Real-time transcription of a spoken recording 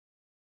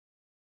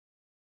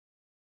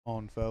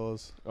On,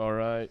 fellas. All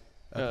right.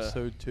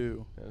 Episode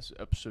 2. That's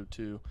episode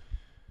 2.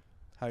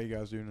 How you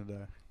guys doing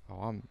today? Oh,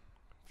 I'm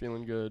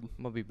Feeling good.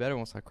 gonna be better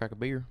once I crack a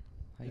beer.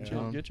 How you Yeah.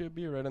 doing? Get you a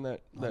beer right on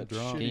that I'm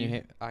drunk. Can you?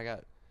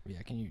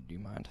 shitty. Can you do you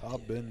mind?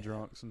 I've been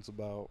drunk since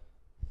about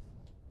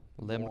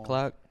 11 One.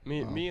 o'clock.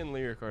 Me, Oh. me and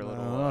Lyrik are a no,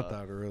 little. not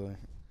that really.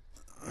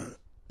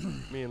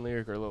 Me and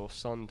Lyrik are a little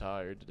sun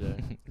tired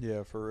today.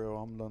 Yeah, for real.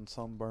 I'm done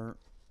sunburnt.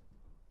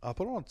 I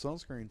put on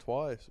sunscreen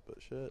twice,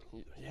 but shit.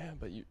 Yeah,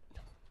 but you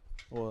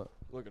What?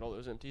 look at all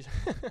those empties.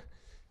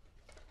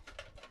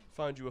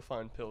 Find you a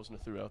fine pilsner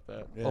throughout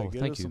that. Yeah, Oh, get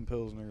thank us you. some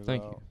pilsners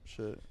Thank out.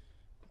 Shit.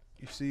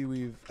 You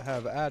see,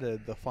 have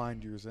added the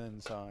Find Yours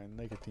In sign,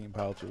 nicotine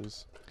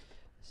pouches.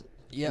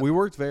 Yeah. We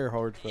worked very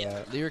hard for Yeah.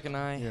 that. Lyrik and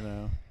I. You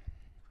know,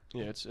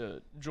 Yeah, it's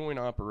a joint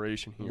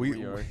operation here. We-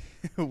 We are.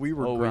 we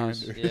were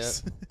Always.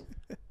 grinders.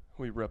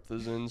 We rep the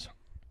Zins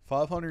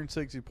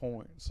 560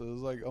 points. So it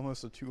was like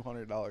almost a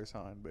 $200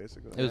 sign,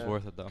 basically. It was Yeah.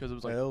 worth it though. because it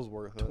was Yeah, like it was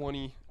worth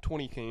it.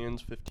 20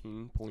 cans,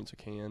 15 points a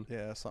can.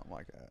 Yeah, something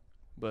like that.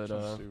 But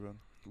So stupid.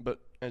 but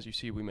as you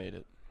see, we made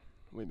it.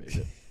 We made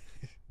it.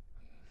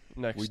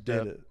 Next We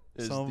step did it.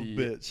 is Some the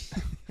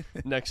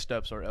bitch. next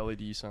steps are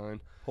LED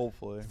sign.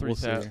 Hopefully. Three We'll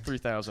see.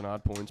 3,000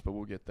 odd points, but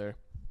we'll get there.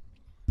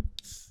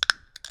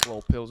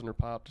 Little Pilsner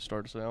pop to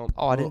start us out.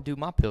 Oh, I didn't do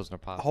my Pilsner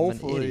pop. I'm an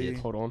hopefully- idiot.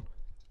 Hold on.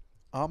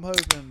 I'm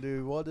hoping,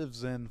 dude, what if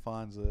Zen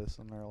finds this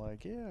and they're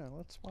like, yeah,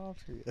 let's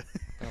sponsor you.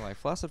 They're like,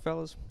 flaccid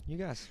fellas, you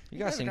guys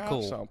guys seem got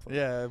cool. something.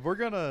 Yeah, we're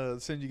going to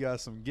send you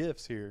guys some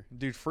gifts here.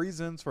 Dude, free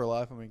Zens for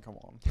life. I mean, come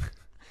on.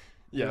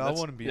 Yeah, I that's-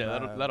 wouldn't be Yeah,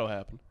 mad. that'll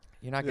happen.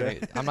 You're not Yeah.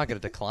 gonna. I'm not gonna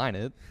decline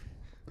it.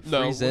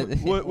 No, Free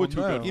Zen- we're Well,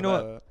 too no, good. You know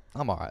what? no.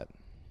 I'm alright.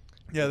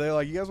 Yeah, they're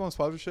like, you guys want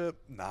sponsorship?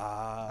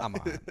 Nah. I'm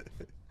alright.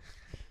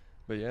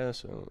 But yeah,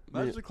 so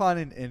Not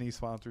declining any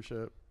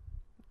sponsorship.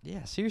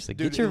 Yeah, seriously.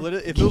 Dude, get your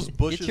if it was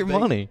Bush's get your baked,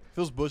 money. If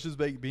it was Bush's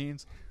baked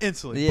beans,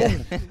 instantly, Yeah.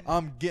 boom,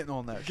 I'm getting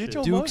on that Get shit.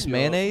 your Duke's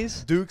money up.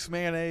 mayonnaise. Duke's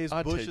mayonnaise,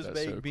 I'd take Bush's that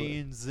baked so quick.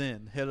 beans,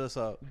 Zen, hit us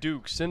up.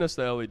 Duke, send us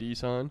the LED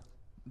sign.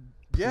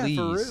 Yeah, for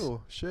Please.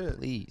 real. Shit.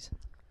 Please.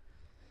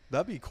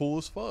 That'd be cool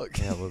as fuck.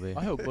 Yeah, it would be.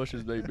 I hope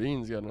Bush's Baked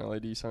Beans got an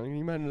LED sign. Can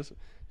you imagine us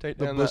take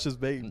The down Bush's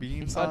baked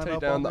beans sign I take up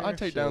down on the there? I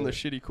take down the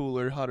Shit. shitty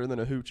cooler hotter than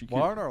a hoochie.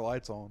 Why aren't our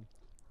lights on?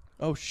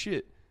 Oh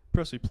shit,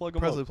 Presley, plug them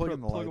Presley, up. plug in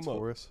the plug lights 'em up.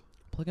 for us.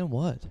 Plug in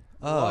what?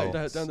 Light Oh.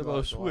 that down the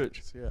Lights, switch.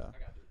 lights,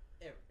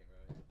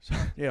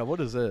 Yeah. Yeah, what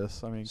is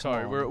this? I mean, come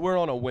Sorry, on. we're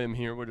on a whim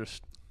here. We're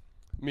just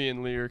me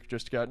and Lyrik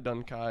just got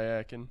done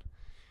kayaking.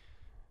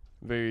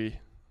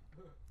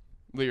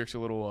 Lyrik's a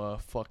little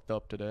fucked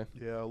up today.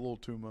 Yeah, a little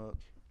too much.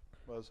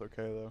 But it's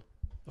okay, though.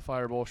 The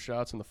fireball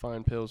shots and the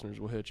fine pilsners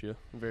will hit you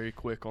very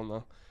quick on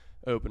the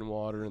open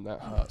water and that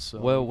hot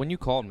sun. Well, when you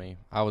called me,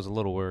 I was a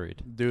little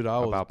worried. Dude, I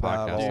was About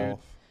bad podcasting. off.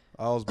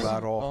 I was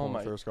bad off Oh on the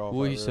my- first golf.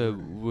 What I you said? ever-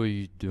 What are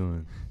you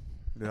doing?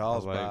 Dude, I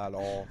was like- bad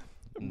off.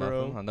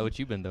 Bro. Nothing. I know what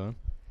you've been doing.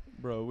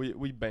 bro,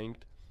 we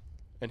banked,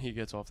 and he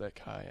gets off that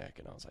kayak,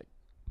 and I was like,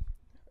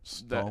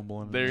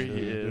 Stumbling. and there he shit.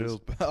 It is.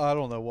 was- I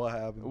don't know what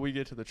happened. we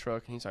get to the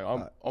truck, and he's like,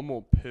 I- I'm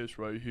gonna piss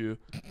right here,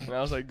 and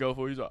I was like, go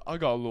for it. He's like, I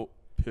got a little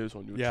piss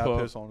on your Yeah, truck.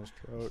 I pissed on his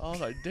truck. I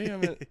was like,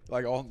 damn it.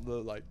 Like on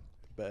the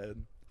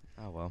bed.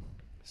 Oh well.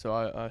 So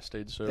I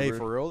stayed sober. Hey,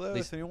 for real though,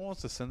 least- if anyone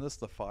wants to send us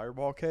the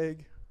fireball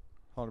keg,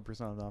 100%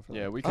 down for that.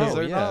 Yeah, we Because can.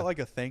 they're yeah. not like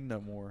a thing no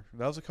more.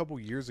 That was a couple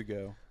years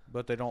ago,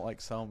 but they don't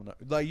like sell them.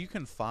 Like you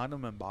can find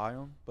them and buy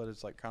them, but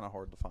it's like kind of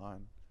hard to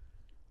find.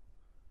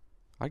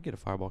 I'd get a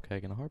fireball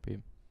keg in a heartbeat.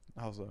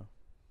 How's that?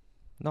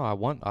 No, I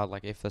want.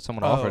 Like if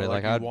someone offered it,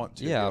 like you'd I'd want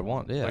to. Yeah, get I'd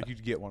want. one. Yeah. Like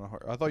you'd get one in a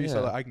heart. I thought you said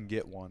Yeah. that I can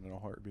get one in a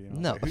heartbeat.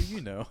 And I was No. like, who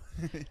you know?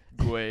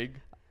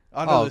 Greg.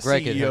 I know Oh, the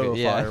Greg could CEO hook of it,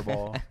 yeah.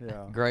 Fireball.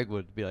 Yeah. Greg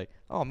would be like,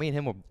 "Oh, me and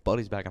him were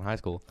buddies back in high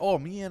school." Oh,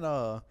 me and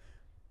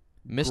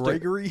Mr.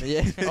 Gregory.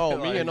 Yeah. Oh,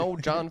 me Like- and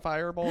old John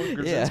Fireball Yeah.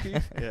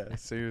 Grzinski. Yeah,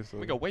 seriously.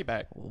 We go way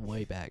back.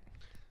 Way back.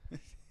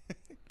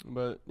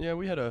 But yeah,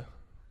 we had a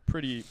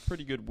pretty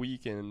good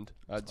weekend,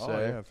 I'd say. Oh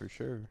yeah, for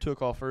sure.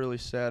 Took off early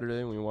Saturday,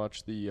 and we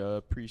watched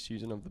the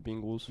preseason of the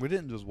Bengals. We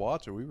didn't just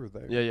watch it; we were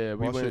there. Yeah,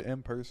 we watched went it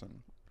in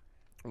person.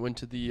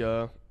 to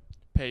the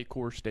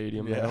Paycor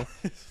Stadium. Yeah,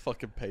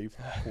 fucking pay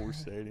for Core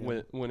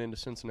Stadium. Went into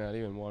Cincinnati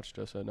and watched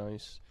us a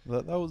nice.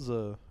 That was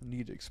a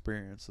neat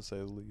experience to say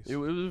the least. It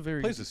was a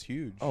very. The place is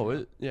huge.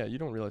 yeah. You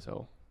don't realize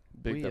how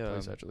big We, that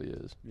place actually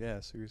is. Yeah,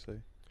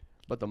 seriously.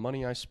 But the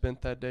money I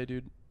spent that day,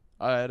 dude,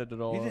 I added it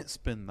all. You up. didn't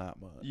spend that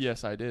much.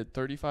 Yes, I did.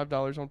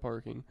 $35 on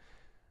parking.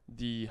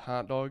 The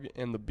hot dog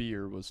and the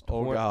beer was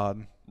Oh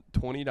God.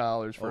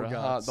 $20 for Oh a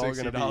God. hot dog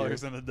and a beer.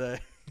 $60 in a day.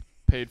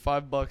 Paid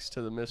 $5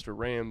 to the Mr.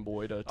 Ram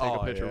boy to take Oh,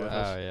 a picture yeah. with Oh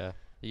us. yeah.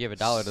 You gave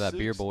 $1 to that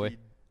beer boy.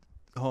 60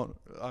 Oh,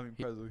 I mean,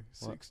 He- probably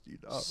what?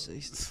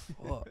 $60.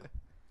 Fuck.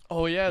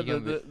 Oh yeah, You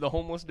gonna the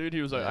homeless dude.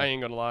 He was like, Yeah. I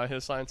ain't gonna lie.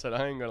 His sign said,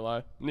 I ain't gonna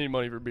lie. Need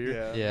money for beer.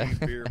 Yeah. Yeah. need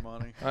beer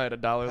money. I had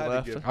 $1 Had to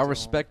left. give it I to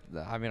respect.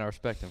 I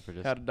respect him for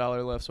just. Had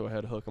 $1 left, so I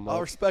had to hook him I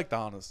up. respect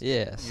honesty.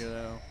 Yes. You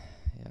know,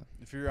 Yeah.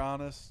 if you're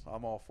honest,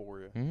 I'm all for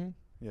you. Mm-hmm.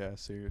 Yeah,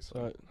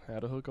 seriously. So I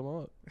had to hook him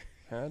up.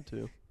 Had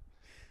to.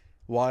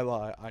 Why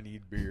lie? I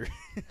need beer.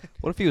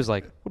 What if he was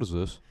like, "What is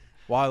this?"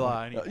 Why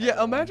lie? And he Yeah,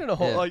 had imagine a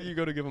whole Yeah. like you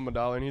go to give him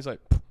 $1 and he's like,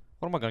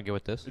 What am I gonna get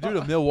with this? one.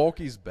 Dude, a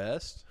Milwaukee's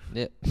best.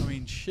 Yeah. I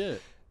mean,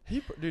 shit.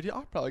 I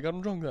probably got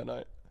him drunk that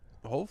night.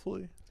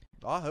 Hopefully.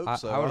 I hope I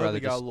so. would I hope rather he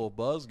got a just- little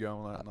buzz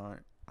going that night.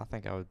 I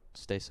think I would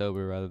stay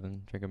sober rather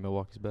than drinking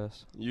Milwaukee's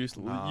best. You used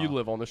to, Nah. you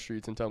live on the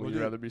streets and tell me Well, you'd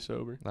dude, rather be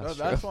sober. That's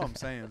That's true. what I'm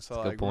saying. So, That's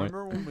a good like, point.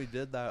 remember when we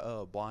did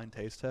that blind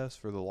taste test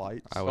for the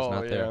lights? I was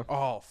not there.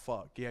 Oh,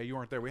 fuck. Yeah, you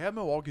weren't there. We had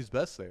Milwaukee's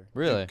best there.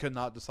 Really? You could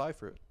not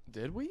decipher it.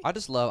 Did we? I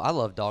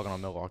love dogging on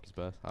Milwaukee's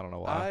best. I don't know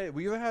why.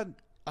 We either had,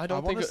 I I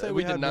don't want think to say we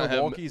we had did not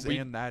Milwaukee's have.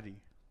 and Natty.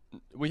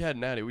 We had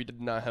Natty. We did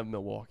not have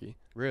Milwaukee.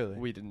 Really?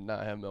 We did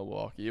not have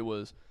Milwaukee. It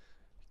was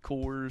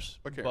Coors,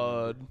 I can't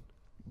Bud,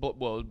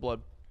 well, it was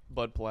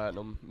Bud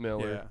Platinum,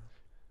 Miller, Yeah.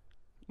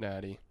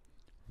 Natty.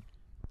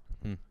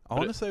 I But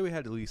want to say we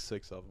had at least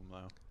 6 of them,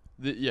 though.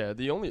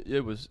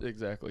 It was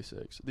exactly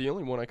 6. The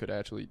only one I could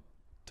actually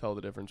tell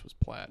the difference was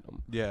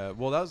Platinum. Yeah,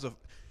 well, this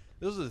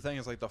is the thing.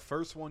 Is like the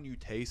first one you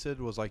tasted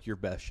was like your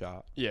best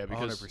shot. Yeah,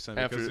 because 100%.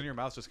 after Because then your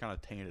mouth's just kind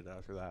of tainted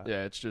after that.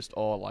 yeah, it's just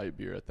all light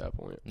beer at that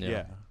point.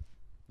 Yeah.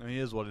 I mean,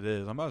 it is what it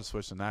is. I'm about to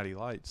switch to Natty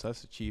Lights.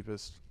 That's the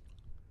cheapest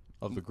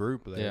of the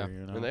group there. Yeah.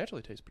 You know. And they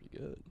actually taste pretty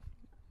good.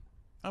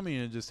 I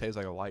mean, it just tastes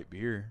like a light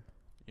beer.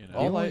 You know.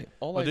 All only- light,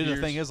 all But light dude,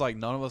 the thing beers- is, like,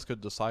 none of us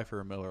could decipher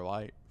a Miller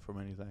Lite from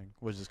anything,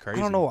 which is crazy.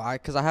 I don't know why,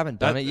 because I haven't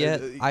done That- it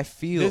yet. I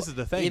feel this is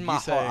the thing, in my you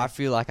heart. say- I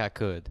feel like I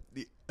could.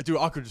 Dude,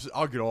 I'll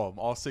get all of them.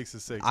 All 6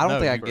 is 6. I don't No,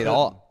 think I you could get couldn't.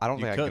 all. I don't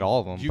You think I could get couldn't. all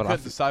of them. You but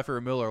couldn't decipher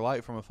a Miller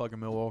Lite from a fucking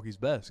Milwaukee's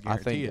best.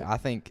 Guarantee it. I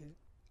think.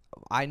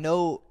 I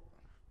know.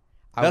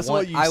 That's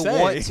what you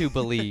say. want to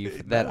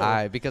believe that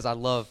No. because I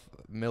love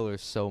Miller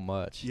so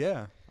much.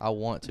 Yeah, I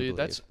want to Dude,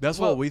 believe. that's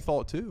Well, what we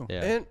thought too.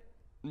 Yeah. And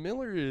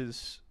Miller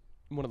is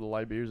one of the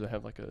light beers that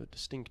have like a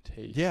distinct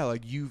taste. Yeah,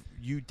 like you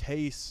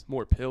taste.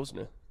 More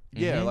Pilsner.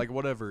 Yeah, Mhm. like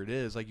whatever it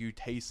is, like you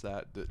taste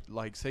that.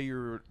 Like, say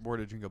you were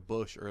to drink a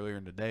Busch earlier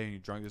in the day and you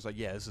drunk this, like,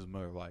 yeah, this is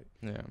Miller Lite.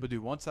 Yeah. But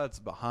dude, once that's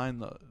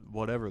behind the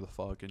whatever the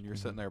fuck, and you're Mhm.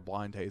 sitting there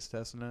blind taste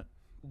testing it,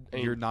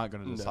 Ain't- you're not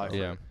gonna no. decipher.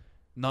 Yeah. it.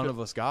 None of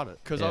us got it.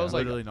 Because Yeah. I was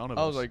like, Literally none of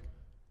I us. was like,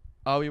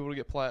 I'll be able to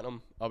get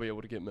Platinum. I'll be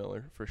able to get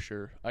Miller for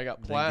sure. I got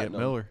Didn't Platinum. get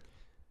Miller.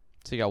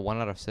 So you got 1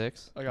 out of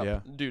 6. I got Yeah.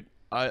 dude.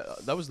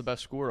 That was the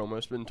best score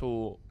almost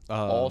until Um,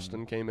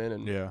 Austin came in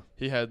and Yeah.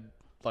 he had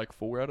like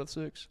 4 out of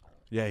 6.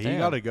 Yeah, he Damn.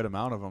 got a good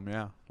amount of them.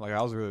 Yeah, like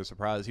I was really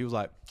surprised. He was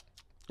like,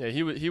 Yeah,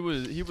 he was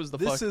the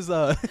 "This fuck. is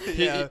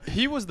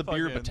He was the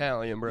beer Fucking-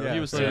 battalion, bro. Yeah,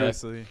 he was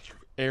seriously.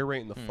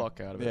 aerating the Hmm.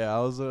 fuck out of it. Yeah, I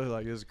was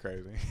like, this is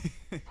crazy.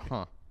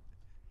 Huh.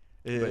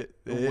 It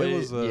way-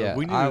 was. yeah,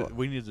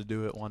 We need to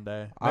do it one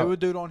day. I- Maybe we'll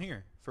do it on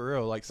here for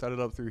real. Like set it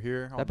up through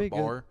here on That'd the be good.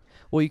 bar.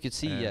 Well, you could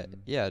see.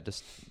 And-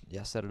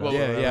 Set it Well, up. yeah,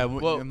 or yeah. whatever.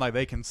 Well- And like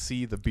they can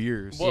see the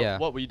beers. Yeah.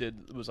 What we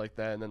did was like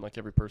that, and then like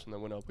every person that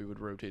went up, we would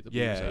rotate the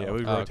beers yeah, out. yeah.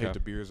 We Oh, rotate okay. the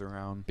beers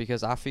around.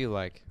 Because I feel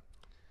like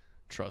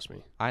Trust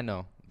me. I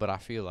know, but I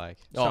feel like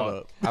Shut Oh,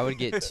 up. I would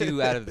get 2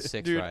 out of the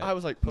 6 Dude, right. I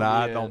was like, put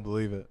Nah, I me don't in.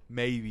 believe it.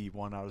 Maybe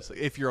 1 out of 6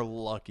 if you're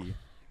lucky.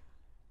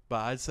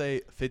 But I'd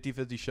say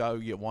 50-50 shot.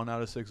 You get 1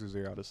 out of 6 or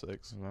 0 out of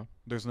 6. You know?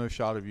 There's no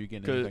shot of you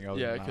getting 'Cause- anything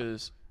other yeah, than that.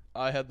 because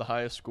I had the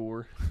highest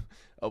score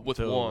with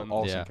Until 1.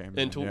 Austin Yeah. came in.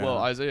 Until yeah. well,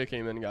 Isaiah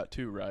came in and got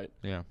 2 right.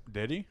 Yeah.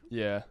 Did he?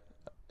 Yeah,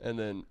 and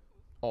then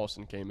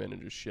Austin came in and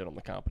just shit on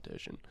the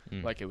competition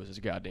Mm. like it was his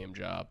goddamn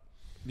job.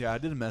 Yeah, I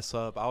didn't mess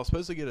up. I was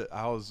supposed to get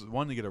I was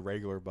wanting to get a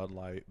regular Bud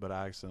Light, but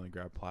I accidentally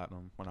grabbed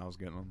Platinum when I was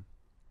getting them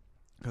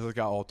because it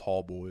got all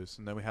tall boys,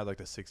 and then we had like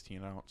the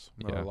 16-ounce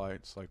Miller Yeah.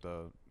 Lights, like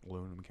the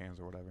aluminum cans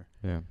or whatever.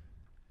 Yeah.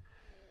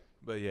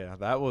 But yeah,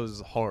 that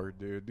was hard,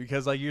 dude,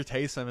 because like you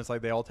taste them, it's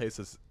like they all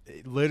taste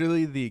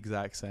literally the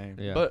exact same.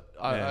 Yeah. But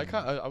And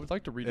I would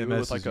like to redo it with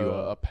messes like you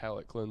a up.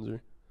 palate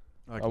cleanser.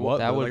 Like I what?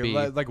 that would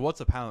like, be- like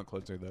what's a palate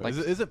cleanser though? Like-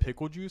 Is it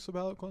pickle juice a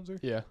palate cleanser?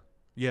 Yeah,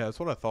 Yeah, that's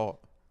what I thought.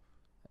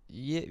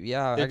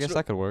 Yeah. I It's guess no-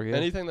 that could work. Yeah.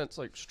 anything that's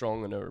like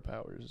strong and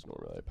overpowers is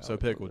normally a palate So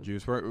pickle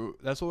cleanser. juice.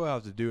 That's what we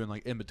have to do, and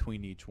like in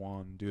between each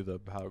one, do the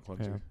palate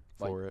cleanser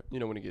for it. You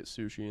know when you get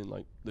sushi and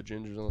like the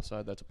gingers on the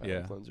side, that's a palate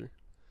Yeah. cleanser.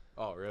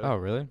 Oh really? Oh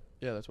really?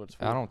 Yeah, that's what it's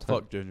for. I don't.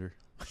 Fuck ginger.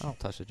 I don't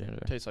touch the ginger.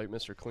 Tastes like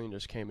Mr. Clean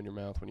just came in your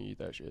mouth when you eat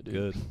that shit, dude.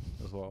 Good.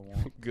 That's what I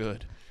want.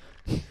 Good.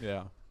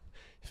 Yeah.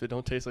 If it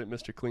don't taste like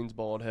Mr. Clean's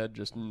bald head,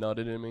 just nut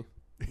it in me.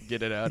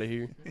 Get it out of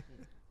here.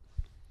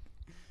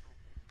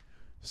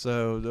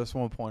 So just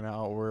want to point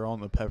out we're on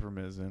the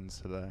peppermint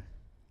zins today.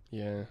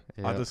 Yeah.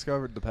 I Yeah.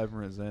 discovered the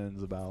peppermint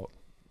zins about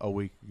a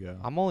week ago.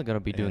 I'm only gonna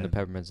be doing the And-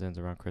 peppermint zins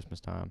around Christmas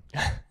time.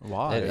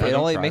 Why? It, Have it you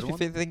only tried makes one?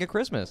 me think of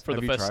Christmas. For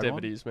Have the you tried one?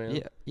 festivities,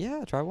 man. Yeah,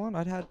 I tried one.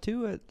 I'd had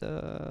 2 at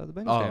the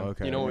Bengals Oh, game.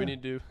 okay. You know what we yeah.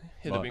 need to do?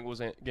 Hit What? the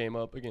Bengals game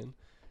up again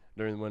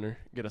during the winter.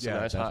 Get us Yeah,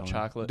 a nice hot definitely.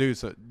 chocolate. Dude,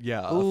 so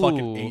yeah, a Ooh.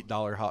 fucking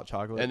 $8 hot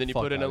chocolate. And then you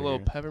Fuck put in a outta little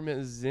here.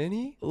 peppermint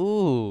zinny,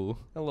 Ooh,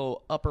 a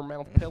little upper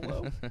mouth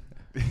pillow.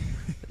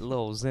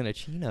 little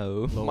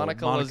Zenachino. Little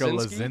Monica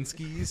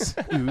Lazinski's.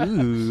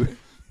 Ooh.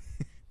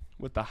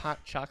 with the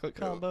hot chocolate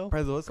combo.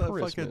 Brother, what's that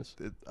Christmas.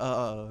 fucking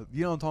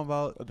you know what I'm talking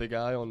about? The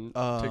guy on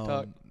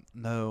TikTok.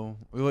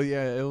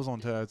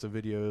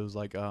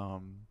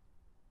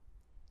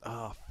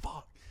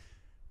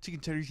 chicken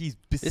cheddar cheese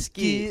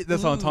biscuit.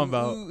 That's what I'm talking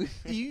about. Ooh.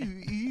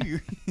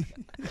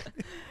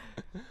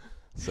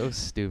 So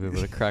stupid,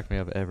 but it cracked me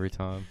up every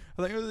time.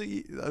 I think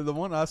it was the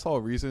one I saw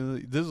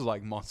recently. This was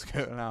like months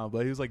ago now,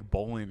 but he was like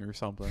bowling or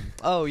something.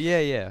 Oh,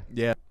 yeah.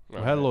 Yeah. We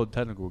had a little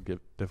technical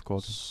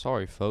difficulty.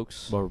 Sorry,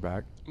 folks. But we're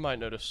back. Might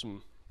notice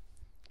some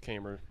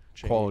camera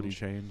change. Quality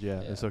change.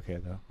 Yeah, it's okay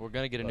though. We're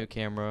going to get a new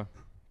camera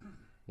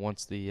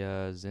once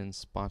the Zen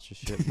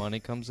sponsorship money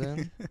comes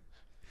in.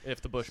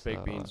 If the Bush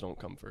baked beans don't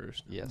come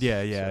first. Yes.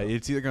 Yeah. So-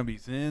 It's either going to be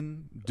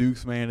Zen,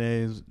 Duke's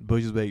mayonnaise,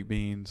 Bush's baked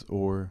beans,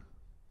 or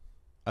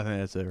I think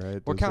that's it,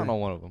 right? We're Those counting three. on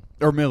one of them.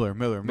 Or Miller.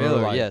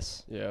 Miller,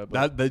 yes. Yeah,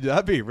 but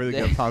That'd be a really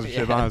good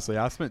sponsorship, Yeah. honestly.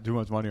 I spent too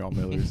much money on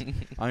Millers.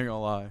 I ain't gonna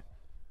lie.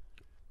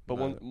 but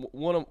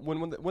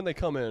when they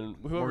come in,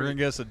 We're whoever gonna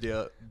get us a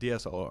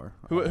DSLR.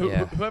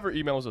 Yeah. whoever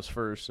emails us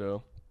first,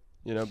 so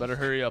better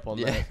hurry up on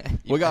Yeah. that.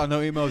 We got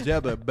no emails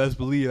yet, but best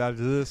believe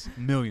after this,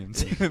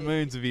 millions,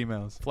 millions of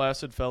emails.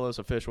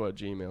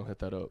 FlaccidFellowsOfficial@gmail. Hit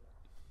that up.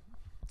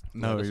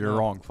 No, Let us you're know.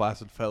 wrong.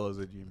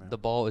 FlaccidFellows@gmail. The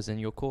ball is in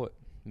your court,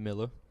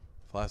 Miller.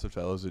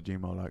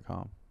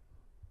 FlaccidFellows@gmail.com.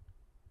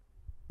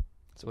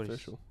 That's what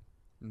Official.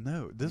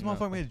 No, this No.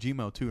 motherfucker made a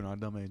Gmail too, and I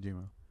done made a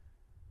Gmail.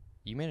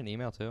 You made an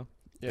email too.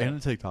 Yeah. And a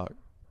TikTok.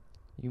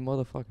 You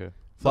motherfucker.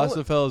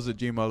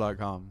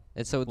 FlaccidFellows@gmail.com.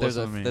 And so there's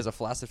Listen to me. a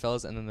Flaccid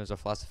Fellas and then there's a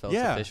Flaccid Fellas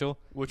Yeah. official.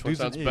 Which one Dude's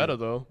an sounds idiot. better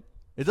though?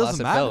 It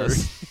doesn't Flaccid matter.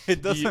 Fellas.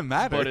 It doesn't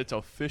matter. But it's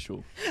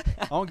official.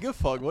 I don't give a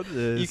fuck what it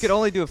is. You could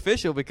only do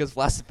official because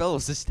Flaccid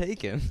Fellas is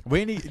taken.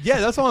 We need,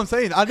 yeah, that's what I'm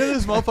saying. I know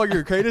this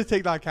motherfucker created a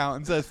TikTok account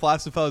and says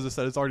Flaccid Fellas and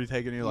said it's already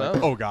taken. And you're like,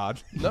 No. oh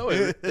god. No,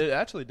 it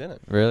actually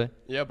didn't. Really?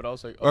 Yeah, but I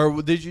was like, oh,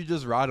 Or did you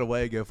just right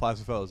away go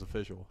Flaccid Fellas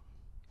official?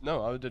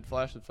 no, I did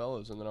Flash the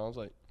Fellows, and then I was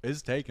like,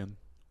 It's taken.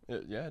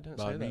 yeah, it didn't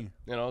By say me.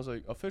 that. And I was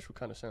like, official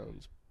kind of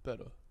sounds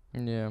better.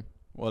 Yeah.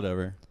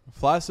 Whatever.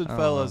 Uh-huh.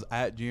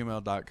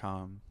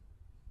 FlaccidFellas@gmail.com.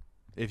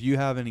 If you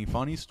have any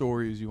funny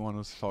stories you want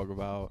us to talk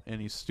about,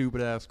 any stupid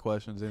ass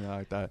questions, anything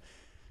like that,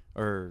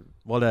 or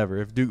whatever.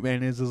 If Duke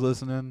Mayonnaise is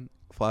listening,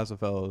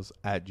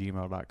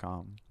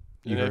 FlaccidFellas@gmail.com.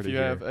 And heard if it you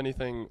here. have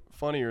anything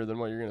funnier than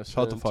what you're gonna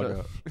Shut the send fuck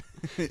to up.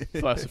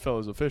 Flash the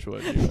Fellows official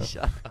at Gmail.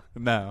 Shut up.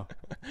 No.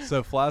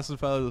 So Flaccid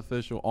Fellas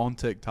official on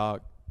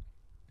TikTok,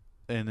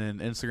 and then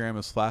Instagram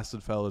is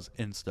Flaccid Fellas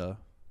Insta.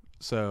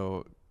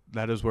 So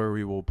that is where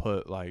we will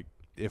put, like,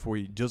 if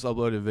we just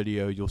upload a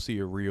video, you'll see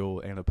a reel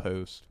and a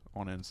post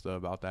on Insta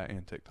about that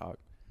and TikTok,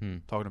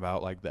 talking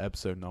about like the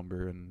episode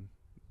number, and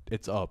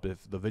it's up.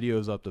 If the video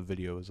is up, the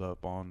video is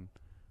up on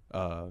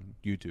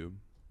YouTube.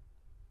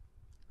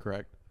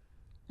 Correct?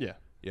 Yeah.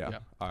 Yeah. Yeah.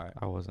 All right.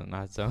 I wasn't.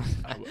 I zoned.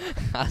 I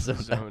I zoned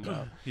zoned out.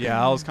 out.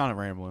 Yeah, I was kind of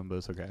rambling, but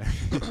it's okay.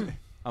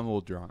 I'm a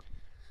little drunk.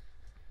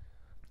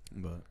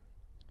 But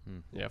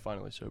Yeah,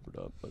 finally sobered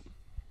up, but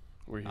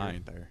we're here. I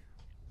ain't there.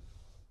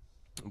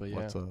 But yeah,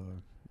 Let's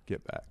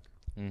get back.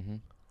 Mm-hmm.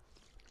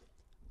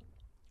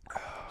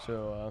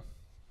 so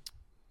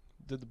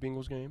did the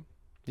Bengals game?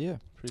 Yeah.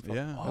 Pretty fun.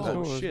 Yeah. Oh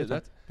That's- shit,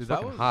 that's Dude,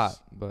 Fucking hot,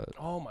 but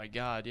oh my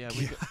god, yeah.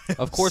 We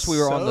of course we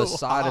were on the So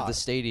side of hot. the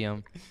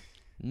stadium.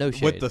 No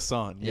shade. With the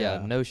sun.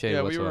 yeah, no shade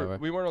yeah, we whatsoever.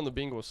 weren't on the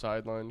Bengals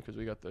sideline because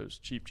we got those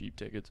cheap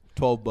tickets.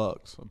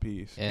 $12 a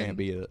piece. And- Can't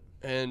beat it.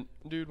 And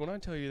dude, when I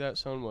tell you that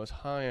sun was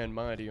high and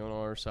mighty on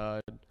our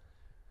side,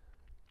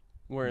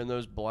 wearing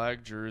those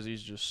black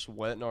jerseys, just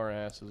sweating our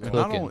asses And off.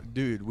 I Cooking. don't,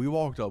 dude, we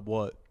walked up,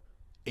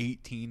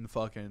 18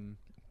 fucking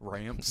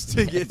ramps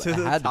to get to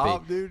the Had to be.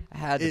 top, dude?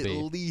 Had to At be.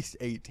 least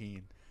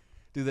 18.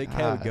 Dude, they kept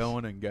Gosh.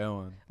 going and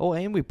going. Oh,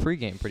 and we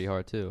pregame pretty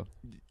hard too.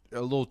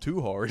 A little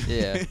too hard.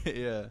 Yeah.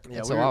 Yeah. Yeah,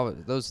 And so I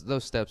was,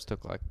 those steps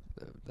took like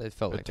they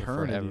felt like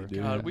Eternity, forever.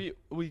 dude. God,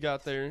 we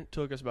got there. It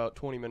took us about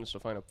 20 minutes to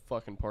find a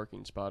fucking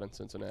parking spot in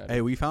Cincinnati. Hey,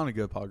 we found a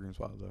good parking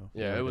spot, though.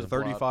 Yeah, it was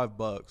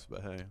 $35,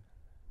 but hey.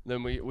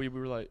 Then we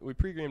were like, we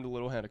pre-gamed a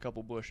little, had a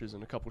couple bushes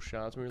and a couple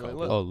shots. We were like,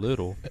 Oh,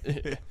 little.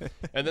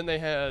 and then they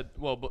had,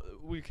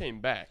 but we came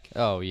back.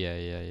 Oh yeah.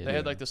 They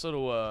had like this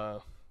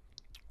little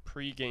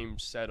pre-game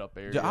setup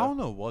area. Yeah, I don't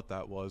know what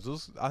that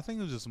was. I think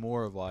it was just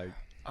more of like,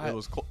 it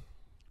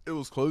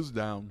was closed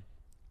down.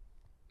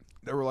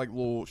 There were like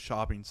little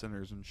shopping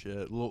centers and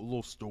shit,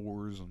 little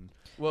stores and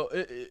Well,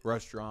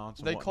 restaurants.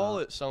 And they call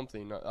whatnot. it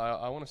something.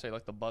 I want to say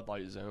like the Bud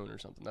Light Zone or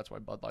something. That's why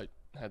Bud Light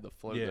had the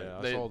float. Yeah,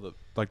 They, I saw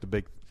the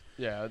big.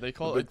 yeah, they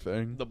call the it big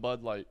thing. the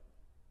Bud Light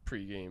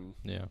pre-game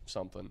Yeah.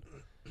 something.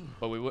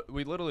 But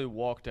we literally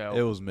walked out.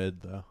 It was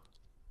mid though.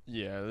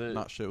 yeah,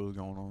 Not shit was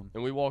going on.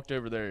 and we walked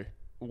over there,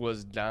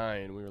 was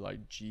dying. We were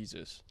like,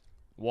 Jesus.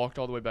 Walked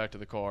all the way back to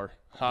the car.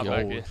 Hop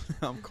back in.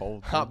 I'm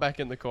cold. Hop back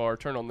in the car,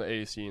 turn on the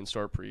AC, and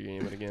start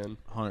pre-gaming again.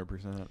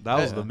 100%. That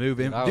was Yeah. the move.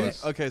 Dude, I Dude,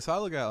 was- okay, so I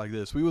look at it like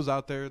this. We was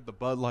out there, the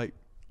Bud Light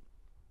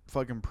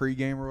fucking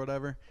pregame or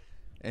whatever,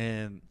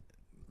 and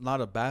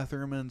not a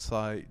bathroom in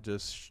sight,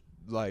 just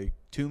like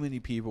too many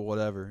people,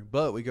 whatever.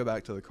 But we go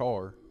back to the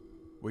car.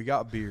 We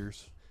got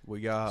beers. We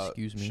got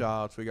Excuse me.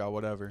 shots. We got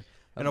whatever.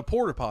 And a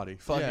porta potty.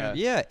 Fucking, Yeah.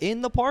 Yeah,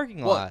 in the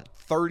parking lot. what,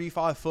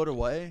 35 foot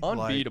away?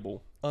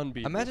 Unbeatable.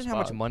 Unbeatable. Imagine how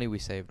much spot. money we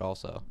saved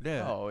also. Like,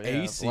 yeah. Oh, yeah.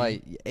 AC.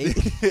 Like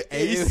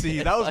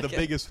AC. That was the fucking-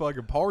 biggest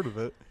fucking part of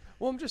it.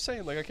 Well, I'm just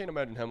saying, like, I can't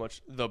imagine how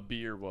much the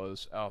beer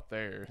was out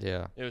there.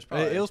 Yeah. It was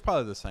probably. It was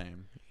probably the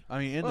same. I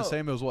mean, in the Well-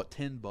 same, it was what,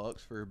 $10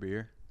 for a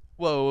beer?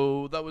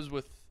 Whoa, that was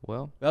with.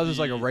 Well, That was just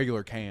like a The-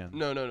 regular can.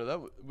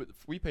 No.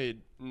 We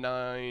paid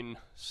 9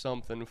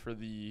 something for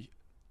the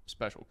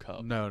special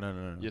cup.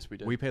 No. Yes, we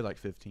did. We paid like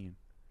 15.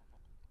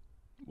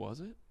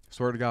 Was it?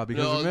 Swear to God,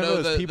 because No, remember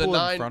no. those people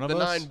the in front of the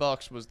us?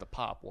 $9 was the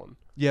pop one.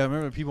 Yeah,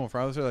 remember the people in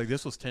front of us were like,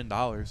 this was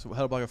 $10. So we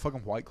had like a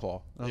fucking White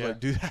Claw. I was Yeah. like,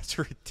 dude, that's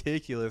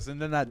ridiculous.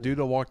 And then that dude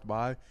that walked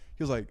by,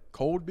 he was like,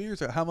 cold beers?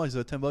 How much is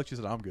it? $10? He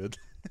said, I'm good.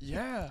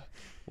 Yeah.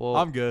 well,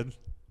 I'm good.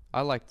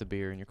 I like the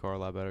beer in your car a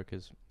lot better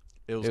because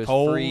It was, it was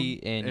cold. free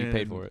and you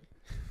paid for it.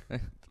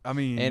 I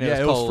mean, And it yeah, was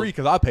it was cold. free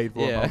because I paid for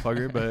Yeah. it,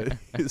 motherfucker. But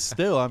it's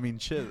still, I mean,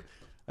 shit.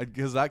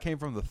 Because that came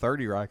from the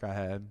 30 rack I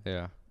had.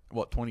 Yeah.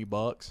 What, $20?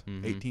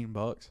 Mhm.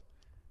 $18?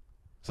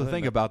 So I think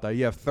think that- about that.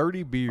 You have 30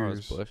 Or it was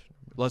beers, Busch.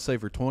 let's say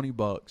for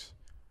 $20.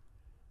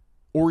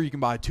 Or you can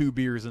buy 2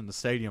 beers in the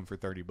stadium for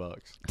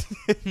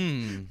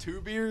 $30.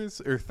 2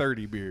 beers or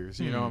 30 beers,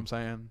 you know what I'm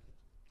saying?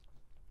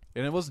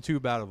 And it wasn't too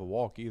bad of a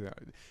walk either.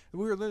 We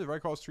were literally right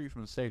across the street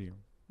from the stadium.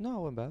 No,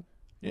 it wasn't bad.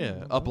 Yeah,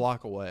 Mhm. a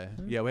block away.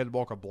 Mhm. Yeah, we had to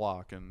walk a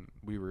block, and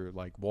we were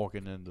like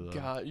walking into the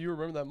God, you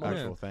remember that moment?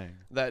 actual thing.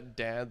 That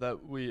dad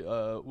that we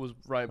was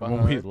right When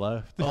behind. we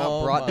left.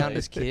 How brought down my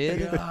this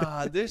kid?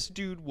 God, this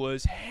dude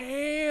was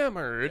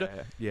hammered.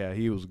 Yeah,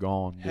 he was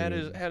gone. Had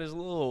dude. his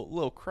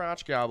little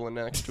crotch goblin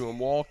next to him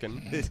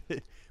walking.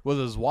 with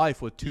his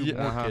wife with 2 Yeah.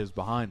 more Uh-huh. kids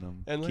behind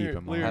him. And keep Lear,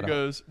 him Lear on.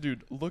 goes,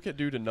 dude, look at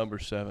dude in number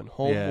 7,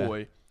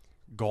 homeboy.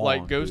 Gone,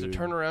 Like goes dude. to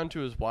turn around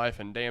to his wife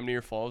and damn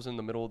near falls in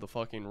the middle of the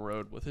fucking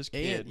road with his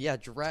kid. And, yeah,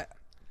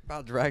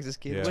 about drags his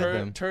kid Yeah. with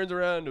him. Turns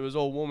around to his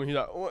old woman. He's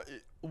like,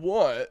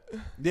 what?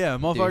 Yeah,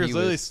 motherfucker's he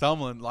literally was-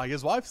 stumbling. Like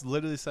his wife's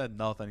literally said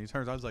nothing. He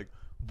turns around, he's like,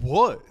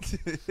 "What?"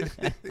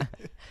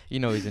 You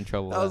know he's in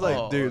trouble. I was that like,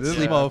 Oh, "Dude, this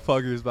yeah.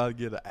 motherfucker is about to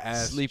get an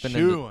ass Sleeping in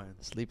chewing."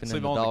 the, sleeping in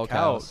Sleeping the on the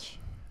doghouse. couch.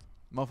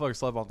 Motherfucker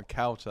slept on the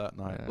couch that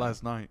night. Yeah.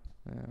 Last night.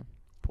 Yeah.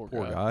 Poor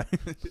Poor guy.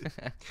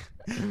 guy.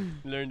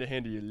 Learn to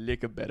handle your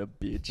liquor better,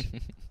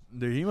 bitch.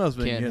 Dude, he must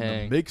have been Can't getting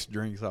hang. the mixed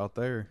drinks out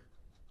there.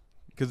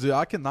 Because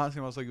I cannot see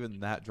myself getting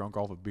that drunk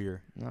off of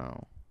beer.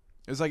 No.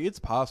 It's like, it's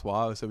possible.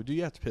 I always say, but do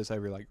you have to piss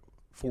every like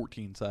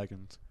 14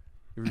 seconds?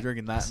 If you're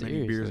drinking that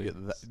many beers, Seriously.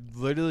 get that,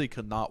 literally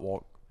could not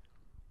walk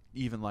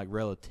even like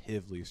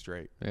relatively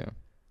straight. Yeah.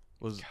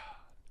 Was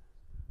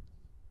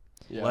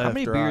Yeah. left,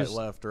 many right, beers-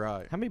 left,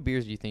 right. How many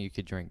beers do you think you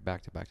could drink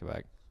back to back to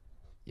back?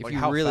 If Like you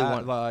how really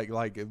fat, want,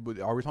 like, are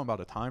we talking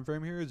about a time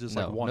frame here? Or is just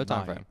no, like one no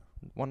time night? frame.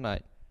 One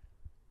night.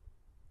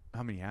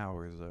 How many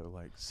hours though?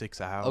 Like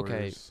 6 hours.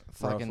 Okay,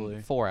 fucking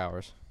roughly. 4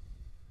 hours.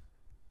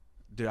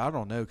 Dude, I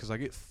don't know because I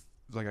get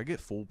I get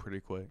full pretty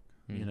quick.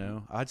 You Mhm.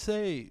 know, I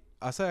say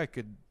I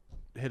could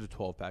hit a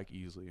 12-pack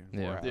easily in 4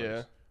 Yeah. hours.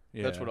 Yeah.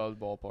 Yeah. That's what I was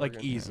ballparking.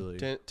 like easily.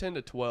 10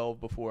 to 12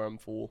 before I'm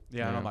full.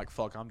 Yeah, and I'm Yeah. like,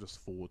 fuck, I'm just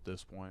full at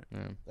this point.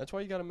 Yeah. That's why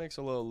you got to mix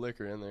a little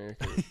liquor in there.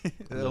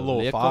 A little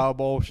Liquor.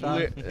 fireball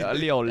shot. A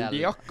little liquor.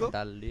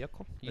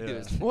 You Yeah. do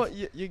it. Well,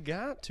 you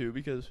got to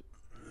because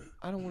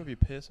I don't want to be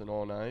pissing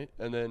all night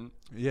and then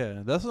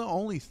Yeah, that's the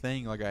only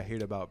thing like I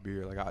hate about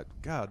beer. Like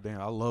god damn,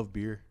 I love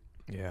beer,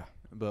 Yeah.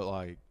 but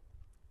like,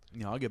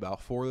 you know, I'll get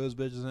about 4 of those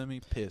bitches in me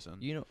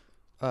pissing. You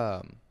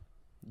know,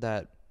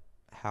 that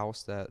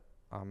house that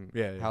I'm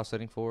Yeah, yeah. house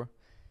sitting for,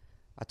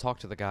 I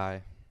talked to the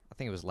guy, I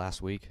think it was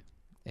last week,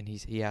 and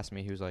he asked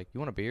me, he was like,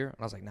 "You want a beer?" And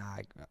I was like, "Nah."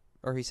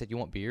 Or he said, "You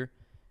want beer?"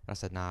 And I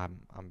said, "Nah,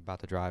 I'm about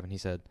to drive." And he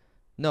said,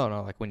 "No,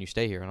 like when you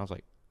stay here." And I was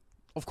like,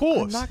 Of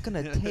course. I'm not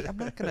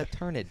gonna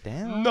turn it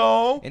down.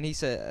 no. And he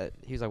said,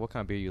 he was like, "What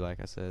kind of beer you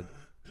like?" I said,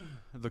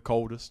 The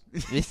coldest.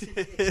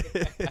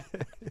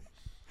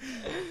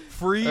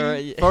 Free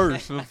Yeah.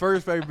 first. The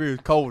first favorite beer is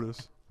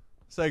coldest.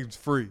 Second's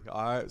free.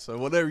 All right, so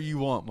whatever you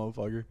want,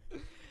 motherfucker.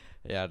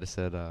 "Yeah." I just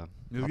said, It's I'll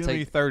gonna be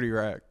take- 30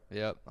 rack.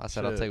 "Yep." I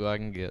said, "I'll Shit. take what I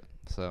can get."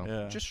 So,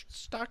 Yeah. Just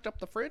stocked up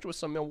the fridge with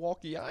some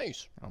Milwaukee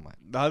ice. oh my.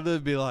 I'd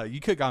just be like, you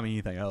could got me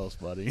anything else,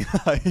 buddy.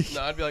 Like,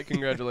 No, I'd be like,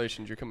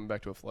 congratulations, you're coming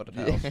back to a flooded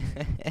house.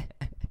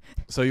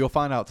 so you'll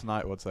find out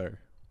tonight what's there.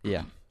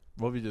 Yeah,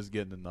 What if you just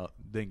didn't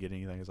get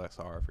anything? It's like,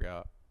 sorry, I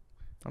forgot.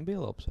 I'll be a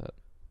little upset.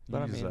 You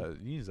But I just, mean-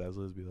 you just ask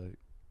Liz, be like,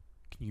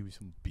 can you give me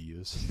some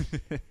beers?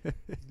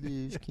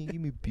 Liz, can you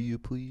give me beer,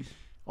 please?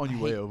 On your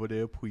I way hate- over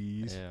there,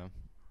 please. Yeah.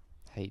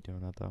 Hate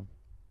doing that though.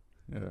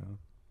 Yeah. You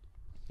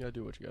gotta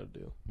do what you gotta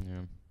do.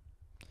 Yeah.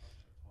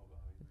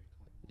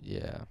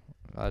 Yeah.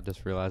 I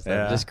just realized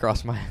that Yeah. just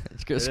crossed my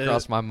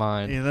my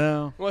mind. You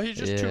know? Well, he's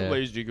just too Yeah.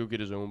 lazy to go get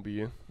his own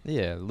beer.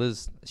 Yeah,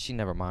 Liz, she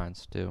never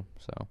minds too.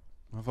 So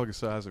Motherfucker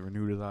still hasn't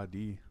renewed his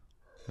ID.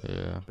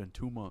 yeah. Been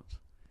 2 months.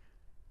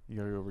 You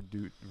gotta go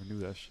renew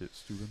that shit,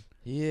 stupid.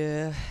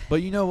 Yeah.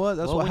 But you know what?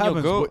 That's Well, what when you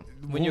happens go-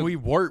 when when you- we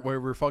work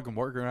where we're fucking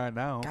working right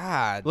now.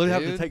 God, Literally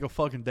dude. have to take a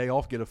fucking day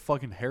off, get a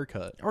fucking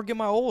haircut. or get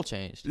my oil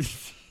changed.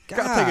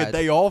 Gotta take a God.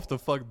 day off to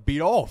fucking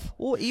beat off.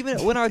 Well,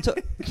 even when I took,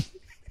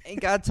 ain't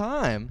got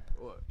time.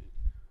 What?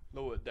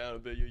 Lower it down a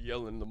bit. You're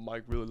yelling in the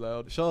mic really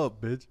loud. Shut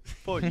up, bitch.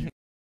 Fuck you.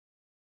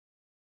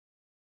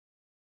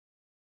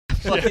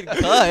 Fucking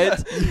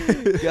cut.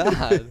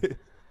 God.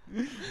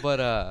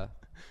 But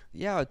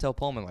yeah, I would tell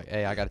Pullman like,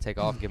 hey, I got to take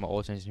off, get my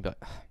oil change, and he'd be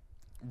like,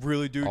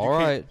 Really, dude? all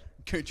right.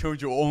 Can't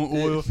change your own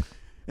oil.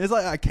 It's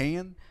like I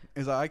can.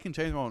 It's like I can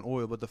change my own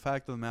oil, but the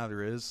fact of the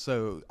matter is,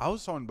 so I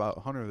was talking about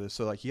Hunter this.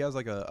 So like he has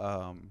like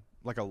a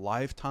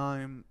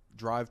lifetime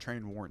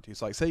drivetrain warranty.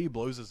 So like say he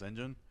blows his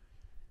engine,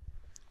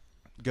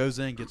 goes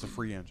in, gets a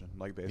free engine,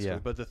 like basically. Yeah.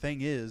 But the thing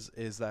is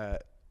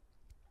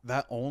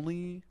that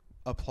only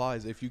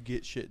applies if you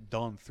get shit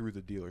done through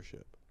the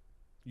dealership.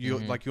 You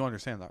like you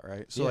understand that,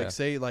 right? So Yeah. like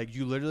say like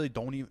you literally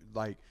don't even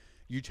like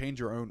you change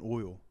your own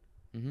oil.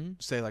 Mm-hmm.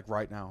 Say like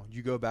right now,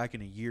 you go back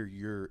in a year,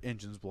 your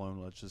engine's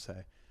blown, let's just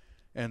say,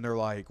 and they're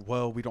like,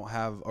 well, we don't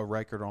have a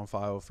record on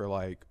file for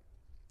like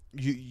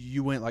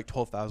you went like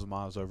 12,000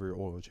 miles over your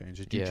oil change.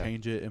 Did you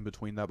change it in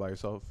between that by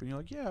yourself? And you're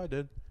like, yeah, I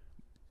did.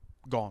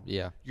 Gone.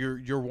 Yeah.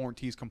 Your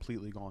warranty's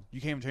completely gone. You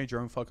can't even change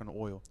your own fucking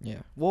oil. Yeah.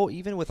 Well,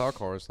 even with our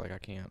cars, like I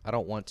can't. I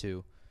don't want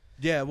to.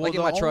 Yeah. Well, like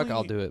in my truck,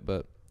 I'll do it,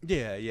 but.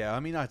 Yeah. I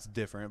mean, that's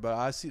different. But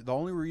I see the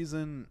only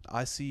reason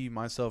I see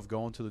myself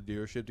going to the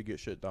dealership to get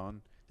shit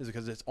done is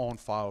because it's on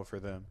file for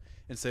them.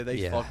 And say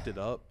they fucked it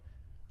up.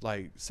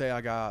 Like, say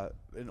I got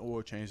an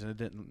oil change and it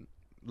didn't,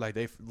 like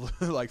they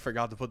like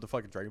forgot to put the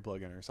fucking drain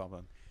plug in or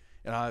something,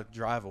 and I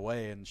drive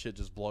away and shit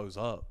just blows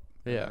up.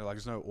 Yeah. Like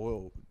there's no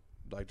oil,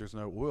 like there's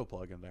no oil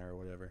plug in there or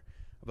whatever.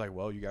 I'm like,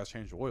 well, you guys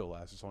changed the oil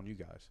last. It's on you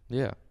guys.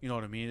 Yeah. You know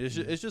what I mean? It's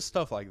just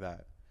stuff like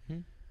that. Hmm.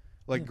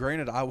 Like,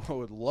 granted, I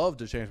would love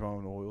to change my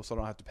own oil so I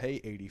don't have to pay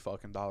 $80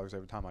 fucking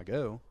every time I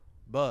go.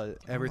 But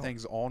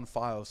everything's on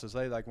file. So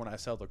say like when I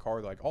sell the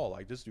car, like, oh,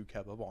 like this dude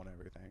kept up on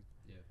everything.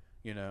 Yeah.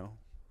 You know.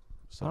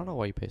 So I don't know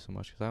why you pay so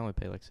much because I only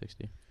pay like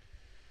 $60.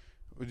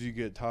 Would you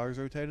get tires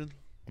rotated?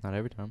 Not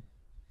every time.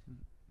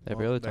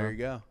 Every other time. There you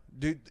go,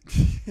 dude.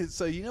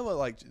 So you know what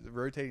like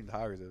rotating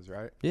tires is,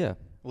 right? Yeah.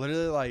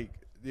 Literally, like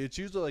it's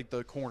usually like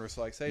the corner.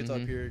 So like, say it's up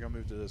here, you're gonna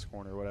move to this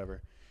corner, or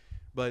whatever.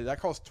 But that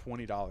costs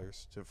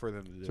 $20 for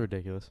them to do. It's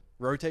ridiculous.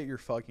 Rotate your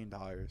fucking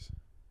tires.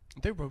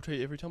 They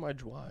rotate every time I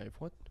drive.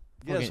 What?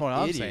 Yeah, that's what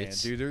I'm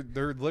idiots. saying, dude.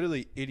 They're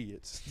literally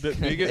idiots. The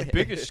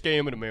biggest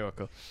scam in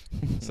America.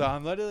 So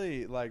I'm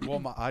literally like,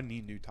 well, I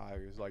need new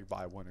tires like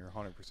by winter,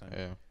 100%.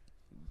 Yeah.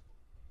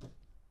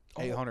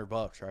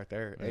 $800 right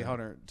there. Yeah.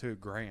 $800 to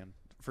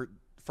 $1,000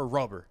 for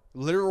rubber,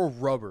 literal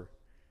rubber.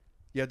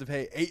 You have to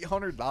pay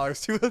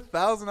 $800 to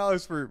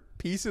 $1,000 for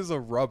pieces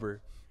of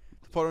rubber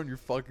to put on your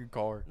fucking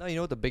car. No, you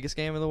know what the biggest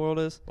scam in the world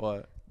is?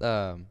 What?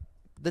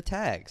 The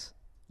tags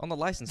on the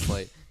license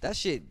plate. That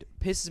shit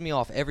pisses me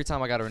off every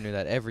time I got to renew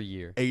that every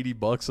year.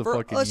 $80 a For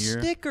fucking a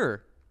year.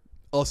 sticker.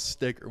 A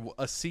sticker,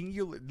 a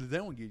singular. They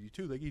don't give you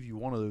two. They give you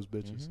one of those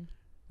bitches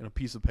and a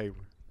piece of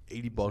paper.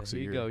 $80 So a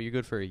here year. you go. You're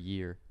good for a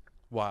year.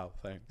 Wow,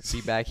 thanks.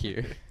 Be back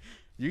here.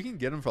 You can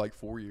get them for like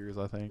 4 years,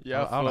 I think.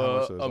 Yeah, I don't know how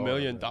much for those $1 are,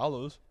 million.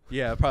 but-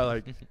 Yeah,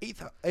 probably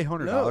like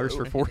 $800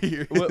 for 4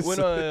 years. When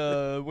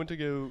I went to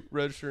go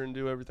register and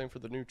do everything for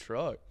the new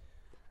truck,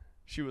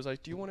 she was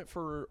like, "Do you want it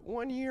for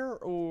 1 year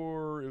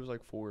or it was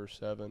like 4 or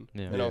 7?"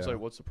 Yeah. And I was Yeah.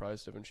 like, "What's the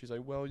price difference?" She's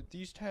like, "Well,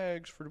 these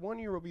tags for 1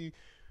 year will be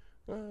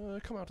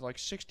come out to like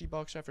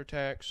 $60 after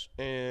tax,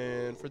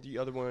 and for the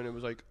other one it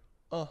was like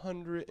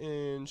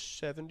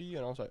 $170."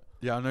 And I was like,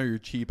 Yeah, I know your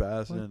cheap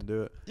ass didn't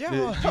do it.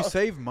 Yeah. You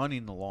save money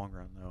in the long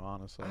run, though,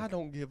 honestly. "I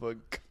don't give a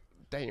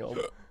damn."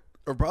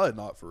 Or probably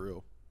not for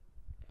real.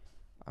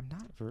 I'm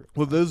not for.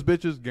 Well, those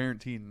bitches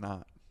guaranteed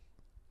not.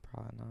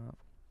 Probably not.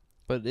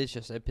 But it's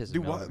just, it pisses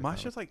Dude, me off. what? every My time.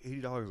 shit's like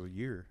 $80 a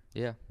year.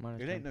 Yeah, mine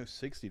is It too. ain't no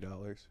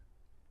 $60.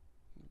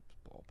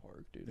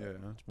 Ballpark, dude. Yeah,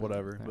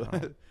 whatever. Yeah.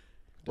 But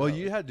well,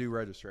 you had to do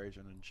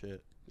registration and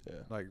shit, Yeah.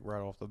 like right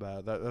off the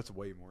bat. That's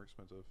way more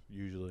expensive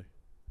usually,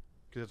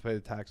 because you have to pay the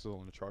taxes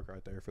on the truck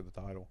right there for the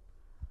title,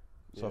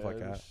 stuff like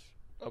that.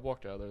 I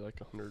walked out of there like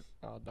 $100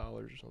 odd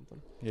or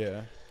something.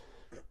 Yeah.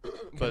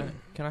 But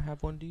Can I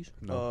have one of these?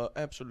 No.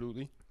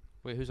 absolutely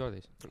Wait, whose are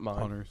these? mine.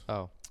 Hunters.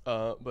 Oh.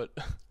 But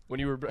when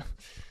you were,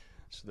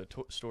 so the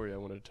story I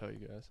wanted to tell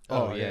you guys.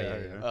 Oh,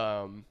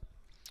 yeah.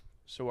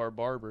 So our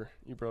barber,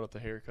 you brought up the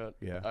haircut.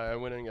 Yeah. I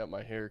went and got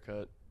my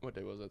haircut. What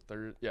day was it?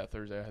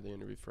 Thursday. I had the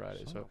interview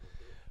Friday. So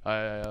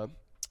I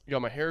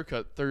got my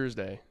haircut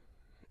Thursday,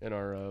 and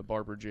our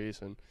barber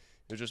Jason.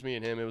 It was just me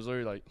and him. It was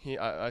literally like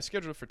I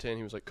scheduled it for 10.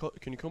 He was like,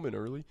 "Can you come in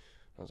early?"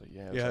 I was like,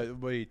 "Yeah." Yeah. Like,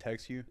 But he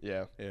text you.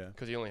 yeah. Yeah.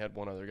 Because he only had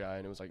one other guy,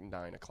 and it was like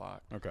 9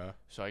 o'clock. Okay.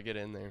 So I get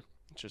in there.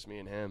 It's just me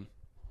and him.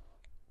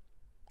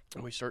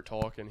 And we start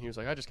talking. He was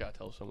like, "I just got to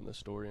tell someone this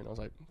story." And I was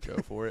like, "Go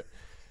for it."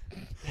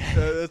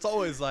 It's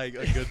always like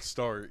a good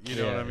start. You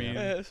know what I mean?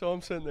 Yeah, so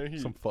I'm sitting there.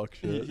 Some fuck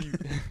shit.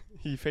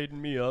 He faded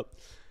me up.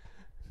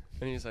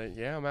 And he's like,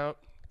 "Yeah, I'm out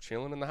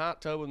chilling in the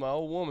hot tub with my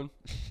old woman."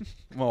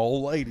 My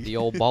old lady. The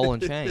old ball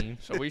and chain.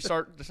 So we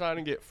start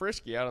deciding to get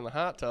frisky out in the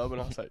hot tub.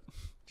 And I was like,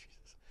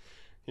 Jesus.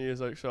 He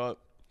was like, "So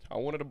I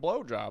wanted a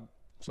blowjob."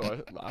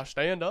 So I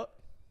stand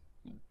up,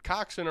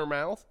 cock's in her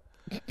mouth.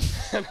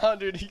 And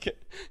dude, he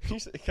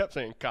kept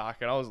saying cock,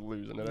 and I was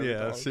losing it every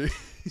time. See.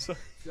 So,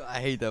 I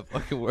hate that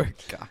fucking word.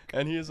 Cock.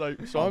 and he was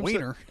like, "So A I'm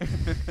wiener.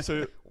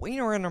 So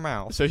Wiener in their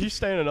mouth. So he's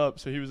standing up.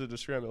 So he was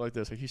describing it like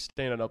this. Like he's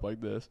standing up like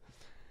this,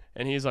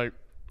 and he's like,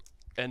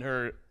 and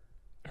her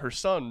her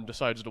son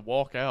decides to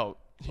walk out.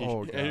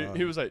 Oh, And God.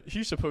 he was like,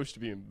 he's supposed to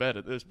be in bed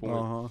at this point.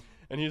 Uh-huh.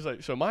 And he's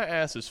like, so my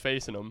ass is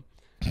facing him,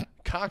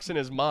 cock's in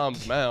his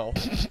mom's mouth,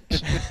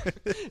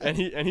 and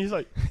he's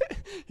like,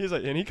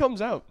 and he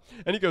comes out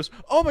and he goes,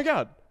 oh my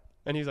God.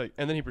 And he's like,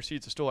 and then he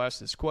proceeds to still ask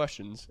his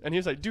questions. And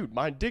he's like, dude,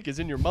 my dick is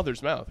in your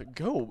mother's mouth.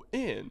 Go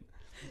in.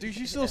 Dude,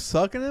 she's still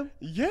sucking him?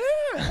 Yeah.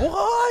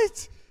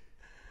 What?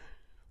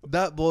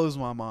 That blows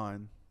my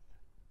mind.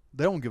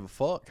 They don't give a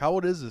fuck. How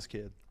old is this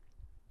kid?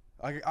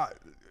 I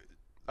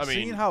I mean,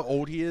 seeing how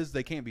old he is,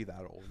 they can't be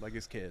that old. Like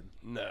his kid.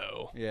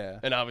 no. Yeah.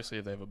 And obviously,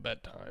 if they have a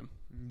bedtime.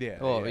 Yeah.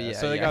 Oh, yeah,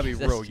 So they yeah. gotta be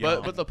real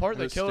young. But the part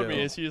that killed me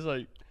still. is he's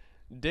like,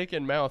 dick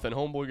in mouth, and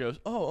homeboy goes,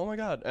 oh my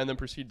God, and then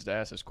proceeds to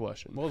ask his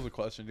question. What was the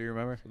question? Do you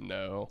remember?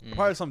 No.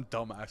 Probably some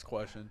dumbass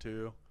question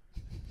too.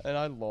 And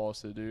I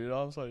lost it, dude.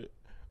 I was like,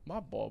 my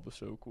ball was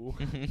so cool.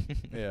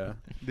 Yeah.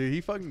 Dude, he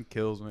fucking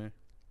kills me.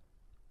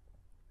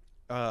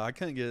 I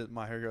couldn't get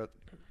my haircut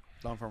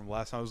done from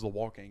last time. It was the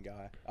walking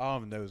guy. I don't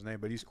even know his name,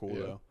 but he's cool Yeah.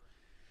 though.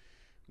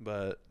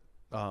 But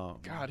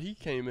God, he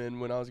came in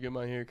when I was getting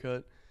my hair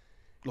cut.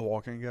 the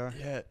walking guy.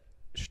 Yeah,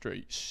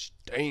 straight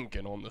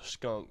stinking on the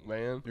skunk,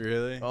 man.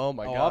 Really? Oh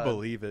my God. I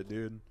believe it,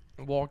 dude.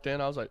 Walked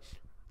in, I was like,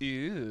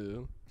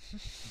 ew.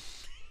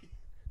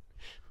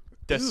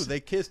 Dude, they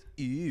kissed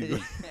you.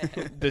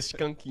 The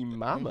skunky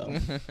mama.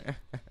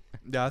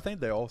 Yeah, I think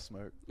they all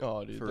smoke.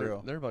 Oh, dude, For they're,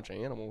 real. they're a bunch of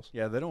animals.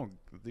 Yeah, they don't.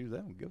 Dude, they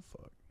don't give a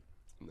fuck.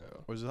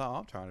 No. Which is how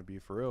I'm trying to be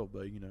for real.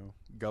 But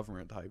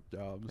government type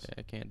jobs, Yeah,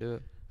 I can't do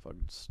it.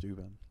 fucking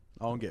stupid.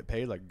 I don't get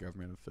paid like a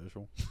government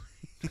official.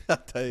 I'll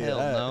tell you Hell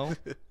that. no.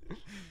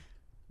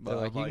 But They're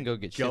like, I'm you can go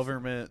get shit.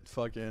 government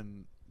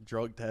fucking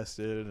drug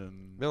tested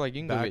and They're like,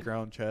 you can go get,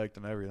 background checked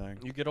and everything.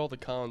 You get all the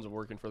cons of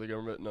working for the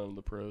government, none of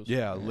the pros. Yeah,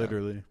 Yeah.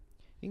 literally.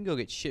 you can go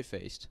get shit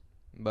faced,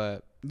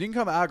 but You can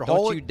become an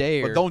alcoholic. don't you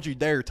dare. But don't you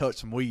dare touch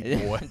some weed,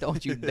 boy.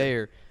 don't you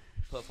dare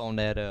puff on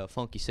that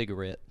funky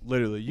cigarette.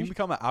 Literally, you can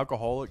become an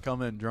alcoholic,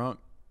 come in drunk,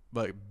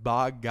 but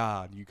by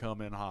God, you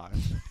come in high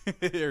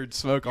or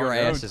smoke Your on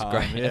your ass own is time.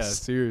 grass. Yeah,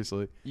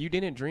 seriously. You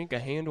didn't drink a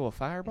handle of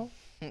Fireball?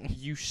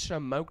 You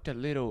smoked a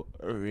little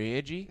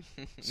Reggie?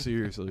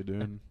 Seriously,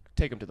 dude.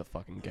 Take him to the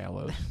fucking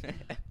gallows.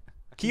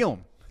 Kill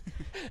him.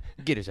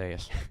 Get his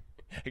ass.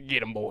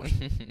 Get him, boy.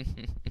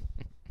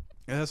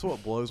 And that's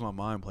what blows my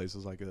mind.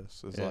 Places like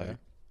this is Yeah. like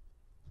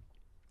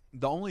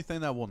the only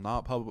thing that will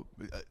not pop up.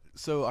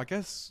 So I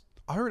guess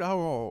I heard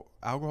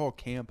alcohol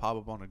can pop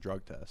up on a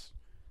drug test,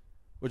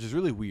 which is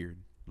really weird.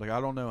 Like I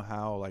don't know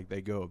how like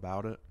they go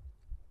about it.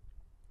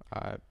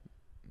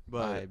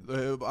 But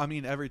I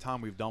mean, every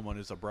time we've done one,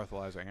 it's a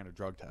breathalyzer and a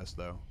drug test,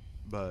 though.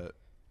 But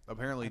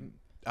apparently,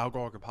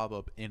 alcohol could pop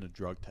up in a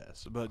drug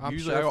test. But I'm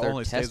usually, sure if alcohol they're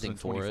only stays testing in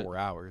for 24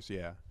 hours.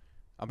 Yeah,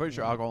 I'm pretty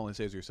sure alcohol only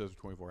stays in your system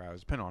 24 hours,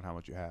 depending on how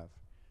much you have.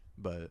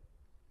 But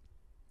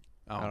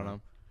I don't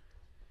know.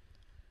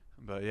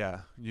 But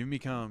yeah, you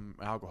become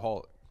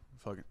alcoholic.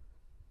 Fucking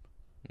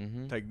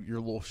Mm-hmm. take your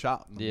little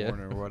shot in the Yeah.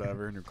 morning or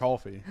whatever in your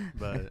coffee,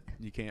 but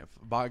you can't.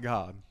 By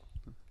God,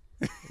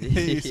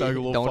 you suck a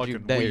little Don't you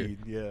fucking dare. weed.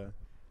 Yeah.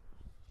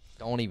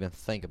 Don't even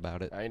think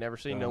about it. I ain't never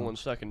seen no No. one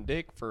sucking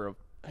dick for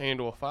a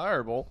handle of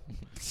Fireball.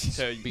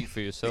 Tell you. Speak for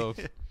yourself.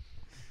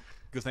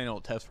 Because they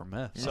don't test for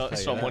meth. So, I'll tell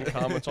you someone that.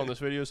 comments on this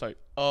video. It's like,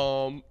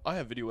 I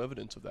have video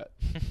evidence of that.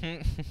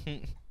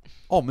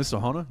 Oh, Mr.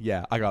 Hunter?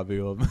 Yeah, I got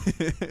video of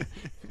him.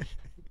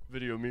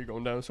 Video of me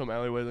going down some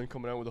alleyway, then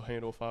coming out with a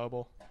handle of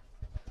Fireball.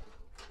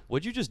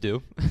 What'd you just do?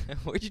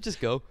 Where'd you just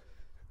go?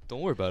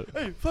 Don't worry about it.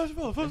 Hey, flash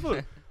fella.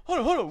 Hold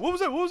on. What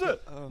was that?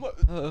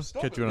 What?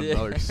 Stop Catch it. you in Yeah.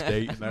 another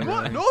state and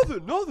What?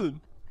 everything.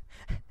 Nothing.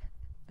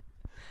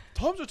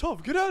 Times are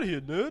tough. Get out of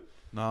here, nerd.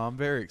 No, I'm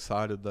very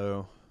excited,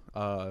 though.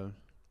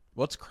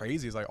 What's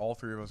crazy is, like, all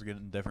three of us are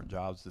getting different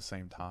jobs at the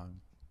same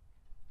time.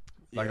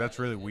 Like, that's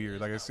really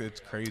weird. Like, it's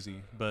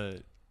crazy.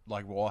 But,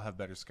 like, we'll all have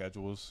better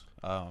schedules.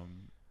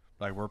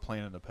 Like, we're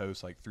planning to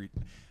post, like,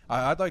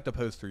 I'd like to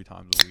post 3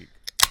 times a week.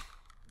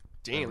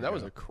 Damn, we that go.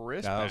 was a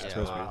crisp Yeah, that was ass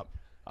crispy. pop.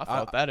 I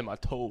felt that in my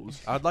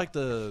toes. I'd like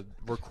to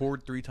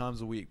record 3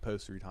 times a week,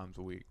 post 3 times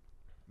a week.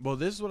 Well,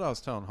 this is what I was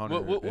telling Hunter.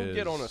 We'll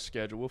get on a is-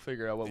 schedule. We'll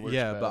figure out what works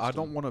Yeah, but I best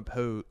don't and- want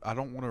to I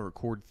don't want to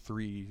record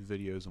 3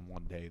 videos in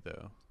one day,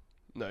 though.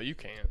 No, you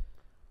can't.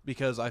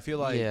 Because I feel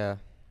like, yeah.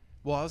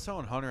 well, I was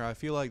telling Hunter, I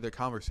feel like the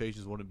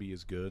conversations wouldn't be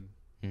as good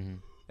Mm-hmm.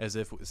 as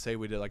if, say,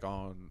 we did like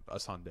on a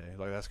Sunday.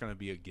 Like, that's going to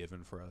be a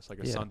given for us. Like,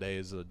 a Yeah. Sunday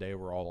is the day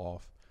we're all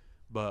off.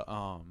 But,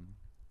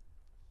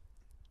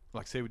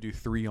 like, say we do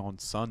 3 on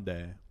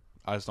Sunday,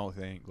 I just don't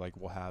think, like,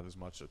 we'll have as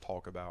much to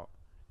talk about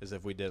as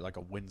if we did, like,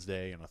 a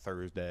Wednesday and a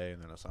Thursday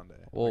and then a Sunday.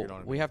 Like, Well, you know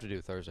what I we mean? have to do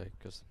Thursday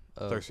because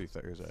Thursday,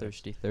 Thursday.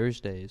 Thirsty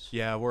Thursdays.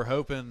 Yeah, we're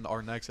hoping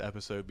our next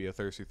episode be a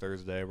Thirsty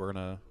Thursday. We're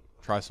going to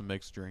try some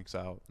mixed drinks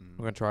out and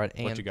We're gonna try it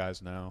let and you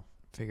guys know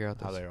figure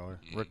out how this they are.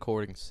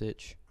 recording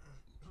sitch.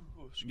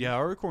 Yeah,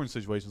 our recording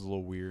situation's a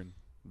little weird,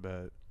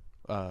 but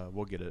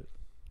we'll get it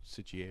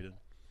situated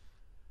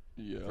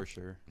Yeah. for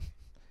sure.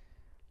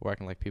 We're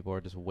acting like people are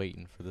just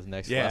waiting for this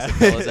next Yeah.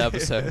 Fellas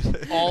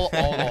episode. all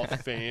our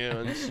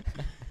fans.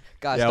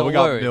 Guys, Yeah, don't we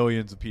got worry.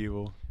 millions of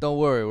people. Don't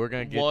worry. We're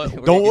gonna get. What? we're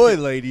Don't gonna worry, get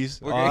you-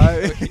 ladies. We're All gonna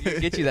right.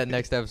 get you that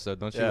next episode.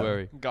 Don't you Yeah.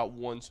 worry. Got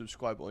 1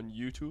 subscriber on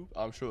YouTube.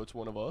 I'm sure it's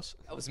one of us.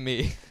 That was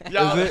me.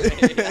 Yeah, Is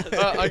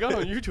I got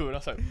on YouTube and I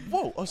was like,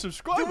 "Whoa, a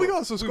subscriber! Dude, we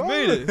got a subscriber.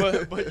 made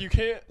it. but you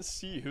can't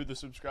see who the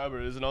subscriber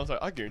is, and I was like,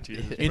 I guarantee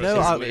you. You know,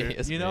 It's I, me,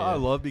 it's you me, know, yeah. I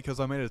love because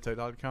I made a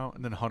TikTok account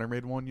and then Hunter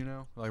made one. You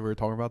know, like we were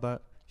talking about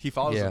that. He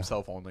follows Yeah.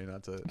 himself only.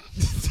 That's it.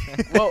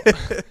 Well,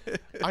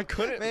 I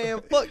couldn't. Man,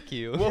 fuck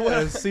you. Well,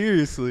 Yeah,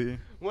 seriously.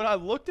 when I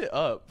looked it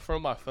up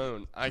from my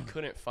phone, I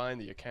couldn't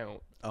find the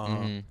account.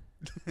 Mhm.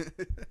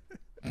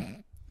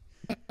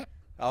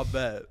 I'll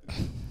bet.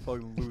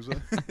 Fucking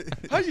loser.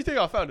 How do you think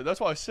I found it?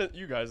 That's why I sent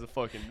you guys the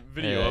fucking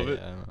video of it.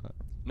 Yeah.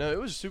 No, it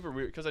was super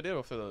weird because I did it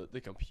off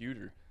the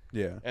computer,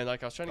 Yeah. and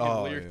like I was trying to give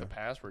Oh, Lyrik yeah. the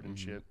password and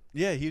shit.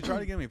 Yeah, he tried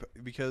to get me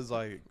because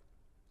like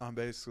I'm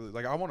basically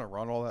like I want to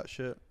run all that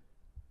shit,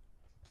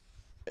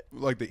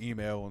 like the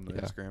email and the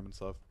Yeah. Instagram and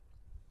stuff.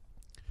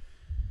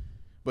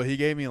 But he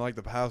gave me like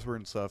the password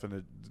and stuff, and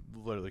it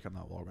literally could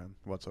not log in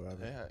whatsoever.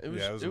 Yeah, it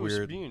was was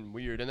weird. being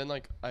weird, and then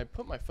like I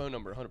put my phone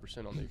number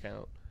 100% on the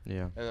account,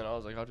 Yeah. and then I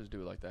was like, I'll just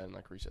do it like that and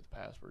like reset the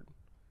password.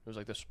 It was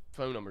like this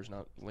phone number's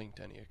not linked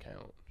to any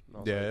account. And I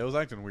was Yeah, like, it was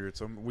acting weird,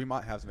 so we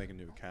might have to make a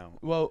new account.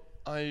 well,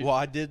 I Well,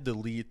 I did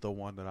delete the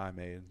one that I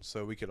made,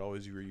 so we could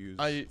always reuse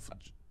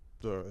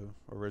the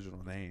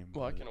original name.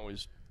 Well, I but- can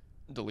always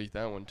delete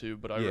that one too.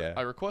 But I, Yeah.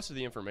 I requested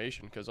the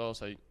information because I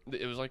was like,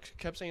 it was like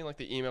kept saying like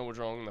the email was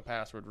wrong and the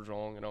password was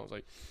wrong, and I was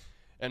like,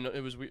 and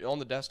it was on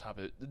the desktop.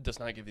 It does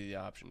not give you the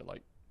option to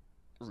like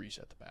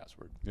reset the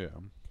password. Yeah.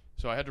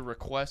 So I had to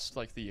request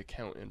like the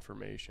account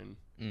information.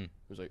 Mm. It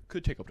was like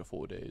could take up to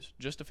 4 days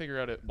just to figure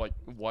out like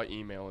what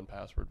email and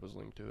password was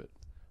linked to it.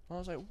 I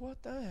was like,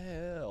 what the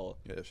hell?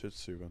 Yeah, shit's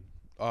stupid.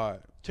 All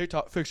right,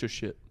 TikTok, fix your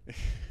shit.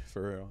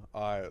 for real.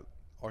 All right,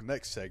 our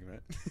next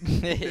segment.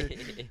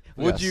 We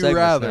Would got you segments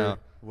rather? now.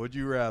 Would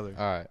you rather?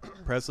 All right.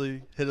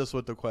 Presley, hit us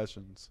with the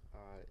questions.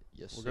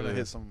 Yes. We're gonna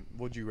hit some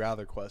would you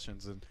rather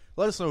questions and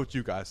let us know what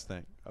you guys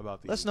think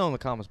about these. Let us know in the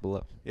comments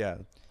below. Yeah.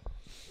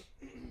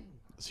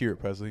 Let's hear it,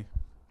 Presley.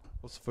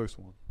 What's the first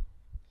one?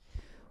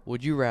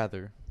 Would you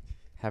rather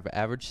have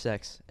average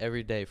sex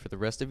every day for the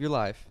rest of your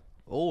life,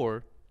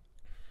 or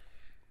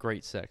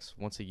great sex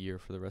once a year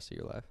for the rest of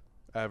your life?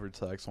 Average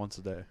sex once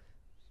a day.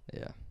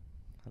 Yeah,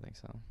 I think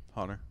so.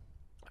 Hunter.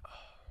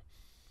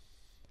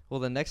 Well,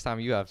 the next time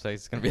you have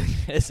sex, it's gonna be the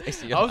best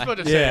sex of your I was life.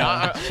 about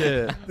to say,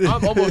 shit.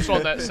 I'm almost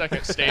on that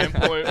second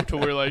standpoint to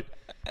where like,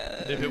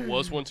 if it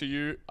was once a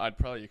year, I'd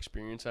probably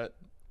experience that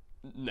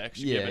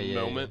next given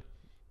moment.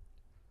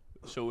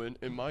 So in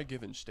my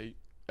given state,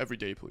 every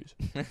day, please.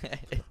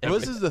 Well,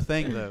 this is the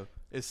thing though.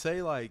 Is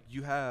say like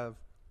you have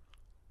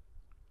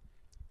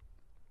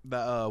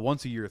the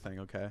once a year thing,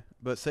 okay?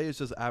 But say it's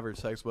just average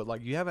sex, but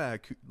like you haven't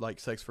had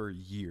like sex for a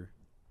year.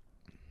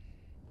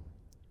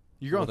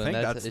 You're Well, gonna then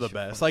think that's that's an the issue.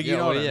 best. Like you Yeah,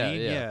 know well, what yeah, I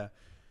mean? yeah.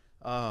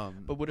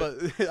 But would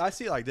but I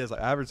see it like this, like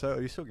average sex,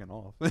 you're still getting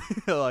off.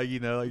 Like you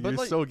know, like But, you're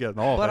like- still getting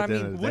off. but at I the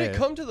mean, end of the Would it day.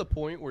 come to the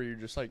point where you're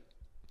just like,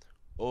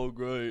 oh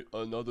great,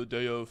 another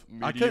day of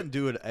I couldn't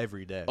do it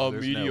every day. a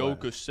There's no way.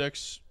 mediocre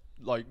sex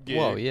like gig?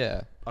 Well,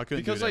 yeah. I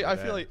couldn't Because do it like I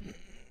every feel day.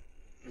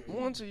 like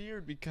once a year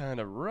would be kind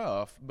of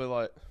rough, but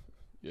like,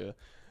 yeah.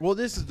 Well,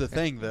 this is the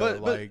thing though.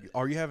 But- like,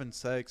 are you having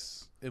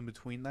sex in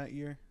between that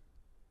year?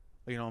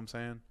 You know what I'm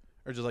saying?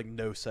 Or just like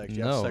no sex?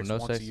 You have No, sex no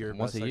once sex a year. once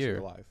best a sex of year.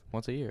 your life.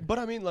 Once a year. But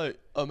I mean, like,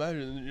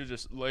 imagine you're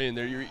just laying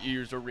there, your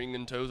ears are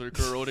ringing, toes are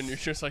curled, and you're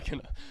just like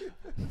in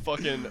a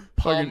fucking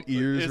Fucking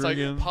ears It's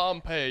ringing. like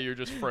Pompeii. You're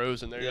just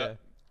frozen there.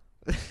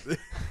 Yeah.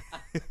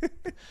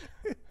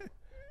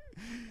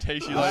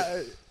 Takes you like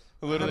I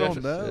literally. don't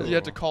have know. to, you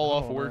have to call I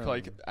off don't work know.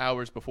 like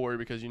hours before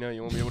because you know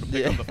you won't be able to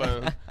pick Yeah. up the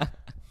phone.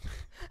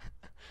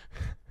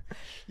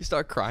 You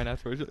start crying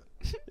afterwards.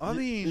 I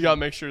mean, You gotta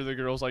make sure the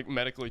girl's like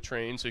medically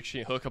trained, so she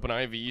can hook up an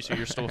IV, so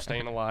you're still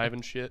staying alive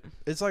and shit.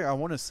 it's like I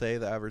want to say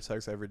the average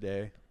sex every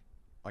day,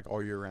 like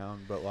all year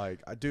round. But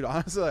like, dude,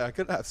 honestly, I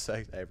could have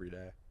sex every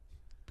day.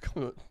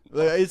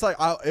 Like, it's like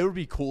it would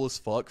be cool as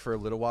fuck for a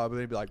little while, but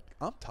they'd be like,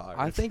 I'm tired.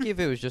 I think if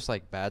it was just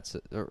like bad,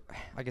 or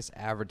I guess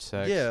average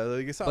sex. yeah,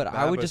 like it's not But bad,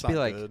 I would it's just be not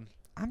like, good.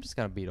 I'm just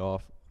gonna beat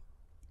off.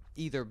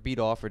 Either beat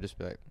off or just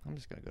be like, I'm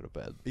just gonna go to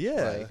bed. Yeah.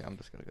 Like, I'm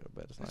just gonna go to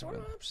bed. It's not That's what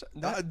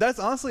good. I'm saying. That's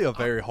honestly a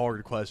very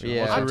hard question.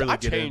 Yeah. once you really I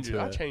get change into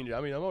it. I change it. I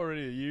mean, I'm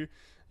already a year.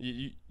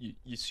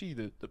 You see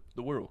the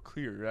world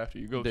clear after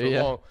you go so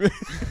Yeah. long.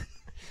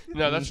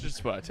 No, that's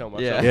just what I tell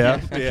myself. Yeah. Yeah,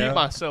 To yeah. keep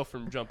myself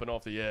from jumping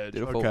off the edge.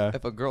 Dude, Okay.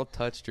 if a girl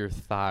touched your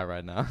thigh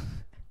right now,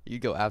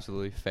 you'd go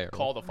absolutely feral.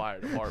 Call the fire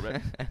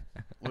department.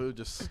 We'll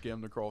just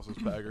skimmed across his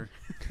bagger.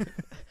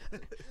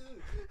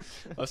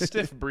 A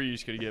stiff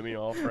breeze could get me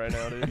off right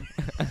now, dude.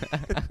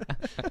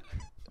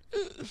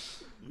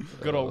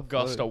 Good old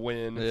gust of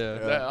wind. Yeah.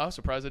 That, I was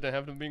surprised they didn't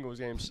have the Bengals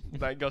games.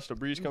 That gust of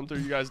breeze come through.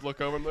 You guys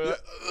look over and they're like,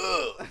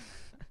 ugh.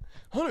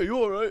 Hunter, you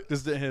all right?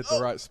 Just didn't hit the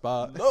right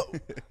spot. No.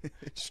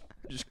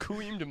 Just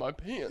creamed in my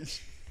pants.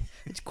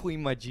 It's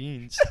queen my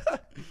jeans.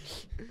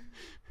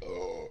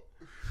 Oh,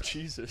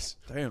 Jesus.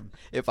 Damn.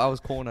 If I was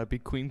corn, I'd be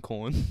queen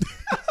corn.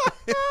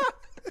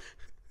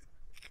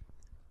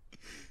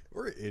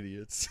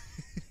 idiots.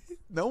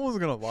 No one's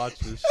gonna watch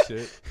this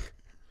shit.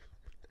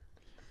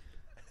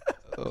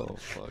 Oh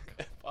fuck.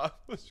 If I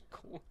was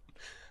corn,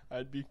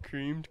 I'd be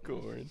creamed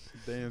corn.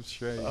 Damn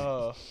straight.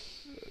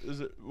 Is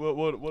it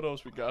what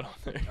else we got on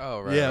there?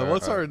 Oh right. yeah, right,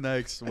 what's right. our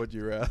next would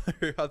you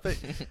rather? I think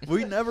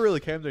we never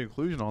really came to a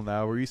conclusion on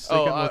that. Were you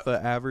sticking with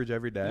the average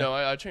every day? No,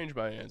 I changed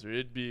my answer.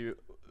 It'd be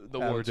the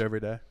average every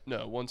day.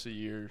 No, once a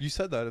year. You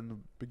said that in the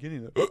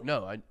beginning. Though.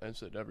 No, I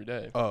said every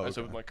day. Oh, I said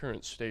okay. with my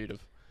current state of.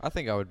 I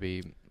think I would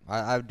be.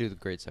 I would do the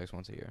great sex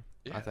once a year.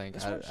 Yeah, I think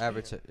that's what I'm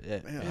average. saying. Yeah.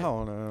 Man, I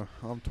don't know.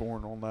 I'm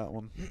torn on that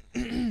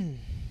one.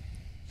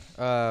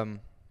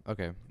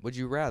 Okay. Would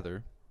you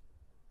rather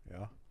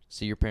Yeah.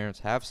 see your parents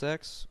have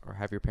sex or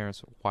have your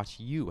parents watch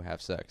you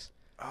have sex?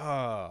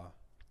 I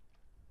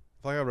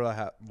feel like I'd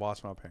rather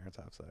watch my parents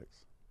have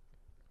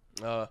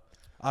sex.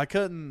 I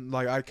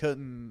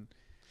couldn't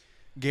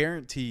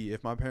guarantee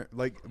if my parents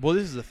well,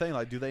 this is the thing,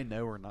 do they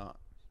know or not?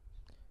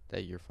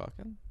 That you're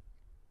fucking?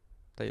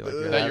 That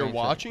That you're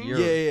watching?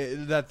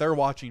 Yeah, that they're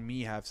watching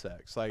me have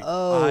sex.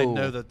 I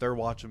know that they're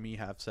watching me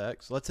have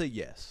sex. Let's say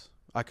yes.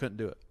 I couldn't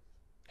do it.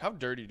 How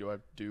dirty do I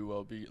do?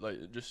 Well, be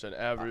just an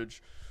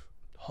average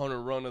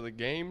hunter run of the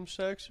game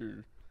sex,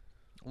 or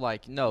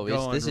No,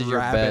 Going this is your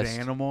rabid best.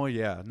 animal?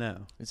 Yeah,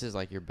 no. This is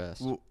your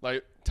best. Well,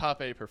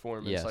 top A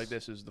performance? Yes.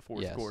 This is the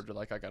fourth Yes. quarter.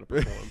 I gotta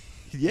perform.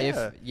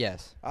 yeah.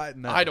 Yes.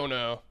 I don't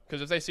know,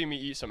 because if they see me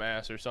eat some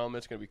ass or something,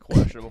 it's gonna be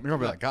questionable. You're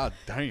gonna be like, God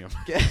damn.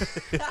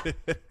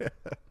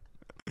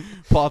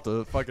 Pull out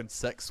the fucking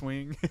sex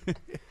swing.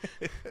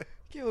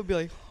 Kid would be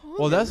like,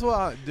 Well, that's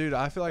why, dude.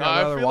 I feel like No, I'd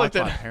I rather feel watch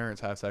like my that-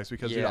 parents have sex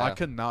because dude, Yeah. I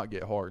could not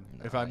get hard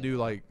if I Nah,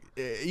 knew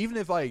even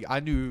if I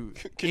knew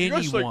Can you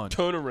guys anyone.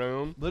 turn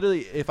around?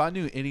 Literally, if I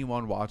knew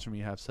anyone watching me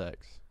have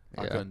sex,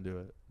 I Yeah. couldn't do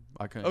it.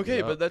 I couldn't. Okay,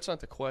 get but up. that's not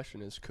the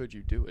question. Is could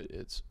you do it?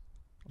 It's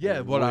yeah,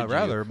 Would what I'd you?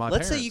 rather my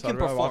Let's say parents. you can I'd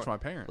rather watch perform. my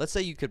parents. Let's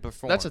say you could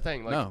perform. that's the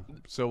thing. no,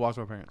 still watch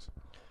my parents.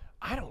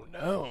 I don't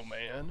know,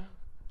 man.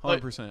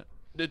 100%.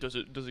 Does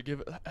it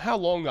give? How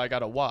long I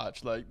gotta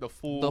watch? The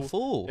full. The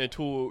full.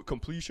 Until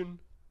completion.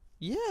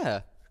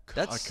 Yeah.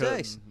 That's I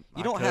sex. couldn't.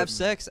 You I don't have couldn't.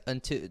 sex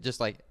until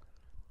just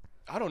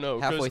I don't know.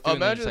 'Cause Halfway through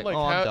and then imagine just like,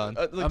 oh, I'm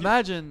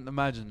done.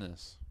 Imagine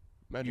this.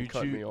 imagine You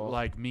cutting me choose off.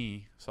 like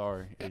me.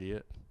 Sorry,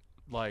 idiot.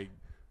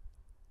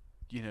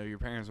 Your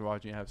parents are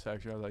watching you have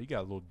sex. You're like, you got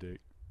a little dick.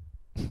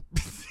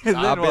 And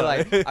I'd then be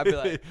what? I'd be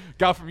like,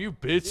 got from you,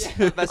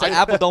 bitch. that's an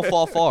apple don't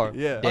fall far.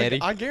 Yeah. Daddy.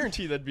 I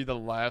guarantee that'd be the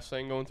last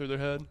thing going through their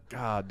head.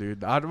 God,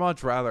 dude, I'd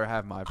much rather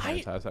have my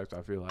parents have sex.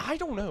 I feel like. I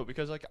don't know,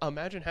 because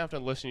imagine having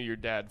to listen to your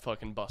dad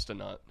fucking bust a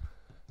nut.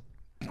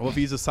 Well, if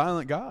he's a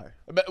silent guy.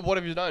 But what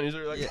if he's not? He's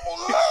like,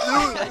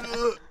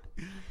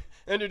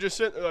 and you're just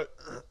sitting there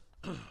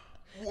like,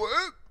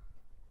 what?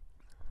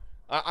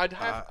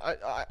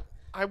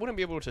 I wouldn't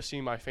be able to see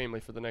my family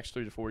for the next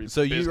 3 to 4 years.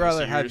 So you'd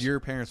rather have years. your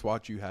parents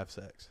watch you have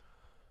sex?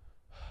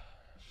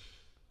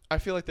 I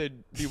feel like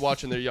they'd be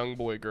watching their young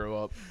boy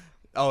grow up.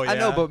 Oh I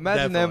know, but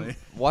imagine them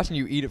watching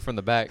you eat it from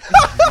the back.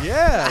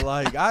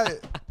 Yeah,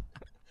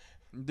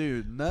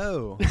 dude,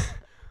 no.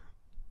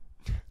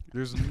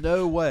 There's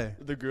no way.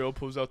 The girl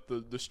pulls out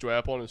the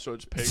strap on and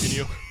starts pegging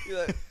you.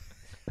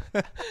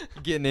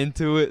 Getting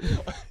into it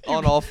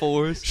on all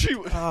fours.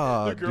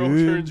 The girl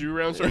dude. turns you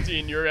around, starts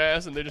eating your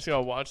ass, and they just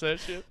gotta watch that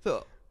shit.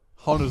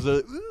 Honda's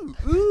like,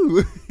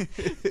 ooh.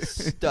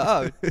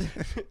 Stop.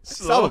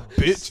 Son of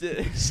a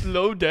bitch.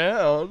 Slow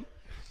down.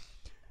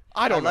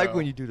 I don't like know.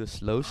 when you do the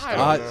slow I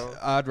stuff. don't know.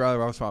 I'd rather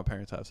watch my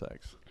parents have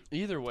sex.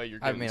 Either way, you're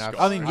I getting mean, scarred.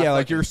 I mean, I yeah,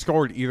 fucking- you're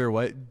scored either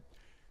way.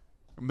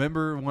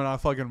 Remember when I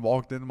fucking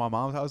walked into my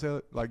mom's house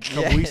a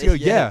couple Yeah, weeks ago?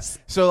 yes.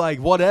 Yeah. So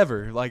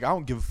whatever. I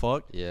don't give a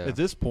fuck. Yeah. At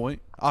this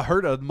point, I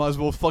heard I might as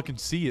well fucking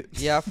see it.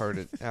 Yeah, I've heard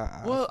it.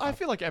 Well, I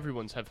feel like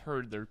everyone's have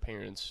heard their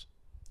parents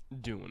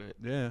doing it.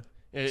 Yeah.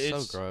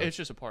 So gross. It's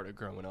just a part of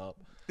growing up.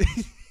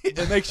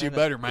 It makes you a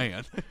better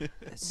man.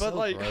 It's but, so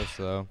like- gross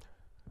though.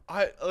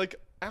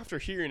 After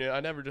hearing it, I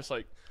never just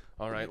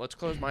all right, let's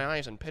close my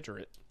eyes and picture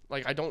it.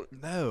 I don't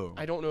No.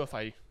 know if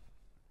I.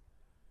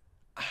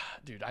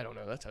 Dude, I don't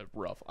know. That's a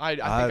rough. I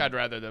think I- I'd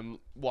rather them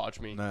watch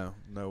me. No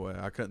way.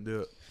 I couldn't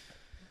do it.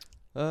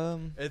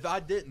 If I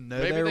didn't know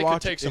Maybe they were they watching,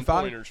 could take some if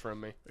I- pointers from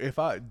me. If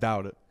I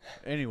doubt it.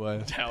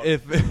 Anyway, Doubt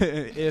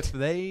if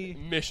they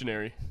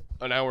Missionary,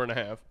 an hour and a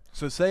half.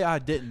 so say I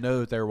didn't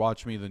know that they were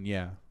watching me, then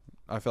yeah,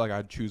 I feel like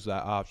I'd choose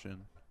that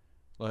option,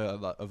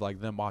 of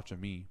them watching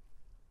me,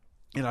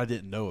 and I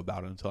didn't know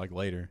about it until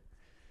later.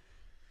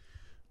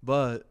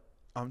 But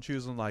I'm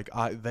choosing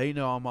they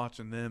know I'm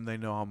watching them. They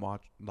know I'm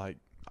watching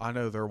I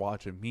know they're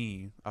watching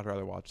me. I'd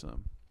rather watch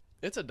them.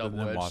 It's a than them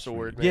double-edged watch me.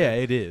 sword, man. Yeah,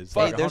 it is.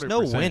 Hey, there's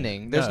no 100%.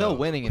 winning. There's no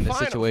winning in this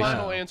situation.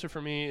 Final answer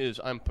for me is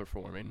I'm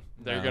performing.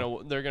 They're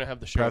No. gonna have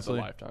the show of Presley?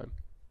 a lifetime.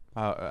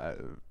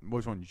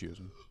 Which one you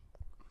choosing?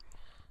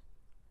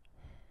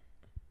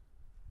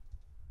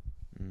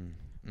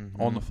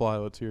 Mm-hmm. On the fly,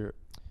 let's hear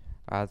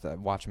it.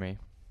 Watch me.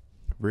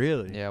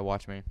 Really? Yeah,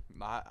 watch me.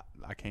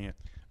 I can't.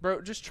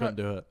 Bro, just try.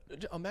 Couldn't do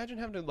it. Imagine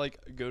having to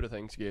go to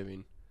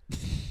Thanksgiving,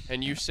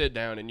 and you sit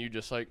down and you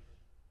just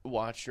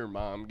watch your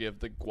mom give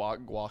the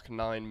guac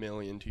 9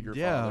 million to your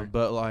Yeah, father.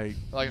 but like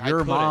Like, I your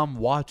couldn't. mom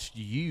watched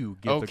you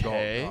get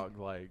Okay. the guac.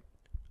 Like,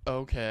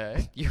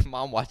 Okay. Your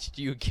mom watched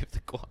you give the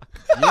guac.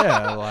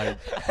 yeah, like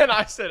And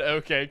I said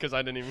okay because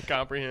I didn't even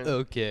comprehend.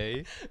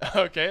 Okay.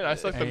 Okay, and I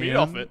sucked the meat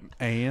off it.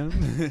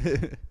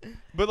 And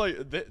But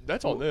like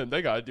that's on them.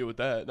 They gotta deal with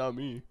that, not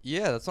me.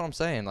 Yeah, that's what I'm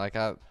saying. Like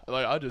I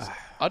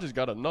just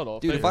got a nut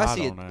off. dude, there. if I I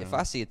see don't it, know. if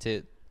I see a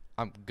tit,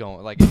 I'm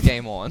going. Like it's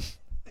game on.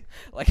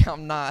 Like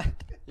I'm not.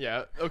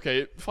 Yeah.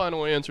 Okay.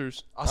 Final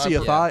answers. I see a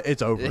Yeah. thigh,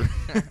 it's over.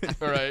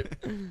 All right.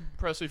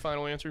 Presley,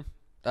 final answer.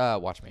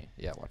 Watch me.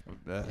 Yeah, watch me.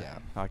 Yeah,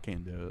 I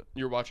can't do it.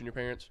 You're watching your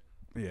parents.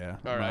 Yeah,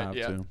 All I right, have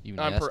yeah. to. You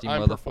I'm nasty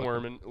motherfucker.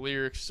 performing.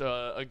 Lyric's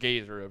a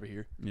gazer over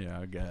here. Yeah,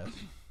 I guess.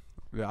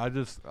 Yeah,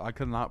 I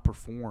could not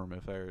perform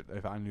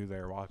if I knew they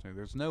were watching.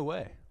 There's no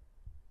way.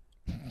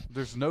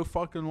 There's no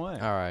fucking way.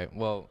 All right.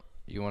 Well,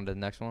 you want the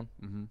next one?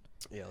 Mm-hmm.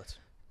 Yeah. Let's.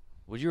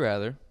 Would you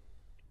rather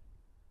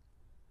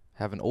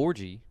have an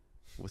orgy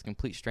with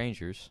complete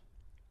strangers,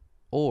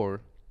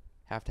 or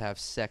have to have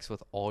sex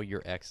with all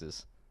your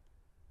exes?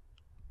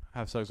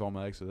 Have sex with all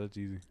my exes. That's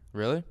easy.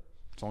 Really?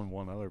 It's only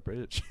one other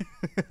bitch.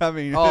 I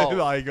mean, Oh.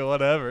 like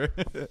whatever.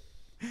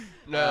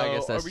 No, I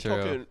guess that's are we true.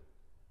 talking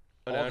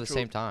All at the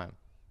same time.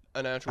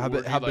 an actual How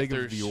orgy, big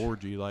like is the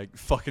orgy? Like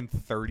fucking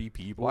 30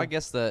 people. Well, I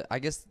guess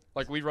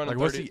like we run Like, a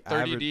what's 30, the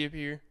 30 average- deep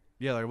here.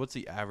 Yeah, like what's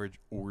the average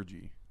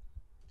orgy?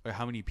 Like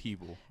how many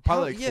people? How-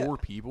 Probably like yeah. 4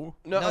 people.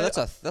 no, I, that's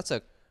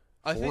a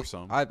I think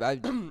Foursome, I I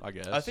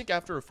guess. I think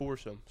after a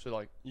foursome, so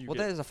like you well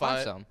get that is a five.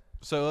 five-some.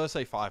 so. Let's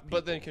say 5 people.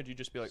 But then could you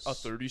just be like a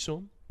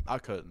 30-some? I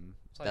couldn't.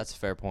 That's a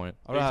fair point.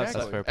 I would have to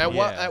Exactly. say- That's fair At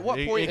what Yeah, at what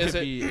it- point it is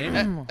could it? be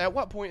any- At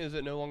what point is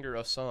it no longer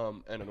a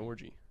sum and an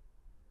orgy?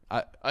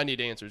 I need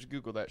answers.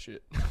 Google that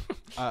shit.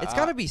 It's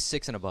got to be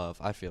 6 and above.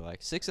 I feel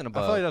like 6 and I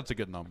above. feel like that's a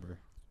good number.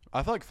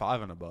 I feel like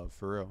 5 and above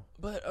for real.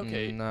 But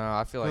okay, No,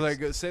 I feel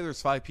like, Like, say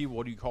there's 5 people.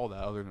 What do you call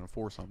that other than a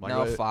foursome? Like, no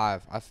what-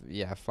 5.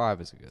 Yeah,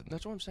 5 is a good.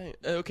 that's what I'm saying.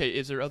 Okay,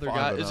 is there other Five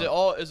guys? and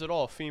Is it up.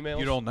 all females?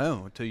 You don't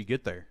know until you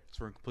get there. It's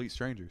for complete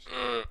strangers.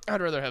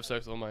 I'd rather have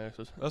sex with my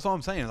exes. That's what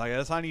I'm saying. Like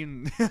that's not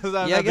even that's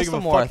not Yeah, I that guess big the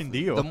of a more fucking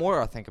deal. the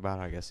more I think about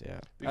it, I guess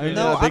yeah. I mean,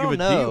 No, that I big of don't a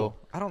know. deal.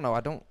 I don't know.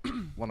 I don't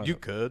want to. You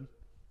could.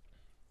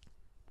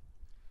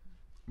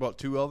 What,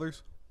 2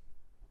 others?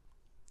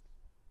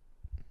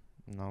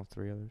 No,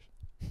 3 others.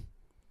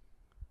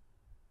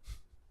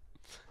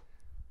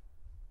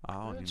 I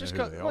don't even Just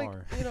know who got they like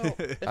are. you know.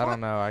 If I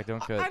don't know. I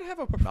don't could. I'd have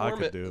a I could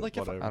performance. do it. Like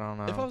Whatever. I don't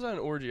know. if I was at an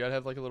orgy, I'd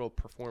have like a little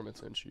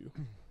performance in you.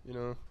 You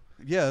know.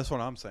 Yeah, that's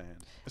what I'm saying.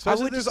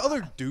 Especially would if there's just-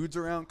 other dudes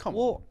around. Come on.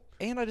 Well,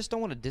 and I just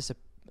don't want to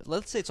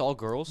Let's say it's all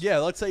girls. Yeah,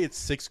 let's say it's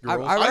 6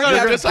 girls. I You're already gonna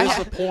have-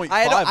 disappoint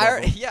I 5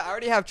 of them. yeah, I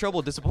already have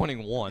trouble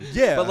disappointing one.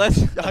 Yeah. but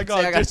let's. I I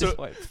got got dis-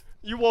 disappointed.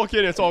 You walk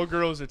in, it's all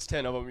girls. It's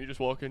 10 of them. You just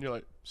walk in, you're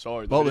like,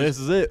 sorry. Well,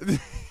 ladies. this is it.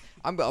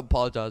 I'm gonna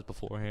apologize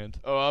beforehand.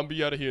 Oh, I'll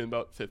be out of here in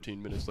about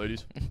 15 minutes,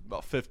 ladies.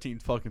 About 15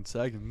 fucking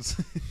seconds.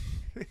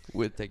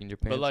 With taking your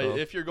pants But like, off.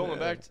 if you're going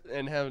back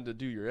and having to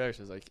do your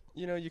exes, like,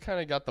 you know, you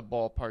kind of got the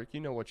ballpark.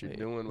 You know what you're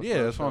doing. With Yeah,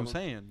 most that's what of I'm them.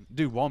 saying.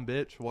 Dude, one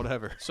bitch,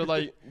 whatever. So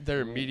like,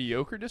 they're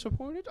mediocre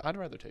disappointed. I'd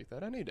rather take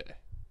that any day.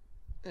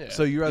 Yeah.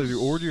 So you rather do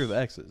orgy or the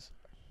exes?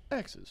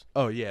 exes.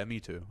 Oh yeah, me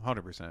too.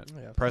 100%.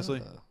 Yeah.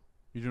 Presley,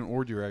 you doing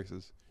orgy or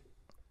exes?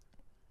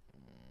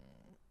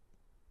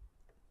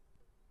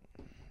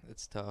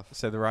 It's tough.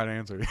 Say the right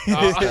answer.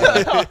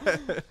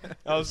 I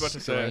was about to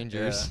say.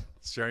 Strangers. Yeah.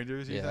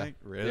 Strangers, you Yeah. think?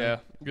 Really? Yeah.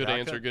 Good I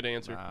answer. could- Good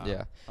answer. Nah,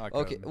 Yeah. I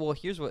Okay. couldn't. Well,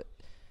 here's what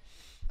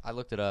I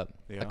looked it up.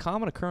 Yeah. A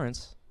common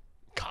occurrence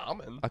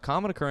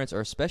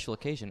or a special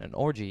occasion, an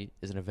orgy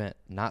is an event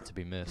not to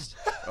be missed.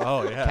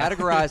 Oh yeah.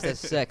 Categorized as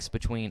sex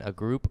between a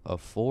group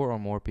of 4 or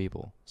more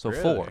people. So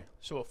Really? 4.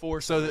 So a four.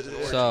 So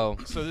So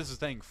So this is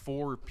saying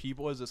 4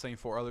 people. Is it saying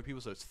 4 other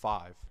people? So it's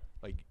 5.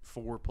 Like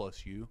 4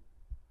 plus you.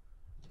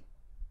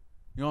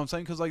 You know what I'm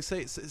saying? Because like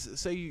say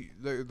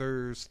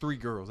there's 3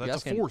 girls. That's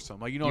asking- a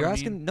foursome. Like you know you're what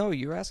asking I mean? no,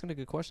 you're asking a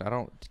good question. I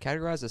don't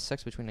categorize as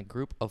sex between a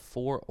group of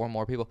 4 or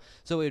more people.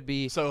 So it'd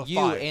be So you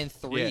 5. and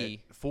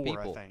 3 Yeah, 4.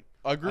 people. I think.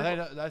 a group. I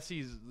think that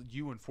sees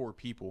you and 4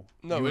 people.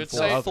 No, You and it's 4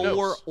 saying others.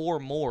 4 or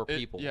more It-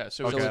 people. Yeah.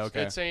 So Okay, it's,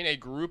 okay. it's saying a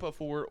group of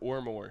 4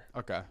 or more.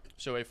 Okay.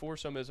 So a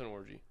foursome is an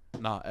orgy.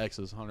 Nah,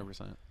 exes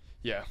 100%.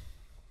 Yeah.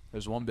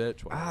 There's one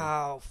bitch. Whatever.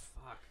 Oh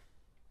fuck.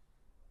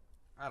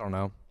 I don't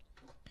know.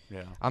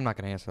 Yeah. I'm not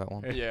gonna answer that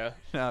one. Yeah.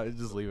 No,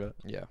 just leave it.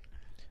 Yeah.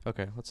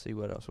 Okay, let's see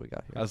what else we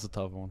got here. That's a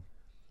tough one.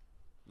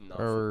 No.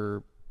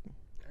 Or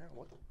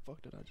What the fuck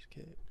did I just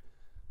kick?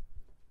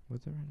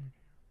 what's there?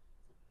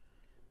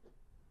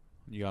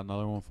 You got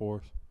another one for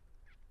us?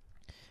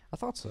 I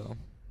thought so.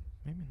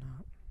 Maybe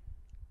not.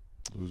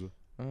 Loser.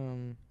 I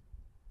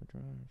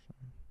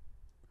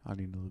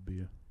need another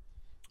beer.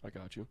 I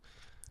got you.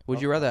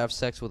 Would you rather have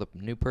sex with a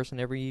new person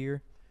every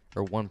year,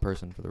 or one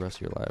person for the rest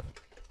of your life?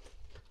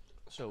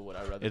 So would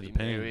I rather It be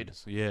married?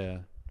 depends. Yeah.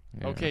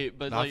 Yeah. Okay,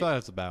 but No, I like, thought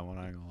that's a bad one.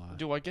 I ain't gonna lie.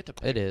 do I get to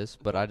pick? It is,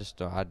 but I just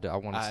don't. I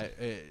want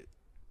to.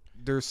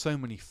 There's so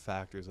many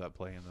factors that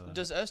play into that.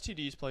 Does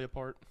STDs play a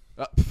part?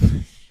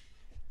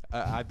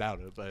 I doubt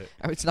it, but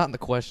I mean, it's not in the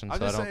question, so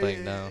I'm I just don't saying,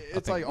 think no.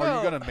 It's I think, like, are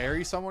you gonna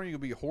marry someone? Or you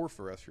gonna be a whore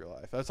for the rest of your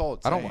life? That's all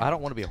it's I saying.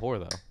 don't want to be a whore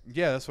though.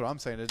 Yeah, that's what I'm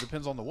saying. It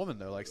depends on the woman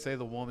though. Like, say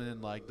the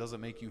woman like doesn't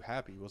make you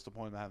happy. What's the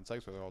point of having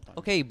sex with her all the time?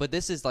 Okay, but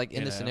this is like in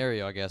You this know?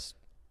 scenario, I guess.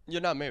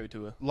 You're not married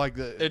to her. Like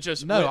the It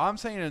just no. went- I'm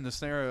saying in the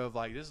scenario of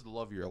like this is the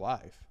love of your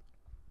life.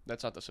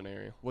 That's not the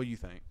scenario. What do you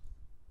think,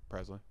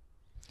 Presley?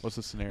 What's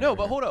the scenario? No,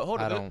 but here? hold on.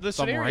 I The, don't- the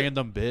Some scenario.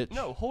 random bitch.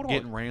 No, hold on.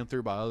 Getting ran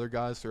through by other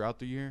guys throughout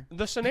the year.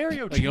 The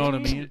scenario Like, changes. you know what I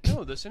mean?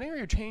 No, the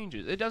scenario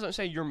changes. It doesn't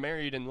say you're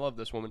married and love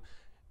this woman.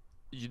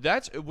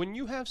 That's when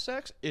you have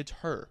sex. It's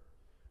her.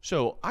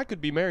 So I could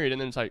be married and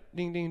then it's like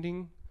ding ding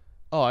ding.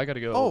 Oh, I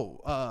gotta go.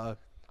 Oh,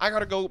 I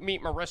gotta go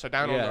meet Marissa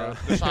down Yeah. on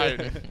the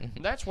side.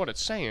 That's what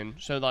it's saying.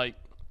 So like,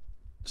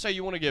 say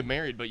you want to get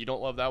married, but you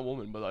don't love that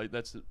woman, but like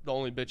that's the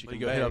only bitch you you can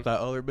go hit bang. up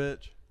that other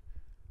bitch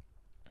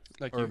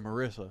Like or you,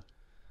 Marissa.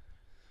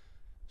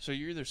 so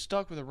you're either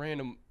stuck with a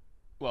random,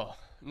 well,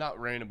 not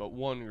random, but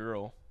one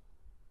girl,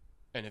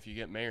 and if you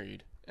get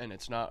married and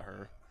it's not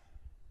her,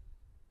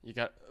 you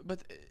got.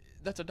 But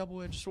that's a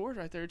double-edged sword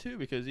right there too,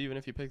 because even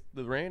if you pick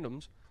the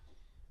randoms,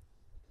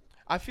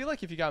 I feel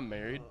like if you got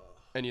married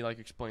and you like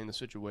explain the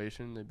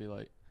situation, they'd be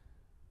like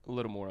a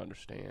little more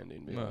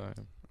understanding. Be like,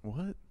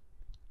 What?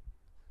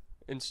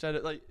 instead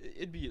of like,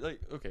 it'd be like,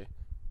 okay,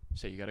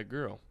 say you got a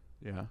girl,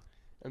 Yeah.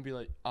 and be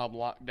like, I'm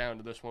locked down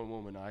to this one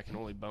woman. I can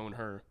only bone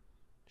her.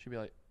 She'd be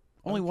like.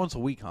 Only once a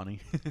week, honey.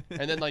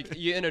 And then like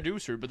you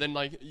introduce her, but then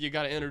like you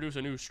gotta introduce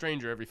a new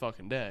stranger every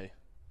fucking day.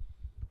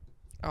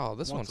 Oh,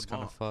 this Once one's a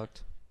kind of month.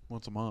 fucked.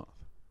 Once a month.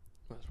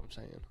 That's what I'm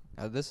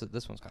saying.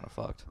 This one's kind of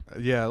fucked.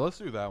 Yeah, let's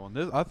do that one.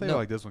 I think No.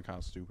 like this one kind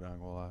of stupid. I'm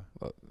gonna lie.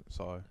 What?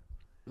 Sorry,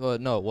 Well,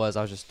 no, it was.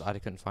 I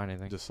couldn't find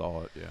anything. just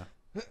saw it.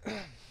 Yeah.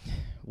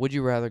 Would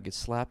you rather get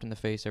slapped in the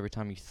face every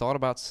time you thought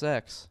about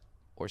sex,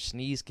 or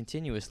sneeze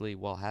continuously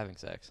while having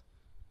sex?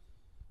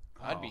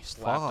 I'd Oh, be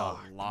slapped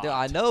fuck. a lot. Yeah,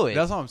 I know it.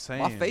 That's what I'm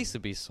saying. My face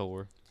would be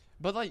sore.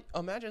 But like,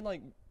 imagine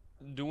like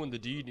doing the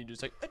deed and you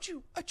just like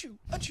achoo, achoo,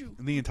 achoo.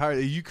 The entire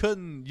you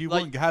couldn't. You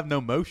Like- wouldn't have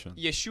no motion.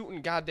 You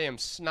shooting goddamn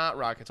snot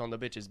rockets on the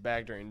bitch's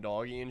back during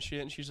doggy and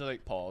shit, and she's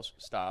like, pause,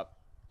 stop,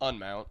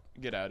 unmount,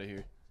 get out of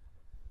here.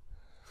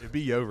 It'd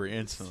be over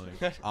instantly.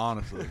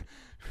 Honestly.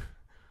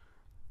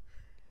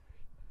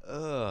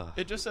 Ugh.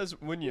 It just says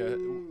when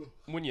you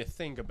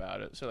think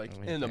about it. So like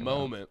When you in the think about it.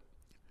 moment.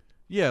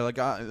 Yeah,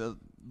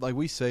 like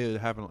we say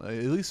it happened.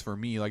 At least for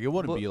me, like it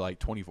wouldn't But- be like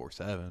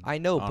 24/7. I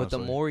know, but the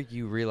honestly. more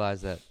you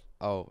realize that,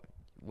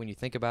 when you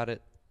think about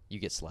it, you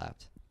get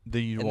slapped.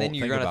 then you and won't then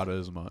you're think gonna- about it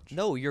as much.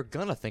 No, you're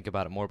gonna think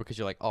about it more because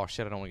you're like, oh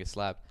shit, I don't want to get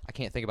slapped. I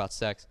can't think about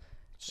sex.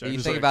 So And you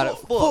just think like,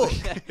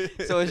 about it,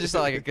 fuck. So it's just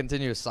like a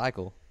continuous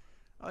cycle.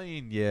 I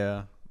mean,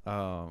 yeah. I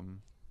I'd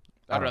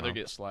don't rather know.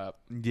 get slapped.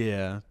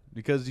 Yeah,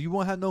 because you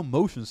won't have no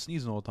motion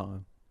sneezing all the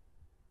time.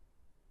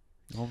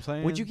 You know what I'm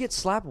saying? Would you get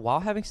slapped while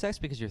having sex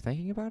because you're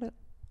thinking about it?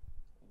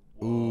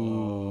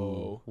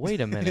 Ooh. Wait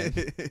a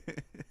minute.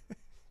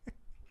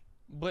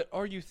 But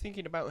are you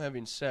thinking about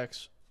having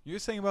sex, You're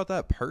saying about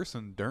that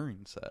person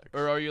during sex.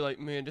 or are you like,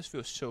 man, this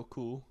feels so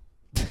cool,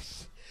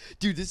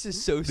 Dude, this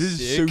is so This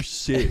is so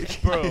sick.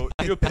 bro?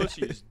 Your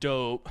pussy is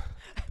dope.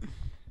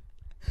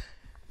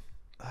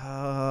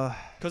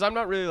 Cause I'm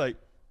not really like.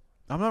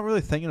 I'm not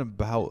really thinking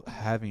about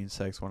having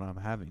sex when I'm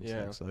having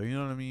Yeah. sex, though. You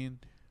know what I mean?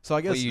 So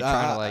I guess you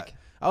trying to like?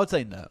 I would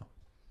say no.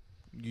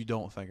 You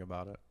don't think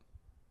about it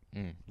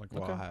like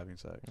while Okay. having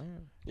sex.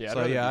 Yeah,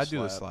 So yeah, I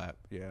do the slap.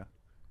 Yeah.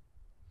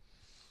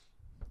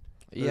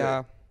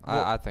 Yeah,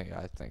 Well- I think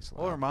so.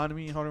 What reminded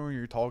me, hold on, when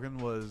you were talking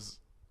was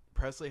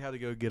Presley had to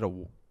go get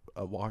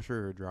a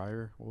washer or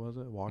dryer. What was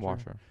it?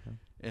 Washer.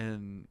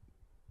 And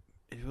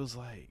it was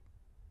like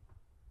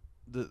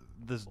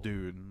this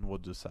dude, we'll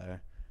just say,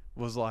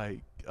 was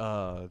like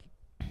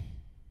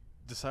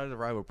decided to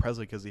ride with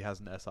Presley because he has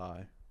an SI.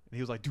 And he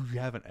was like, "Dude, you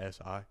have an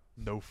SI?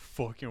 No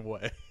fucking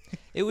way."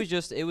 It was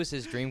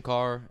his dream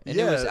car. And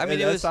yeah, it was, I mean,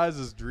 and it was, SI's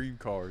his dream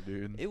car,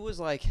 dude. it was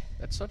like,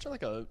 That's such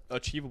like a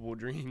achievable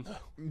dream,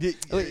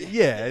 though.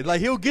 Yeah,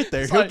 like he'll get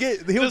there. It's He'll like,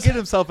 get just- get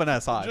himself an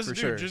SI Just for dude,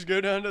 sure. just go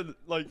down to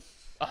like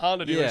a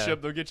Honda Yeah.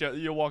 dealership. They'll get you.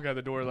 You'll walk out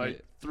the door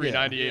like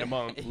 $398 a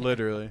month.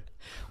 Literally.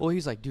 well,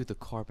 he's like, dude, the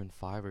carbon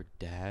fiber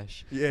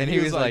dash. Yeah, and he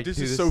was like, "This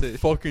dude, is so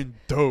fucking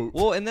dope."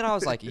 Well, and then I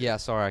was like, yeah,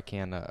 sorry, I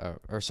can't,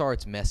 or sorry,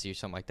 it's messy or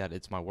something like that.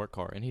 It's my work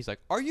car. And he's like,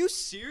 are you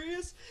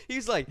serious?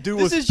 He's like, Dude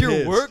this was is your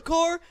pissed. work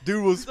car?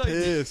 Dude was He's like,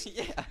 pissed.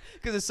 yeah,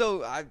 because it's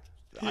so,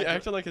 He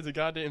acting like it's a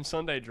goddamn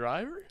Sunday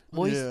driver.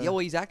 well, Yeah.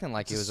 he's acting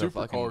like It's it a was a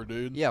fucking supercar,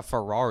 dude. Yeah,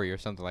 Ferrari or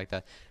something like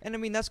that. And I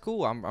mean, that's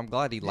cool. I'm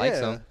glad he likes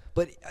Yeah. them.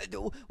 But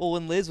well,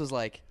 when Liz was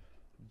like,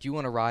 do you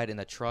want to ride in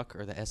the truck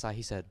or the SI?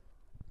 He said,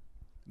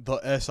 The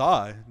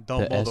SI,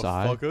 dumb The SI?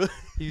 motherfucker.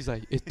 he's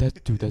like,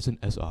 dude, that's an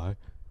SI. And I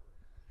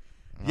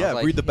Yeah, was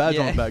like, read the badge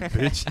on yeah. the back,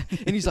 bitch.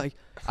 And he's like,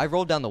 I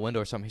rolled down the window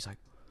or something. He's like,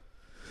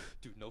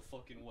 dude, no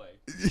fucking way.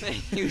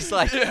 He was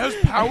like, It has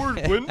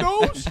powered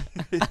windows.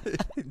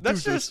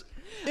 That's Dude, just.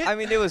 I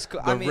mean, it was cool.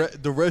 I mean,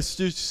 the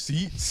rest is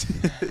seats.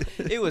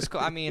 it was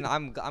cool. I mean,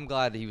 I'm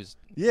glad he was.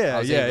 Yeah, I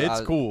was yeah, able-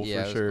 it's cool yeah,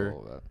 it for was sure.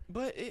 cool, but-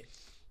 But it.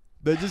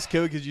 But just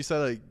kill because you said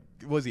like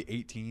was he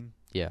 18?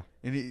 Yeah.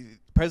 And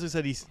Presley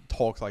said he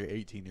talks like an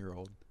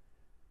 18-year-old.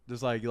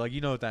 Just like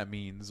you know what that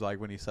means, like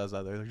when he says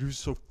that, they're like, you're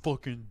so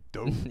fucking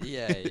dope.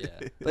 Yeah.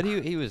 But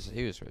he was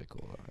really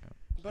cool though. Yeah.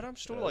 But I'm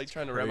still That's like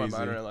trying to wrap my mind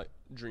crazy. around like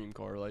dream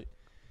car. Like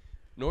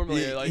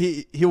normally, like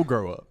He'll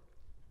grow up.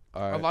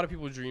 All right. a lot of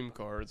people's dream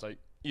car is like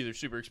either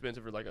super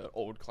expensive or like an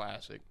old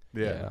classic.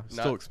 Yeah,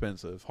 still Not-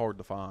 expensive, hard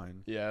to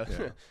find. Yeah.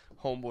 Yeah.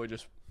 Homeboy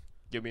just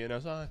give me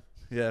an SI.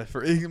 Yeah,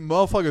 for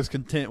motherfuckers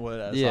content with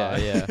that. Yeah,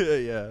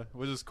 yeah,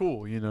 which is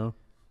cool, you know.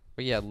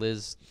 But yeah,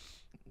 Liz,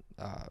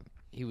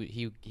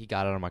 he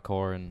got out of my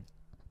car and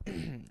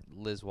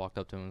Liz walked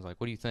up to him and was like,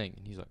 "What do you think?"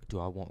 And he's like,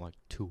 "Dude, I want like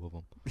 2 of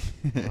them."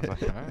 I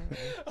was like, "All right."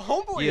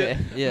 Homeboy,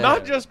 Yeah.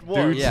 not just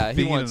one. Dude's Yeah,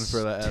 he fiending wants for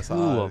the 2 SIs.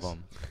 of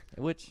them.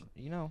 Which,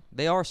 you know,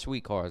 they are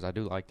sweet cars. I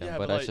do like them, Yeah,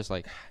 but but, it's just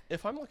like,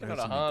 If I'm looking That's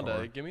at a a new Honda,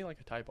 car. give me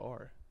like a Type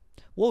R.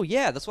 well,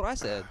 yeah, that's what I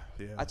said.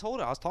 Yeah. I told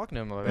her, I was talking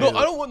to him about No, it.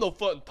 I don't want no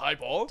fucking Type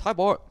R. Type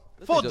R.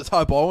 that Fuck thing's the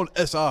Type R,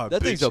 SI.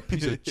 that thing's a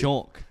piece of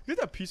junk. Get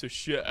that piece of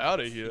shit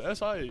out of here.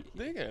 SI.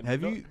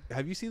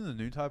 Have you seen the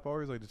new Type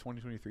R's, like the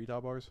 2023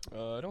 Type R's?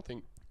 I don't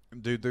think.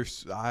 Dude,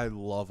 I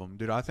love them.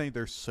 Dude, I think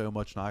they're so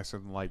much nicer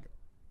than like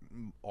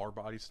our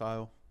body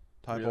style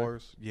Type Really?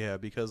 R's. Yeah,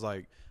 because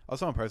like I was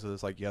telling Price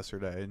this like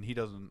yesterday, and he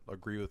doesn't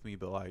agree with me,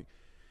 but like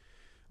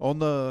on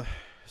the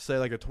say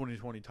like a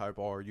 2020 Type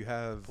R, you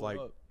have Pull like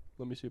up.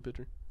 Let me see a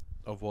picture.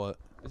 of what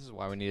This is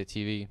why we need a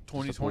TV. just to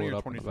pull 2020 it or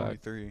up in the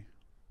back. 2023.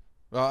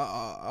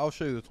 I'll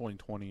show you the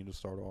 2020 to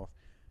start off.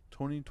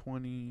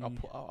 2020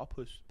 I'll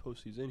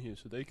post these in here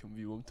so they can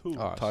view them too.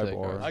 Oh, Type sick,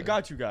 R. alright, I sick.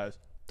 got you guys.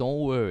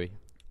 Don't worry.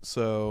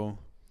 So,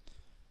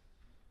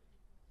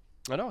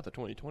 I know what the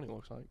 2020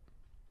 looks like.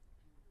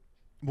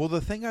 well, the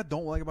thing I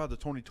don't like about the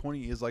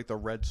 2020 is like the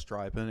red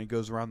stripe and it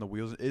goes around the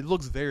wheels. It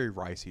looks very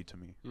ricey to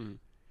me. Mm.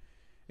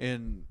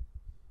 And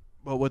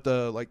but with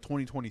the like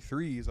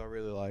 2023s, I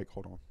really like.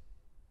 Hold on.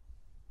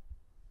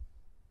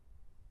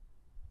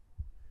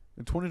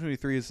 The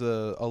 2023 is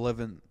the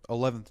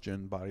 11th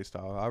gen body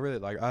style. I really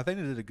like. I think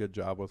they did a good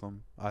job with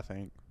them. I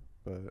think,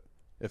 but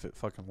if it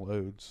fucking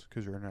loads,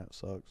 because your internet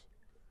sucks.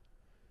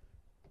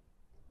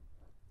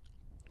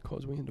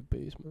 Cause we in the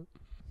basement.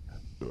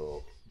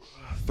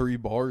 3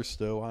 bars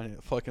still. I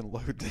didn't fucking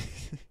load.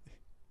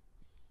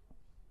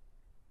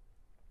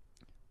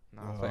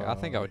 No, I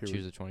think I would here we-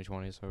 choose the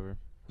 2020s over.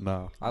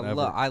 No,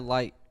 I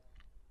like.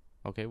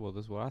 Okay, well,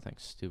 this is what I think.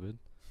 Stupid.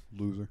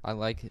 loser.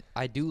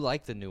 I do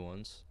like the new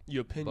ones.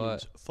 Your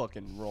opinion's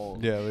fucking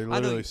wrong. Yeah, they I know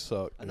literally you-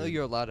 suck. I know dude.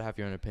 you're allowed to have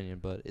your own opinion,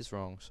 but it's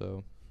wrong.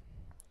 So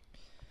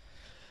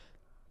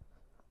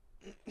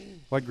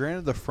Like,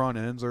 granted, the front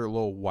ends are a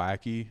little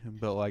wacky,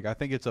 but like I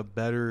think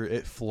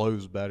it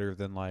flows better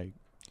than like.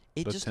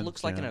 it The just 10th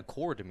looks like an gen.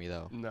 Accord to me,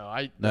 though.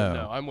 No,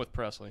 No. I'm with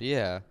Presley.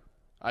 Yeah,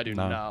 I do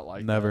No, not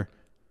like never.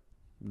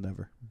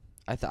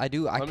 I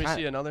do. that. I Let me kinda-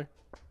 see another.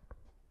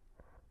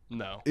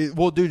 No.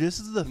 Well, dude, this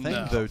is the thing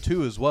No. though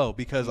too as well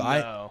because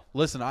No.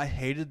 I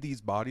hated these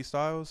body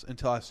styles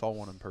until I saw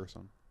one in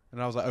person,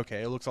 and I was like,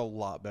 okay, it looks a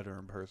lot better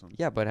in person.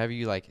 Yeah, but have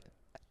you like?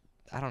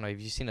 I don't know. Have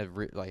you seen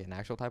like an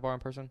actual Type R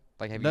in person?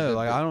 Like, have No, you?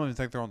 like I don't even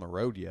think they're on the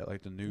road yet.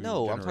 Like the new.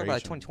 No, I'm talking about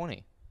like generation.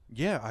 2020.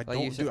 Yeah, I Like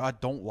don't. you said- Dude, I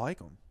don't like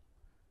them.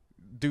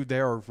 Dude, they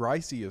are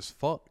ricey as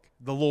fuck.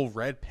 The little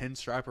red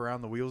pinstripe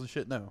around the wheels and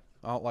shit. No,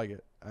 I don't like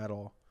it at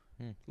all.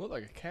 Look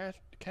like a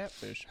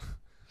catfish.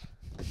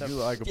 You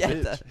like a Yeah,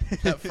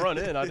 bitch. That front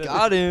end, I didn't.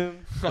 Got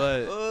him.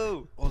 But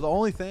Oh. well, the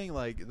only thing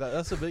like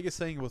that's the biggest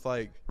thing with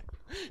like.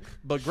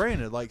 But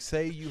granted, like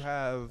say you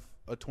have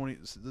a 20.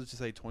 Let's just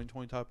say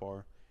 2020 Type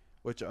R,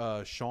 which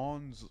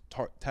Sean's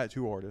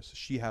tattoo artist,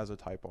 she has a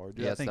Type R. Dude,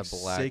 Yeah, that it's the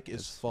thing's black. sick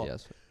as fuck.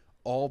 Yes.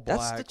 All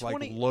That's the black, like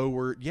 20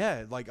 lower.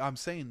 Yeah, like I'm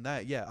saying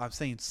that. Yeah, I'm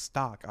saying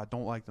stock. I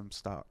don't like them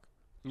stock.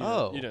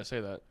 Oh. You didn't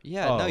say that.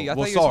 Yeah. Oh, no, I well, thought you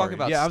were talking sorry.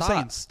 about. Yeah, stock. I'm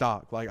saying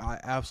stock. Like I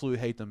absolutely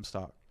hate them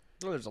stock.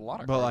 Well, there's a lot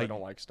of But, cars like- I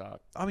don't like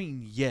stock. I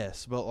mean,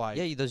 yes, but like,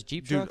 Yeah, those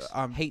Jeep dude, trucks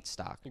I'm- hate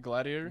stock. The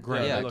Gladiator.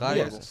 Great. Yeah, they look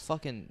Gladiator's horrible.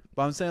 fucking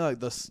but I'm saying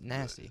like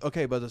nasty.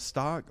 Okay, but the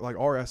stock, like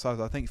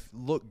RSIs, I think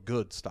look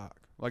good stock.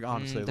 Like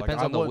honestly, like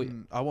depends I on the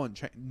wouldn't, I wouldn't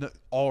change. No,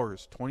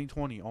 ours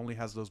 2020 only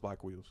has those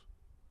black wheels.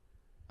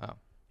 Oh.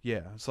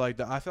 Yeah, it's like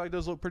I feel like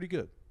those look pretty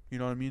good. You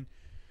know what I mean?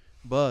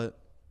 But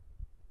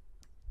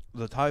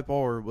the Type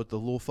R with the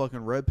little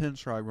fucking red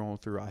pinstripe going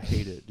through, I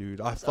hate it,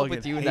 dude. I What's up fucking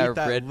with you and hate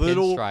that red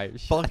little pinstripe?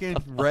 Shut fucking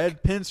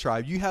red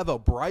pinstripe. You have a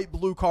bright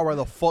blue car. Why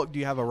the fuck do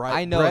you have a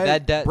I know,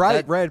 red, that- bright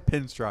that- red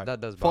pinstripe?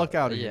 That does fuck bother-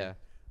 out of yeah. here.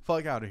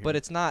 Fuck out of here. But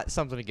it's not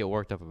something to get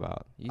worked up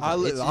about.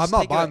 I'm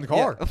not buying the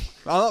car. I'm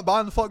not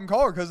buying the fucking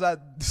car because that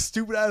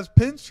stupid ass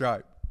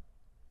pinstripe.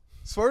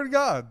 Swear to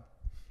God.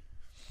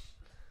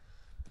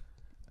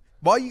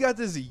 Why you got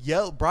this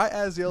bright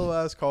ass yellow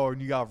ass car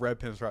and you got red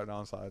pinstripe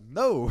down the side?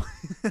 No,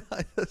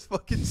 that's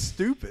fucking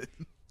stupid.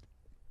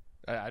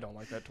 I don't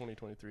like that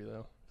 2023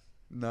 though.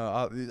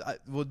 No,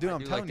 well, dude, I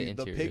I'm do telling like the you,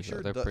 the interiors, though.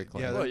 picture, They're pretty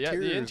clean. yeah, Well, yeah, the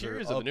are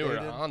interiors of the newer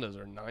updated. Hondas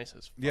are nice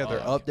as fuck. Yeah, they're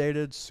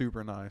updated,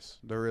 super nice.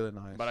 They're really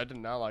nice. But I did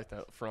not like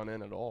that front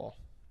end at all.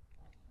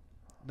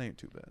 They ain't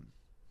too bad.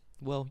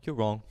 Well, you're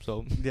wrong.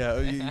 So Yeah,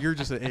 you're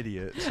just an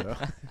idiot. So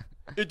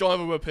It don't have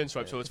a web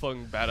pinstripe, so it's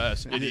fucking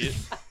badass, idiot.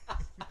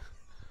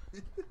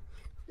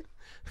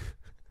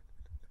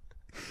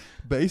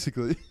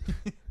 Basically.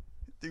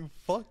 Dude,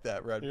 fuck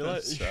that red You're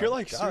like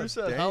pinstripe. God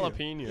Sousa and damn.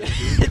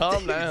 jalapeno, dude.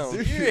 Calm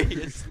down.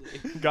 Seriously.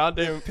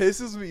 Goddamn. It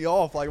pisses me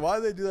off. Like, why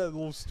do they do that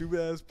little stupid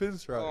ass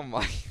pinstripe? Oh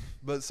my.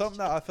 But something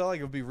that I felt like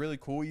it would be really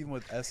cool, even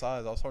with SIs,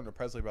 I was talking to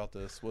Presley about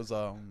this, was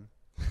Oh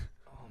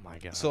my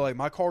god. so like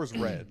my car's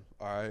red,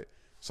 all right.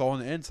 So on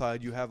the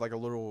inside you have like a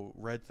little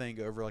red thing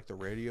over like the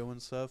radio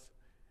and stuff,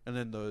 and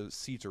then the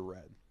seats are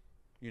red.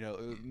 You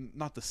know,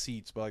 not the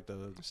seats, but like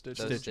the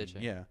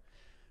stitching. Yeah.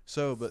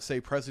 So, but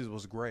say Presley's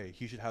was gray,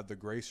 he should have the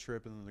gray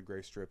strip and then the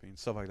gray stripping,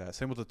 stuff like that.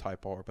 Same with the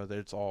Type R, but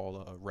it's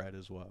all red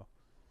as well.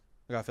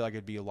 Like I feel like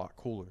it'd be a lot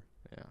cooler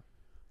Yeah.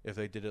 if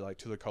they did it like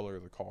to the color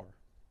of the car.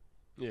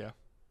 Yeah.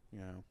 You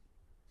know.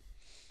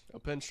 A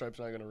pinstripe's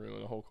not gonna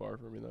ruin the whole car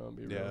for me though. I'll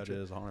be real Yeah, with it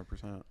you. is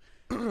 100%.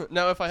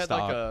 Now, if I had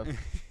Stop. like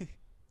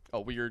a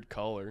weird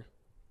color,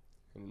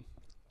 and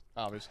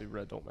obviously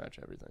red don't match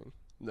everything,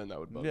 then that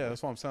would bug Yeah, me.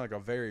 that's what I'm saying. Like a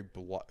very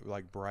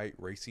like bright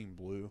racing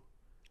blue.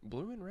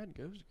 Blue and red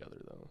goes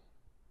together though.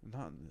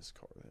 Not in this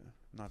car, then.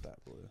 Not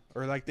that blue.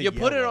 Or like the You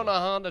put it yellow. on a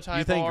Honda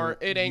Type think R, r-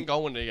 it ain't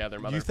going together,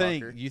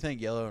 motherfucker. You think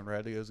yellow and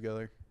red goes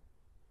together?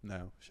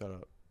 No, shut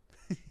up.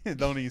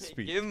 Don't even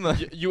speak. Give him a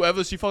You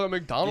ever see fucking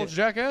McDonald's,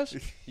 jackass?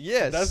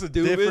 yes. That's a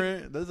stupid.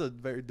 different. That's a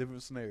very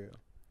different scenario.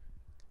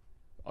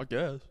 I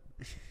guess.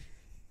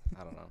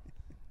 I don't know.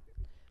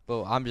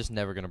 But I'm just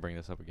never gonna bring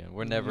this up again.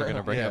 We're never No,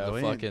 gonna bring yeah, up the we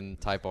ain't- fucking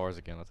Type R's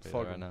again. I'll tell you that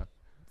right Fucking- now.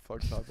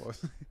 Fuck Type R.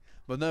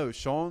 But no,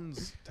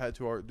 Sean's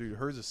tattoo art, dude.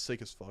 Hers is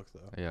sick as fuck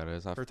though. Yeah, it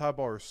is. Her Type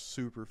R is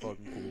super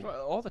fucking cool.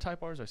 All the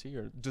Type R's I see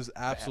are. Just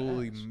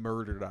absolutely Badass.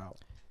 murdered out.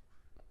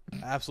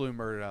 Absolutely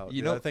murdered out. You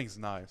Dude, know- that thing's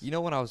nice. You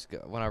know when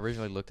I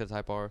originally looked at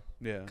Type R,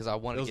 Yeah. because I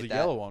wanted It was to the get that.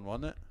 yellow one,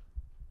 wasn't it?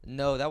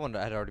 No, that one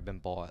had already been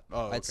bought.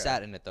 Oh, I'd okay.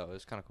 sat in it though. It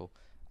was kind of cool.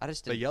 I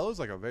just The didn't. yellow's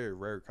like a very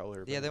rare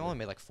color. Yeah, they apparently. only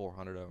made like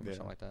 400 of them or Yeah.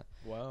 something like that.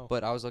 Wow.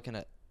 But I was looking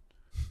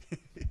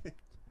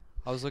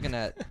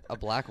at a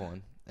black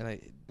one, and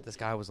this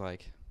guy was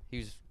like, he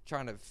was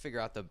trying to figure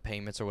out the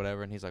payments or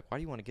whatever, and he's like, "Why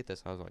do you want to get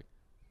this?" I was like,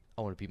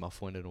 "I want to beat my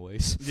friend in a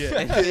ways." Yeah,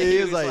 And he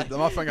was like,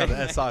 my friend got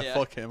the SI. Yeah.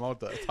 Fuck him. I want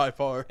the Type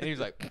R. And he was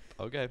like,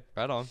 "Okay,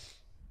 right on."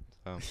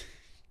 So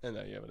And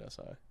now you have an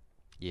SI.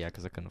 yeah,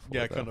 because I couldn't afford.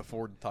 Yeah, I it, though. couldn't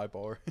afford the Type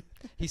R.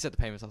 He said the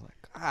payments. I was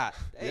like, "God,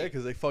 Yeah,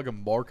 because they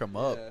fucking mark them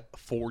up Yeah.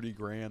 40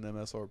 grand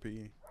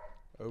MSRP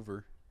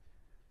over.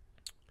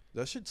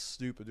 That shit's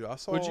stupid, dude. I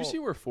saw. Would you see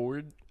where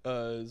Ford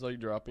is like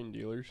dropping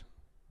dealers?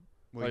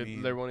 What do you Like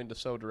mean? they're wanting to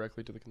sell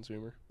directly to the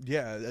consumer.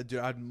 Yeah, dude.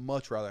 I'd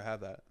much rather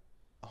have that.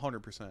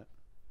 100%.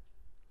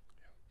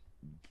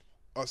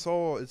 I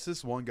saw it's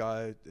this one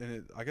guy,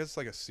 and I guess it's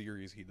like a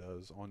series he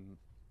does on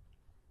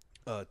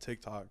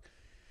TikTok,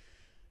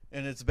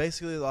 and it's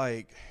basically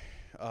like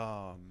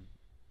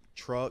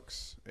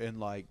trucks and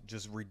like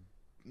just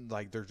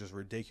like they're just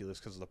ridiculous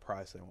because of the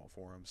price they want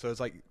for them. So it's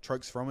like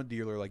trucks from a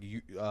dealer, like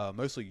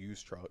mostly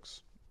used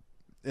trucks,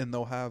 and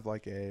they'll have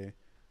like a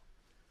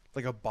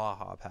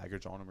Baja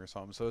package on them or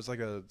something. So it's like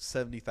a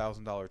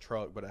 $70,000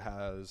 truck, but it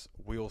has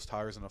wheels,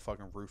 tires, and a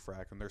fucking roof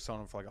rack, and they're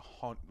selling them for like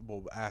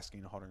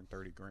asking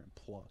 130 grand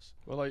plus.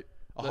 Well, like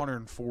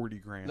 140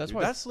 grand. that's Dude,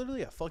 why- that's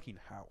literally a fucking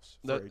house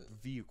for That- a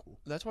vehicle.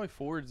 that's why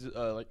Ford's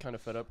like kind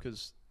of fed up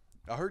because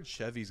I heard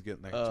Chevy's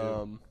getting there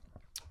too.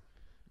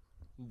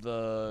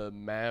 the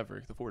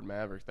Maverick, the Ford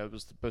Maverick, that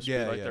was supposed to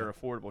Yeah, be like yeah. their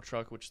affordable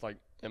truck, which like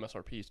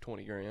MSRP is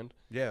 20 grand,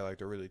 Yeah, like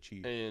they're really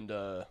cheap. and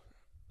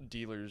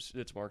dealers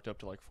it's marked up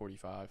to like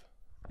 45.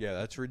 Yeah,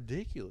 that's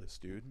ridiculous,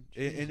 dude.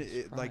 And Jesus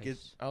it like it's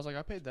Christ. I was like,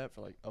 I paid that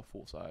for like a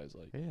full size,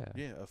 like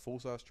yeah. a full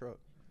size truck.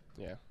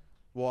 yeah.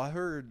 Well, I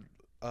heard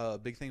a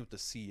big thing with the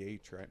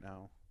C8s right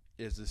now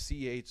is the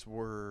C8s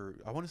were,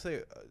 I want to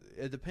say,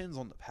 it depends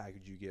on the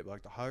package you get, but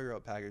like the higher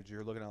up package,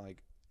 you're looking at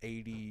like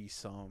 80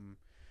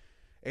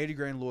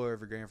 grand, a little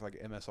over grand for like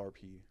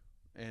MSRP.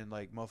 And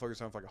like motherfuckers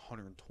selling for like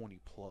 120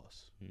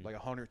 plus, like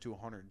 100 to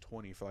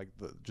 120 for like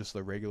just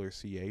the regular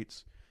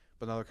C8s.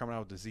 But now they're coming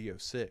out with the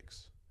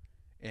Z06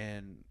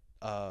 and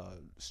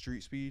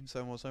Street Speed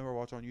 717. I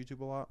watch on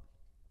YouTube a lot.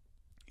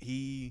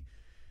 He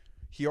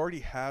already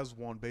has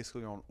one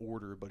basically on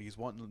order, but he's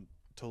wanting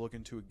to look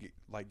into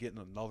getting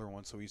another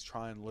one. So he's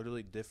trying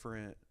literally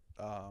different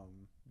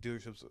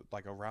dealerships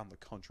like around the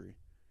country,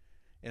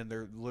 and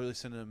they're literally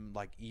sending him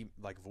like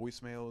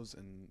voicemails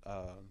and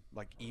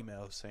like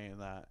emails saying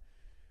that.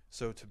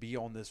 So to be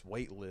on this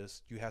wait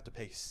list, you have to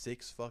pay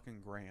 $6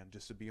 fucking grand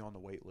just to be on the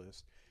wait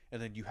list,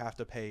 and then you have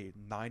to pay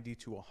 90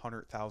 to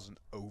 100,000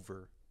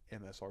 over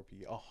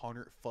MSRP,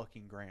 100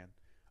 fucking grand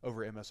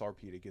over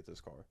MSRP to get this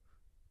car.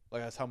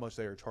 Like that's how much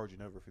they are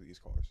charging over for these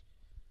cars,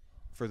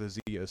 for the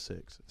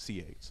Z06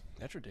 C8s.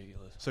 That's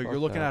ridiculous. So Fuck you're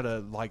looking that. at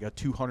a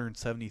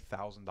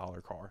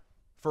 $270,000 car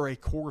for a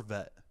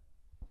Corvette,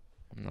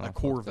 No, a fuck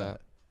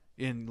Corvette,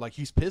 that. and like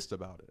he's pissed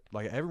about it.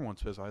 Like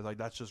everyone's pissed about it. Like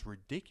that's just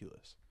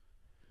ridiculous.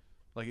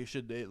 Like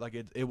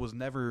it was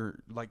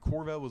never like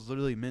Corvette was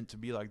literally meant to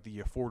be like the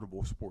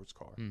affordable sports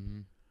car,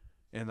 Mhm.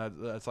 and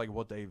that's like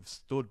what they've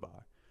stood by.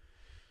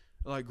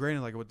 Like,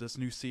 granted, like with this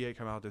new C8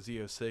 come out, the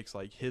Z06,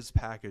 like his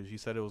package, he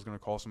said it was going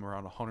to cost him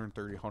around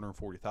 130,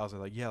 140,000.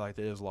 Like, yeah, like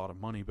that is a lot of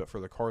money, but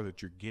for the car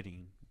that you're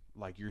getting,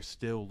 like you're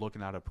still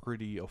looking at a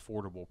pretty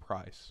affordable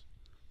price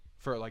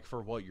for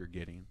what you're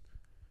getting.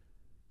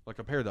 Like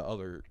compared to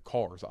other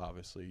cars,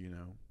 obviously, you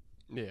know.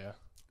 Yeah.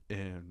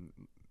 And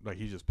like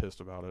he's just pissed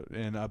about it.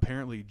 And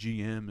apparently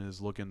GM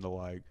is looking to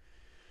like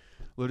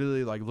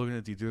literally like looking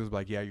at these dudes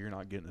like, yeah, you're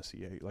not getting a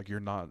C8. Like you're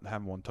not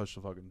having one touch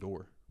the fucking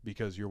door.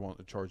 Because you're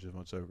wanting to charge as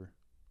much over.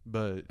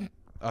 But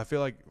I feel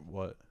like,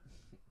 what?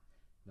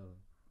 No.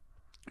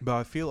 But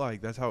I feel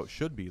like that's how it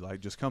should be. Like,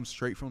 just come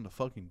straight from the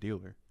fucking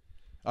dealer.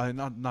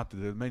 Not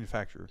the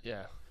manufacturer.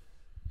 Yeah.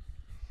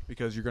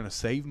 Because you're going to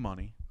save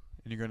money.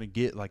 And you're going to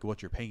get, like,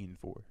 what you're paying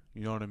for.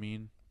 You know what I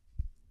mean?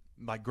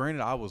 Like,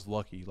 granted, I was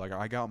lucky. Like,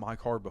 I got my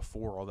car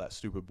before all that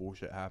stupid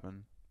bullshit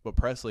happened. But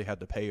Presley had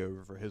to pay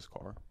over for his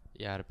car.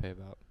 Yeah, I had to pay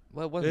about.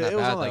 Well, it wasn't It that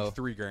was bad, only though.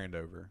 like $3,000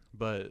 over.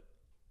 But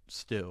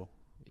still.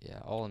 Yeah,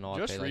 all in all,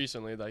 Just I paid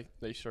recently,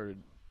 they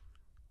started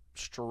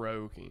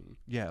stroking.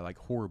 Yeah, like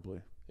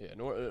horribly. Yeah,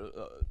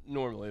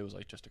 normally it was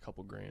like just a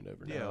couple grand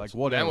over. Yeah, now like it's,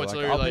 whatever. Now it's Like,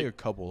 literally I'll pay like, a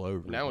couple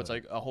over. now it's but-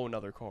 like a whole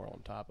nother car on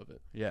top of it.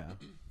 Yeah.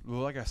 Well,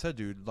 like I said,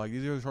 dude, like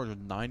these guys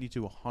charging 90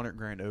 to 100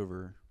 grand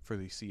over for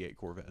these C8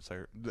 Corvettes.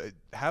 They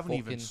haven't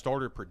even Fucking-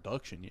 started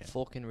production yet.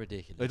 fucking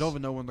ridiculous. They don't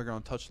even know when they're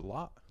going to touch the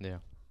lot. Yeah,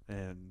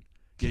 And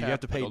yeah, you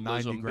have to pay 90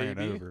 Capitalism, grand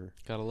baby. over.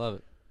 gotta love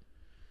it.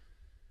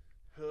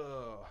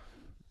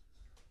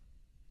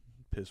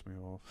 Piss me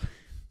off.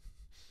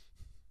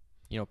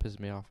 You know what pisses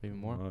me off even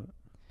more? What?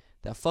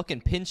 That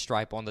fucking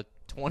pinstripe on the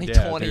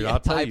 2020 dude, I'll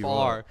tell Type you what.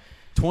 R.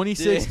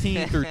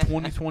 2016 through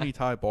 2020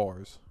 Type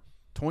Rs.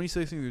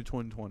 2016 through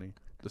 2020.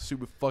 The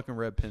stupid fucking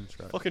red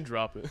pinstripe. Fucking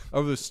drop it.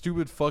 Over the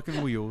stupid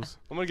fucking wheels.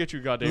 I'm gonna get you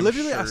a goddamn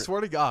Literally, shirt. I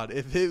swear to God,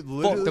 if it Fuck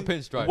literally... the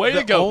pinstripe. Way to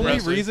the go, only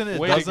Presley. reason it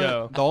Way to doesn't,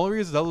 go. the only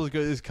reason that looks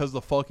good is because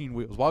the fucking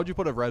wheels. Why would you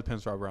put a red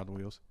pinstripe around the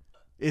wheels?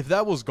 If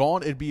that was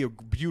gone, it'd be a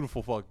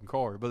beautiful fucking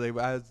car. But they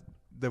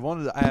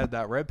wanted to add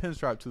that red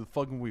pinstripe to the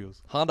fucking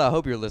wheels. Honda, I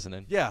hope you're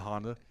listening. Yeah,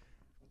 Honda.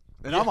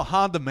 And I'm a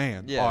Honda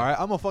man. Yeah. All right,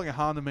 I'm a fucking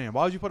Honda man.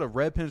 Why would you put a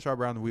red pinstripe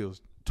around the wheels?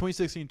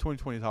 2016,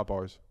 2020 Top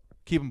R's.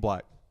 Keep them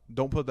black.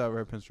 Don't put that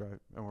red pinstripe,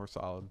 and we're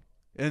solid.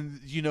 And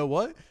you know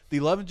what? The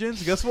 11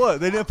 gens, guess what?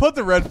 They didn't put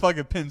the red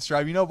fucking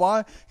pinstripe. You know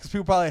why? Because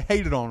people probably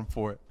hated on them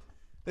for it.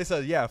 They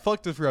said, yeah,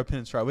 fuck this red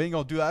pinstripe. We ain't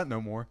going to do that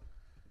no more.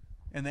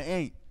 And they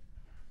ain't.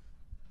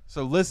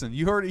 So listen,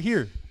 you heard it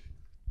here.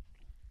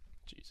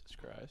 Jesus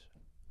Christ.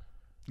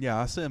 Yeah,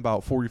 I sent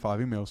about 45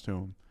 emails to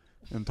them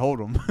and told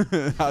them.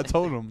 I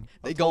told them.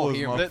 They gonna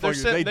hear me. They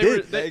They were-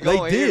 did. they They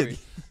gonna hear did. me.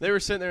 They were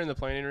sitting there in the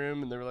planning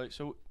room and they were like,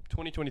 so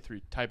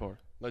 2023 Type R,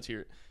 let's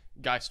hear it.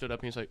 Guy stood up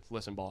and he's like,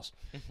 listen, boss,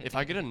 if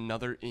I get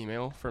another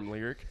email from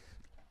Lyrik,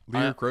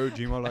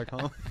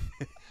 LyricRoad@gmail.com.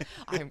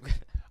 I'm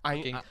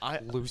fucking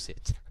lose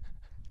it.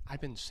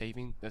 I've been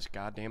saving this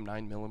goddamn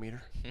 9mm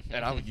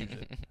and I'll use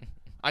it.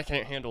 I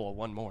can't handle a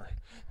one more.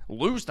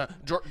 Lose the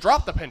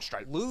drop the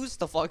pinstripe. Lose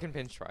the fucking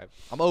pinstripe.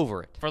 I'm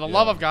over it. For the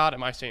love of God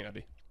and my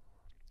sanity.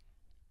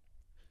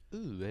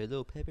 Ooh, a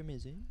little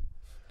peppermint.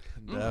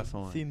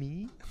 Definitely.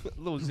 me.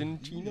 Little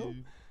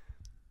Zinchino.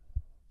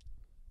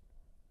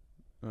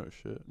 Oh,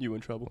 shit. You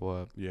in trouble?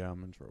 What? Yeah,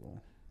 I'm in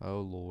trouble. Oh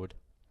Lord.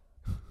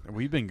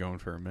 We've been going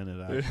for a minute,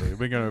 actually. We've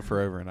been going for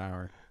over an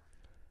hour.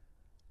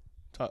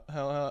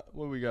 How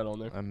what we got on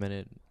there? A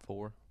minute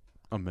 4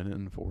 A minute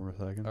and 4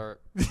 seconds. or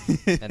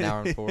an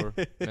hour and 4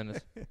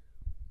 minutes.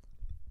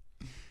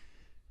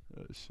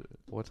 Oh, shit.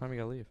 What time you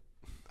gotta leave?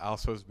 I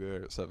was supposed to be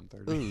there at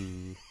 7:30.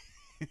 Ooh.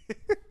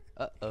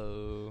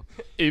 Uh-oh.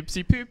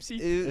 Oopsie poopsie.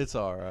 It's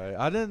all right.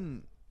 I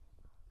don't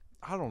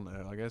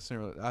know. I guess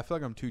I feel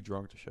like I'm too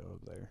drunk to show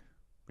up there.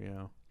 You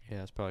know? Yeah,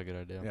 that's probably a good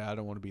idea. Yeah, I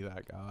don't want to be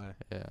that guy.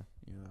 Yeah.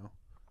 You know?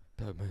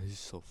 That man is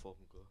so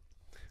fucking good.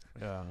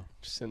 Yeah.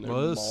 Just sitting there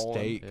Well, it's mauling.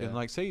 steak, Yeah. and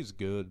like steak's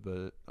good,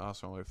 but I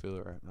also don't really feel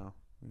it right now.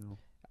 You know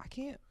I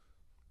can't.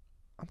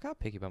 I'm kind of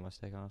picky about my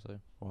steak, honestly.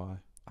 why?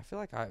 I feel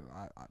like I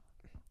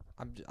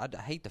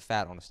hate the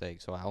fat on a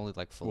steak, so I only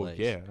like fillets.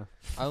 Well, yeah.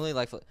 I only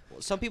like. Well,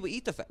 some people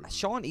eat the fat.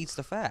 Sean eats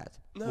the fat.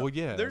 No, Well,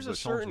 yeah, there's a but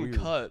Sean's certain weird.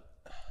 cut.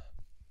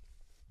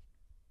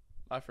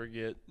 I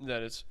forget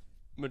that it's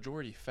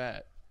majority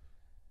fat,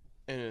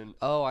 and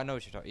Oh, I know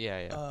what you're talking. Yeah,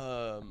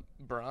 yeah.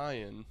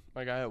 Brian,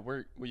 my guy at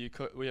work, we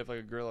have like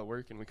a grill at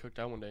work, and we cooked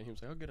out one day. And he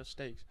was like, "I'll get us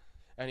steaks,"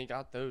 and he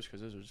got those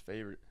because those are his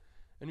favorite.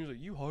 And he was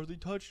like, "You hardly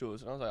touched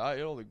those," and I was like, "I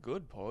ate all the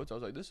good parts." I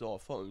was like, "This is all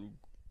fucking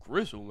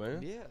gristle,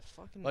 man." Yeah, it's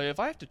fucking. Like if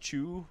I have to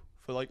chew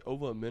for like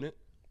over a minute,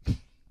 I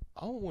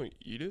don't want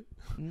to eat it.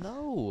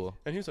 No,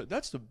 And he was like,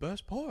 "That's the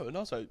best part," and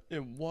I was like,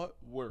 "In what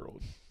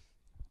world?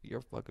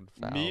 you're fucking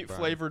foul. Meat Brian.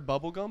 flavored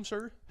bubblegum,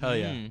 sir?" Hell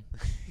yeah.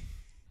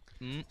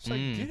 It's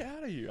like, get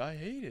out of here. I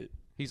hate it.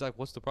 He's like,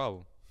 what's the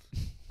problem?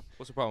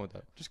 What's the problem with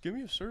that? Just give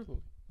me a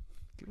sirloin.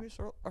 Give me a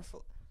sort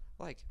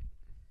like,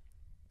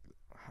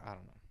 I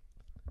don't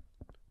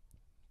know.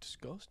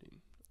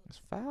 Disgusting. It's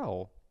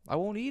foul. I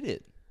won't eat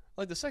it.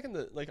 Like the second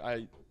that like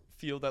I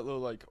feel that little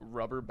like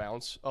rubber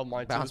bounce on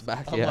my Bounce tooth,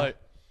 back, I'm yeah. like,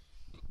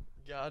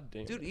 God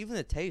damn. Dude, it. even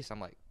the taste,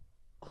 I'm like,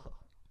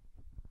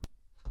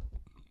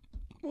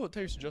 Well, it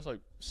tastes just like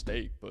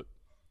steak, but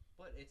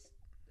But it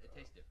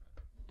tastes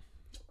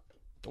different.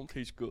 don't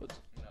taste good.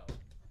 No.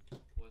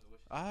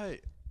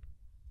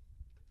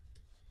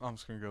 I'm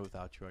just gonna go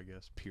without you, I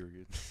guess.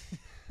 Period.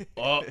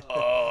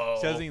 Uh-oh.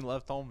 She hasn't even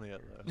left home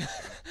yet though.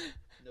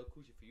 No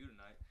coochie for you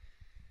tonight.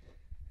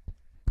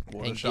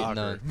 What Ain't a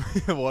getting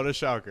shocker! What a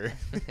shocker!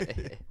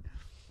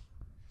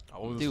 I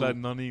wasn't Dude. said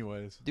none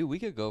anyways. Dude, we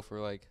could go for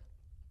like.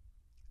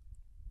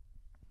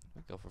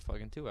 We go for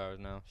fucking 2 hours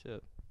now.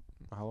 Shit.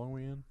 How long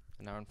we in?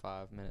 1 hour and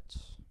 5 minutes.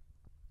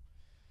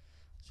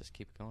 Let's just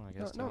keep it going, I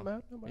guess. Not Tom.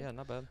 bad. Not bad. Yeah,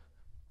 not bad.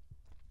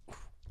 I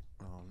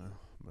don't know,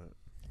 but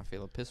I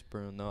feel a piss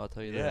burn though. I'll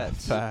tell you yeah, that.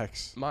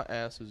 facts. My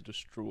ass is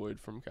destroyed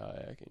from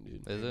kayaking,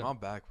 dude. Is it? My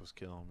back was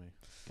killing me.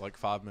 Like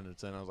 5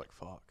 minutes in, I was like,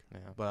 "Fuck." Yeah.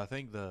 But I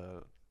think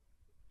the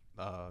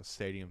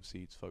stadium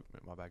seats fucked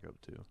my back up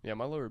too. Yeah,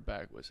 my lower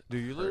back was.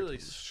 Dude, you literally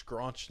hurting.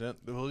 scrunched in.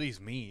 Well, at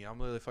least me. I'm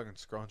literally fucking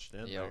scrunched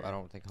in. Yeah, there. I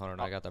don't think Hunter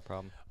and I got that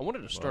problem. I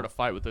wanted to start a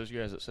fight with those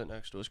guys that sit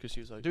next to us because he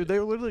was like, Dude, they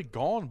were literally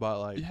gone by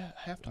like yeah,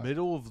 halftime.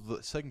 middle of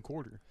the second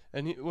quarter.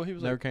 And he was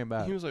Never like, came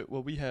back. He was like,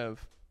 well, we have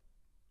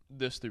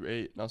this through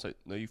 8, and I was like,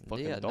 no, you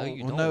fucking Yeah, no, don't.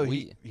 you Well, don't. no,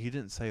 We- he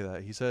didn't say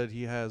that. He said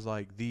he has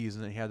like these,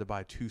 and then he had to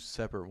buy 2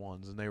 separate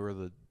ones, and they were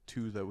the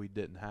 2 that we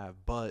didn't have,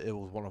 but it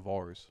was one of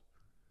ours.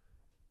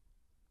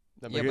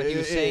 That Yeah, made- but he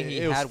was saying he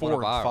it was had 4 one of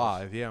and ours.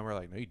 5. Yeah, and we're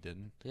like, no, you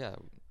didn't. Yeah.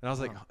 And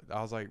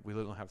I was like, we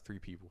literally don't have 3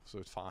 people, so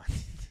it's fine.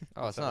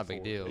 Oh, it's not a big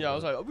 4. deal. yeah, I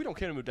was like, oh, we don't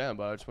care to move down,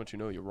 but I just want you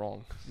to know you're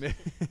wrong.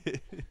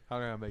 How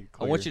can I make it I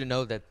clear? want you to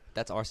know that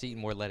that's our seat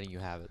and we're letting you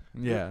have it.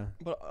 Yeah,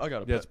 But I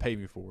got to yeah, just pay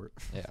me for it.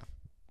 Yeah.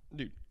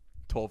 Dude,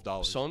 $12.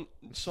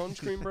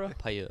 sunscreen, bro.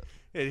 Pay it.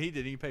 Yeah, he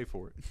didn't even pay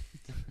for it.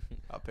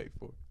 I paid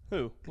for it.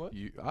 Who? What?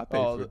 I paid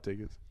Oh, for the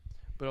tickets.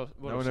 But I was,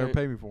 what No I was one ever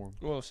saying, paid me for them.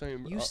 what I was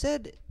saying, You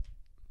said,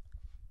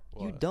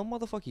 you What? dumb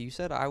motherfucker. You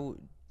said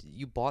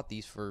you bought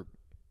these for.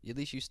 At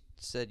least you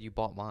said you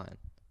bought mine.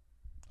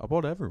 I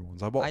bought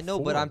everyone's. I bought. I know,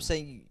 4 but of I'm them.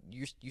 saying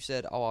you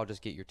said, oh, I'll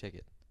just get your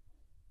ticket.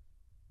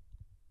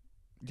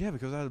 Yeah,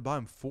 because I had to buy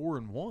them 4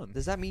 in 1.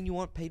 Does that mean you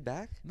want paid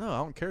back? No, I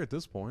don't care at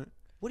this point.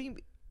 What do you mean?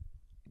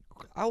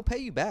 I'll pay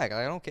you back.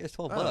 I don't care. It's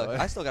 $12 Oh, bucks.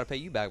 I still gotta pay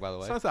you back, by the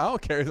way. It's not that I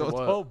don't care. It For was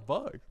what?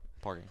 $12.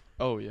 Parking.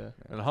 oh, yeah.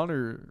 And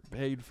Hunter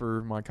paid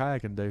for my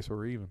kayaking day, so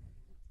we're even.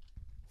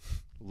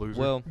 Loser.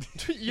 Well,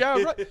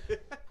 yeah, right.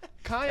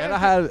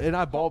 Kayaking. and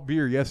I bought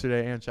beer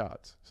yesterday and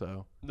shots.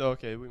 So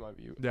Okay, we might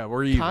be. yeah,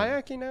 we're even.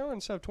 Kayaking now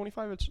instead of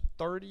 25, it's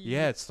 30.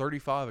 Yeah, it's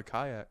 35 a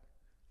kayak.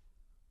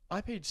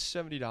 I paid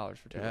 $70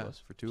 for 2 of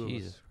us. for 2 of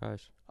Jesus us.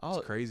 Christ.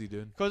 It's crazy,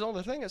 dude. Because on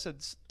the thing it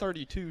said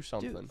 32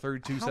 something. Dude,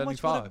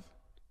 $32.75.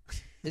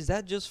 Is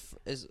that just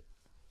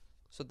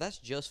so that's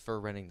just for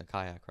renting the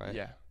kayak, right?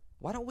 Yeah.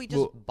 Why don't we just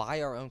Well-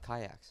 buy our own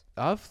kayaks?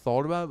 I've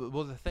thought about it. But,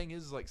 well, the thing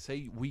is, like,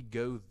 say we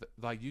go,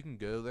 like, you can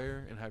go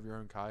there and have your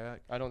own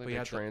kayak. I don't But think you they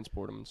have to-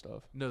 transport them and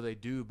stuff No, they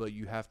do, but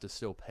you have to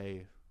still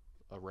pay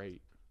a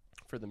rate.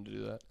 for them to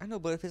do that. I know,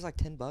 but if it's like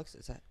 $10,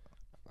 is that?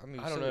 I mean,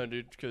 I don't know,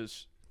 dude,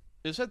 because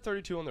it said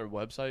 32 on their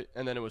website,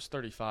 and then it was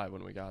 35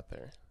 when we got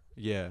there.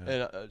 Yeah.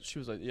 And she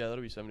was like, yeah,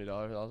 that'll be $70.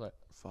 I was like,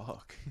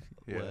 Fuck.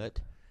 What?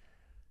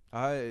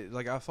 I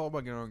thought about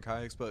getting our own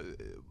kayaks, but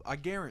I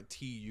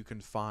guarantee you can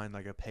find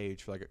like a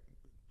page for like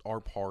our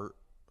part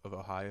of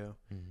Ohio.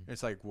 Mhm.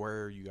 It's like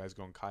where are you guys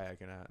going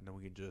kayaking at, and then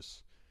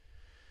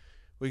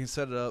we can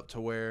set it up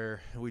to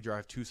where we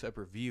drive 2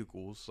 separate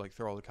vehicles, like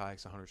throw all the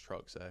kayaks in Hunter's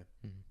truck, say,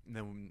 Mhm. and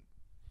then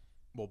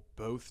we'll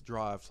both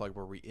drive to like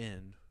where we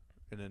end,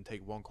 and then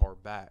take one car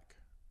back,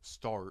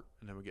 start,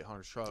 and then we get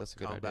Hunter's truck, That's a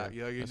good come idea. back.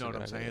 Yeah, you That's a know what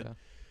good I'm idea, saying.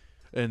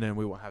 And then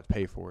we won't have to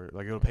pay for it.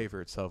 Like it'll pay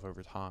for itself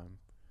over time.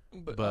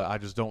 But I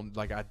just don't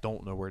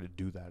know where to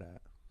do that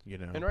at. You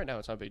know. and right now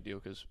it's not a big deal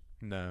because,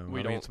 No, we I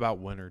mean don't- it's about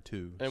winter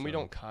too. and we so.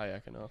 don't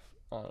kayak enough,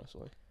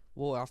 honestly.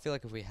 Well, I feel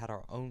like if we had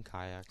our own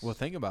kayaks. Well,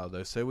 think about it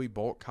though. Say we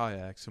bought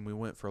kayaks and we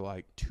went for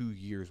like 2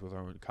 years with our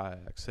own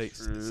kayaks.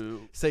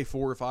 True. Say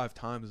 4 or 5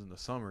 times in the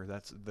summer.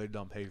 They're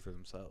done paid for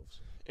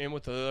themselves. And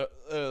with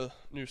the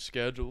new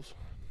schedules,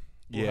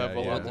 We'll have a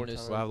lot more time.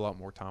 We'll have a lot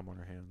more time on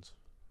our hands.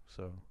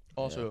 So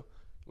also,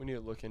 we need to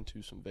look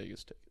into some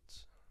Vegas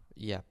tickets.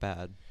 Yeah,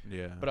 bad.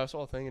 yeah. But I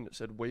saw a thing and it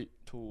said wait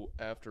till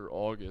after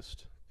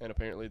August, and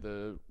apparently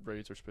the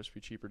rates are supposed to be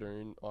cheaper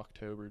during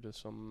October to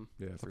some.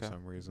 yeah, for Okay.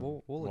 some reason. We'll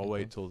look We'll into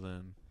wait it. till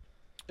then.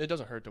 It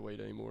doesn't hurt to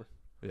wait anymore.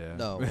 Yeah.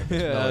 No, yeah, no, it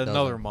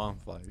another doesn't.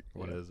 month. Like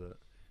what Yeah. is it?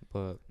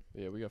 But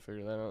Yeah, we gotta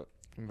figure that out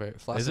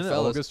Isn't it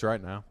August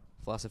right now?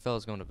 Flaccid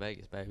Fella's going to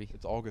Vegas, baby.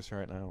 It's August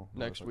right now.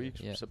 next Motherfucker. week,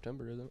 Yeah.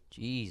 September, isn't it?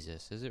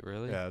 Jesus, is it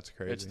really? Yeah, it's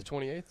crazy. It's the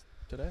 28th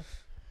today.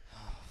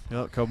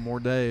 Yep, a couple more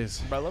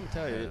days. But let me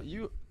tell Yeah.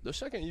 you, the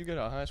second you get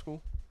out of high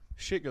school,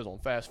 shit goes on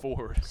fast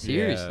forward.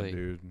 Seriously. Yeah,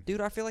 dude. Dude,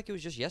 I feel like it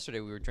was just yesterday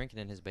we were drinking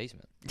in his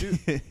basement.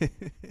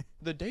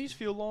 The days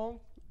feel long,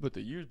 but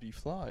the years be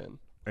flying.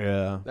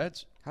 Yeah.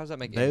 That's How does that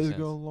make any Days sense?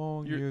 go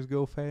long, You're- years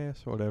go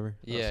fast, whatever.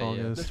 That Yeah, song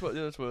yeah. is.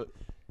 that's what.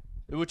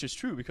 Which is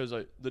true because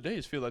like the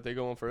days feel like they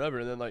go on forever,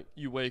 and then like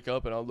you wake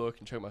up and I'll look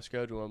and check my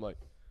schedule, and I'm like,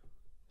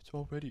 it's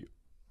already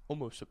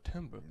almost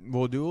September.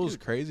 Well, dude, what was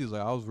Dude. crazy is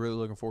like I was really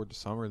looking forward to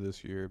summer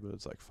this year, but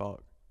it's like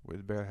fuck. We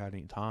barely had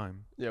any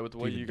time. Yeah, with the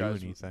to way even you do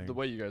guys, anything. the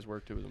way you guys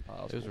worked, it was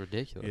impossible. It was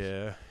ridiculous.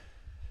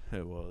 Yeah,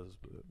 it was.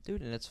 But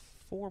Dude, and it's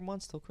 4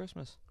 months till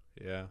Christmas.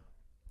 yeah.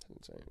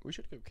 It's insane. We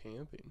should go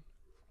camping.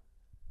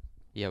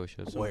 Yeah, we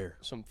should. Where?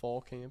 Some fall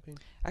camping.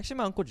 Actually,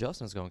 my Uncle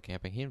Justin's going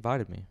camping. He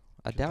invited me.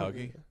 I doubt.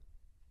 Kentucky?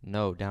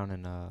 No, down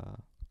in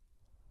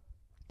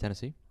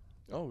Tennessee.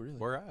 Oh, really?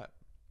 Where at?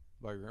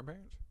 By your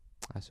grandparents?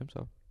 I assume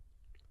so.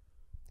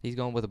 He's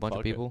going with a bunch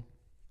Fuck of it. people.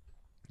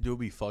 You'll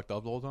be fucked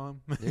up the whole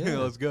time. Yeah.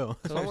 Let's go.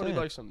 So I want to do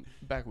like some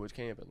backwoods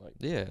camping. Like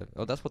Yeah.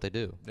 Oh, that's what they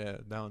do. Yeah,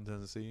 down in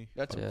Tennessee.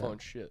 that's some Yeah. fun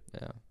shit.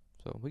 Yeah.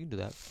 So we can do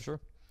that for sure.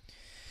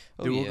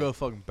 Oh, Dude, yeah. we'll go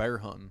fucking bear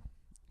hunting.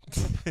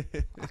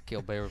 I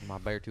kill bear with my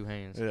bare 2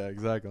 hands. Yeah,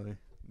 exactly.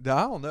 I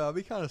don't know. I'd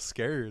be kind of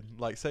scared.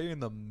 Like, say you're in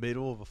the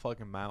middle of a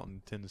fucking mountain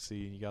in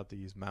Tennessee and you got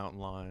these mountain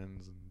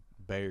lions and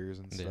bears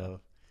and Yeah.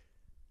 stuff.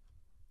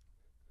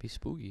 Be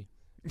spooky.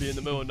 Be in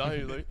the middle of the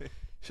night, like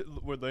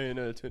we're laying in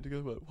a tent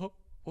together. Like,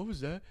 what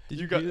was that? Did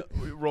you you got hear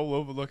we roll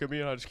over, look at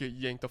me, and I just get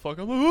yanked the fuck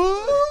up. I'm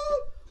like,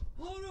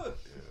 hold up.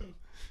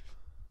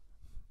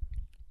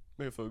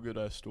 Make for a good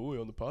ass story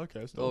on the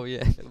podcast. Though. Oh,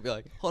 yeah. It'll be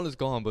like, Hunter's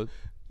gone, but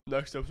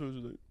Next episode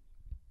is like,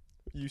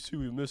 you see,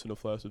 we were missing a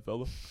flaccid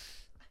fella.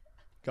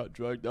 Got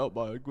dragged out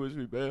by a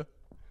grizzly bear.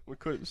 We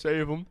couldn't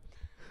save him.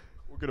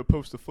 We're gonna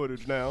post the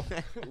footage now.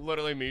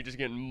 Literally me just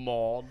getting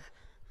mauled.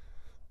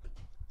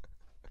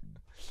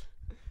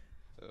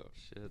 oh,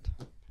 shit.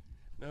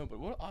 No, but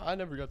what I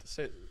never got to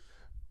say.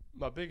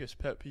 My biggest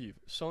pet peeve: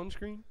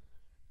 sunscreen.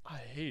 I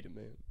hate it,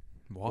 man.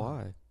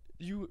 Why?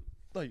 You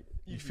like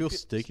You feel get-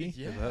 sticky?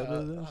 Yeah, Is that what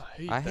it is? I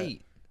hate. I that.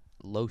 hate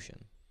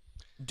lotion.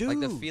 Dude. Like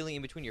the feeling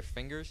in between your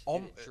fingers.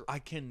 Um, it, dri- I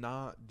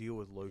cannot deal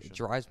with lotion. it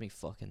drives me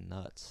fucking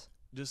nuts.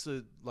 Just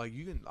like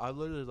you can, I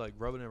literally like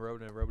rub it in,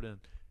 rub it in, rub it in.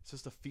 It's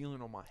just a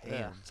feeling on my Yeah.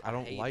 hands. I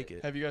don't hate like it.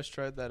 it. Have you guys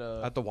tried that?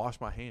 I have to wash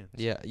my hands.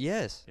 Yeah.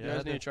 Yes. You Yeah, guys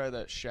I need to do. try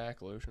that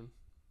Shaq lotion.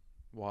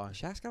 Why?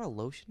 Shaq's got a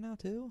lotion now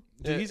too.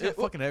 Dude, Yeah, he's got it-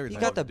 fucking everything.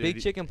 He got the Dude,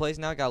 big chicken place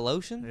now. Got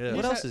lotion. Yeah. What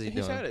He's else had- is he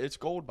He's doing? had it. It's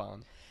Gold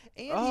Bond.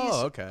 And Oh, he's-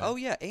 okay. Oh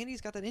yeah, and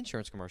he's got that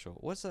insurance commercial.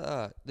 What's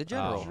the I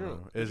general? don't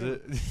know. Is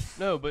it?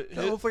 No, but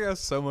That his, motherfucker has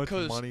so much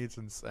 'cause money. It's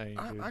insane,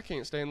 dude. I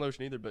can't stand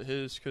lotion either. But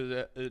his, cause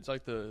it's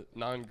like the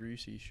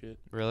non-greasy shit.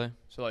 Really?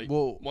 So like,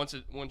 Well- once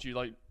you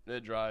like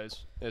it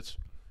dries, it's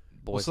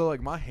Well, Boys. so like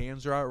my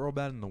hands dry out real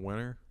bad in the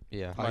winter.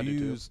 Yeah. I Mine do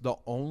too. use the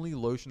only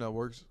lotion that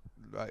works.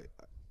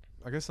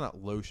 I guess not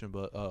lotion,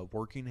 but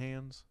working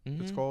hands.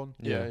 It's Mhm. called.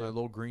 Yeah, That yeah.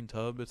 little green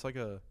tub. It's like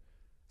a.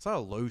 It's not a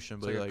lotion,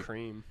 it's but like, like. a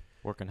cream.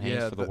 Working hands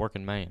Yeah, for the but-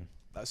 working man.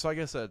 So I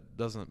guess that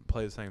doesn't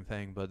play the same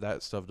thing, but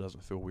that stuff doesn't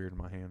feel weird in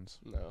my hands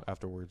No.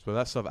 afterwards. But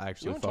that stuff You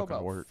actually want to talk fucking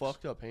about works.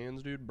 fucked up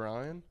hands, dude?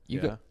 Brian,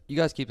 You Yeah. you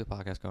guys keep the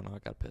podcast going. I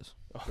gotta piss.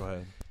 Go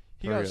ahead.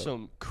 he Hurry got up.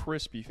 some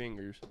crispy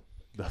fingers,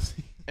 Does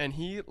he? and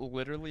he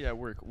literally at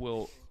work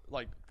will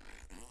like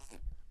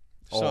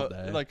All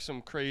day. like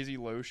some crazy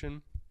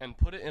lotion and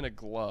put it in a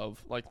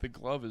glove. Like the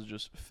glove is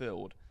just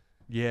filled,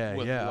 Yeah,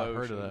 With yeah, I've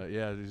heard of lotion. that.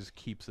 Yeah, it just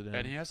keeps it in.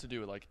 and he has to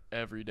do it like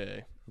every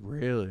day,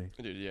 Really?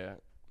 dude. Yeah,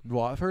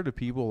 Well, I've heard of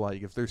people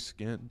like if their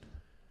skin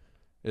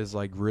is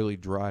like really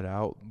dried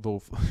out,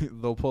 they'll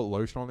they'll put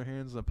lotion on their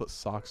hands and then put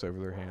socks over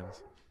their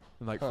hands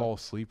and like Huh. fall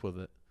asleep with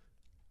it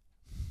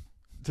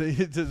to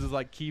just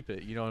like keep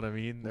it. You know what I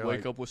mean? They're wake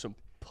like, up with some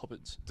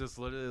puppets. just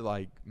literally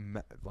like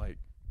like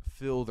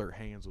fill their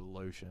hands with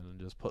lotion and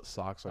just put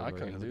socks over I their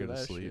couldn't hands and do go to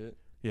that sleep. shit.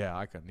 Yeah,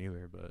 I couldn't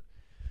either. But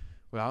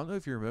well, I don't know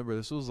if you remember.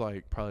 This was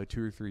like probably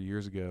 2 or 3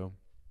 years ago,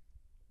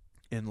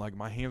 and like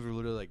my hands were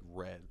literally like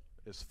red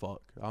as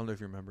fuck. I don't know if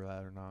you remember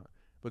that or not.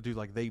 But dude,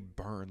 like they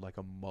burned like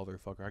a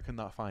motherfucker. I could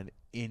not find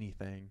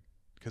anything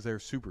because they were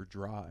super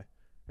dry,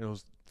 and it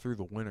was through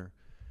the winter.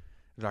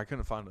 And I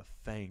couldn't find a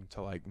thing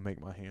to like make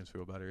my hands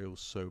feel better. It was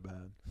so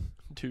bad.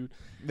 Dude,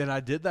 Then I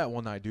did that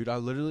one night, dude. I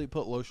literally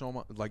put lotion on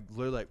my like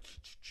literally like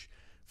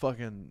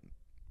fucking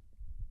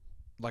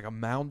like a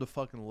mound of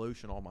fucking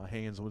lotion on my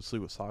hands and would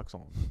sleep with socks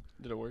on.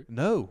 did it work,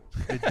 No,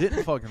 it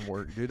didn't fucking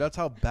work, dude. That's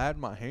how bad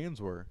my hands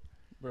were.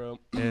 bro?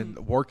 And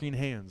working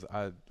hands,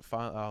 I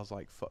was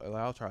like,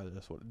 I'll try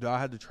this one. I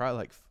had to try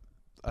like,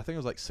 I think it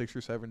was like 6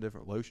 or 7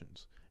 different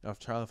lotions. And I've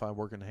tried to find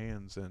working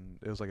hands, and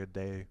it was like a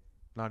day,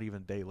 not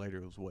even a day later,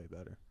 it was way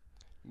better.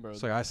 Bro,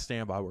 So like, I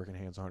stand by working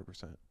hands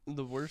 100%.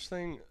 the worst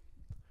thing.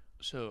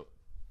 So,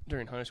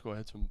 during high school, I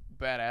had some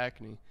bad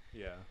acne.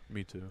 Yeah,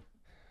 me too.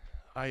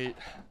 I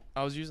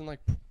was using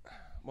like,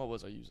 what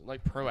was I using?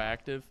 Like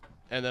Proactive,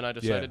 and then I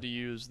decided to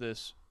use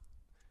this.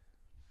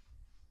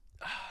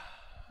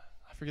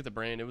 I forget the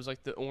brand. It was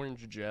like the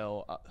orange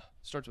gel.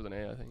 Starts with an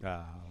A, I think.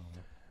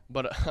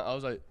 But I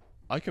was like,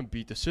 I can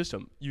beat the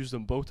system. Use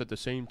them both at the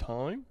same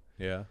time.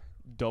 Yeah.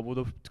 Double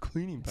the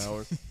cleaning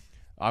power.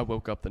 I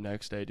woke up the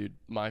next day, dude.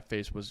 My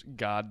face was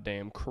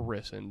goddamn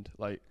christened.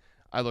 Like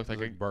I looked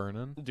like a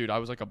burning. dude. I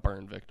was like a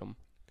burn victim.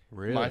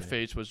 Really? My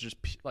face was just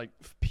like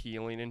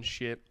peeling and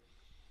shit.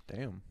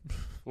 Damn.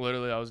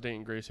 Literally, I was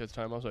dating Gracie at the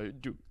time. I was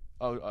like, dude,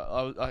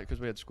 because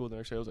we had school the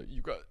next day. I was like,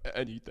 you got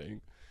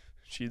anything?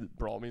 She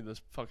brought me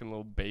this fucking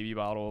little baby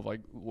bottle of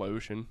like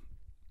lotion,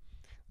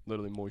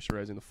 literally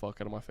moisturizing the fuck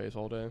out of my face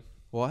all day.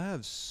 Well, I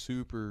have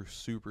super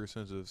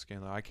sensitive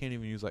skin. Like, I can't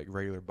even use like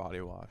regular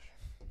body wash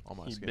on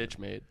my He skin. bitch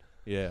made.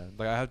 Yeah,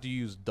 like I have to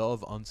use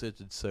Dove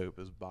unscented soap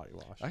as body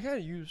wash. I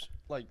gotta use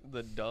like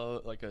the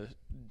Dove, like a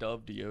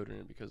Dove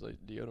deodorant because like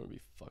deodorant would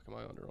be fucking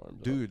my underarms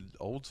up. Dude,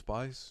 Old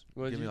Spice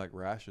What give did me you- like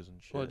rashes and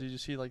shit. Well, did you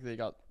see like they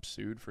got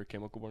sued for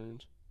chemical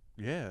burns?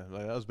 Yeah,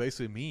 like that was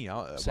basically me.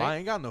 Same. I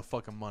ain't got no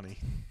fucking money.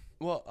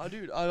 Well,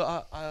 dude,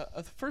 I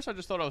at first I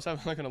just thought I was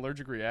having like an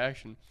allergic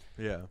reaction,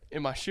 Yeah,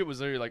 and my shit was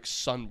literally like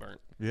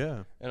sunburnt,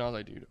 yeah, and I was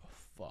like, dude, oh,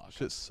 fuck.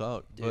 shit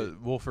sucked. Dude.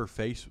 But well, for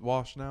face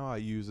wash now, I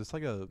use it's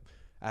like a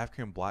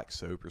African black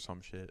soap or some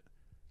shit.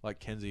 Like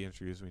Kenzie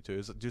introduced me to.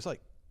 It's just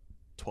like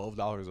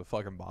 $12 a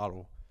fucking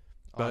bottle.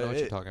 Oh, I know what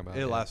you're talking about.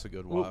 It yeah. lasts a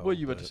good while. What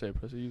you about to but- say,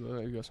 Pussy?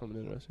 You got something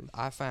interesting?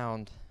 I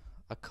found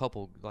a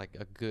couple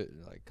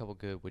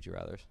good would you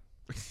rather's.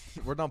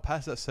 We're not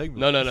past that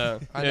segment. No.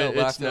 I know,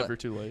 but I It's feel never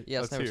too late.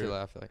 Yeah, it's Let's never hear too it.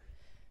 late. I feel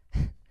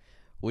like.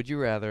 Would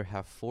you rather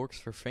have forks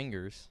for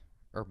fingers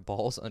or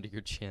balls under your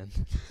chin?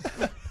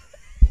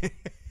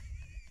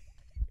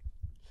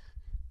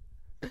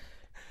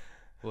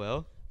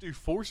 Well, Dude,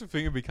 force your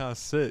finger be kind of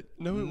sick.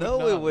 No, it No,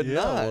 would it not. would yeah,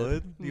 not. it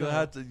would. You No.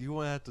 have to. You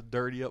want to have to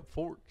dirty up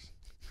forks.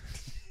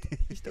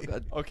 you still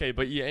got. Okay,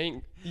 but you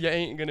ain't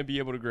gonna be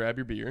able to grab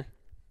your beer.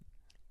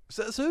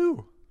 Says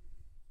who?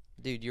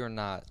 Dude, you're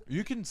not.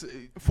 You can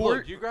Fork-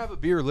 look, you grab a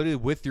beer literally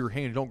with your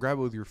hand. You don't grab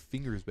it with your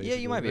fingers. Yeah, you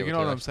Basically. might be Like, you able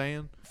know to, what I'm actually.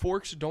 saying?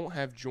 Forks don't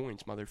have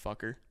joints,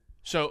 motherfucker.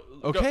 So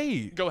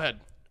Okay, go ahead.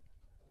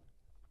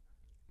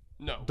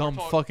 No, we're dumb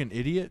talk- fucking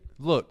idiot.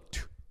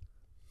 Look,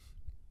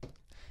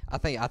 I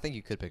think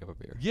you could pick up a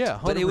beer. yeah,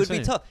 100%. But it would be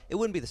tough. It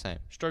wouldn't be the same.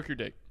 Stroke your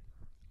dick.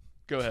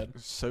 Go ahead.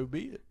 So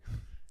be it.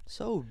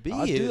 So be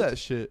I it. do that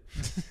shit.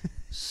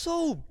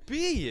 So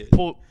be it.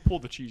 Pull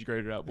the cheese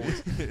grater out,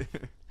 boys.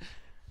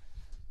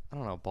 I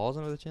don't know. Balls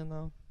under the chin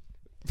though.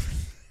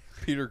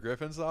 Peter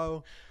Griffin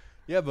style.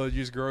 Yeah, but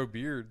you just grow a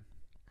beard.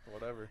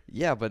 Whatever.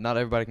 Yeah, but not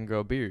everybody can grow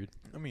a beard.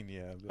 I mean,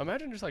 yeah. but-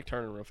 Imagine just like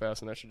turning real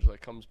fast and that shit just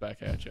like comes back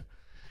at you.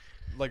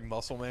 like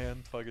Muscle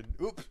Man, fucking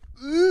oops,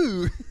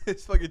 ooh,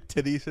 his fucking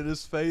titties in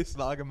his face,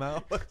 knock him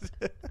out.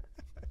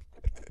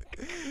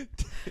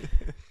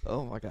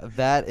 Oh my god,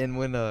 that and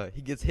when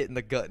he gets hit in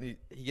the gut and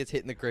he gets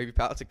hit in the gravy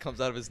pouch, it comes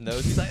out of his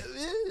nose. He's like,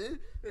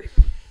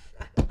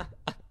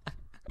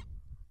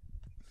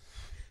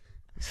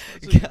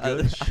 It's a God,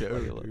 good I show,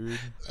 fucking love- dude.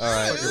 all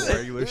right, Fucking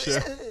regular show.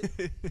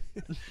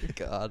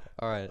 God,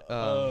 all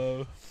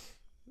right.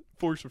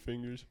 Forks or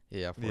fingers.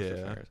 Yeah, force your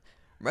Yeah. fingers.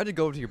 Imagine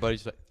going to your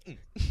buddies like,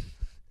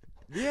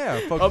 Yeah,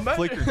 fucking Imagine-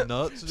 flick your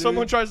nuts, dude.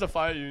 Someone tries to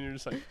fight you and you're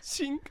just like,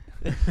 sink.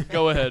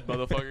 Go ahead,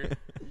 motherfucker.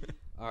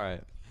 all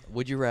right.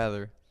 Would you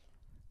rather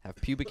have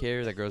pubic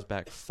hair that grows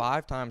back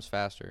 5 times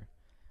faster,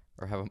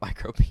 or have a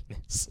micro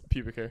penis?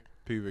 Pubic hair.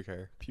 pubic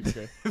hair. Pubic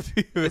hair.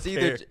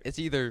 It's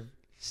either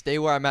stay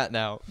where I'm at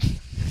now.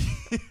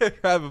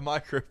 have a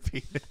micro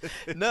penis.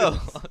 No,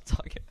 I'm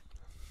talking.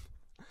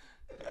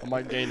 I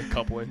might gain a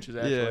couple inches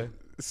actually. Yeah.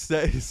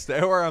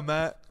 Stay where I'm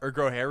at, or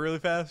grow hair really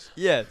fast.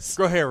 Yes.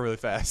 Grow hair really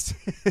fast.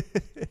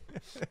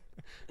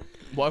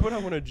 Why would I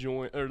want to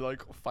join or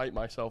like fight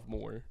myself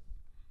more?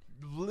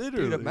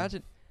 Literally. Dude,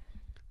 imagine.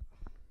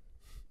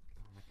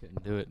 I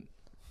couldn't do it.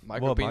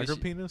 What, micro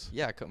penis?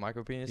 Yeah, I cut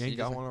micro penis. You ain't you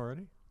got just, one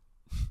already?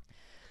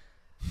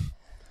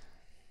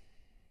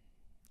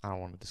 I don't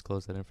want to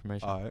disclose that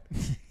information. All right.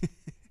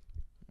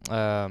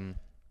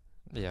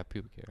 Yeah,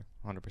 pubic hair,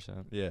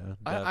 100%. Yeah.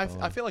 I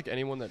definitely. feel like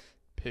anyone that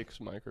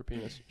picks micro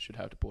penis should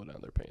have to pull down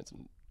their pants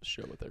and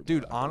show what they're.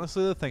 Dude,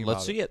 honestly, the thing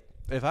Let's about see it.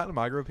 if I had a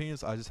micro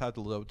penis, I just had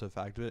to live up to the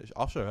fact of it.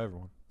 I'll show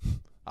everyone.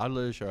 I'd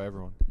literally show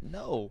everyone.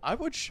 No. I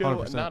would show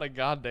 100%. not a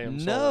goddamn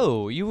soul.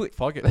 No, you would,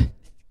 Fuck it.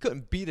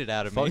 couldn't beat it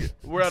out of Fuck me. it.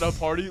 We're at a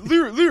party.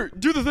 Lyrik,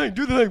 do the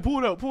thing,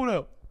 pull it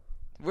out.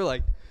 We're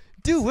like,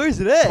 dude, where's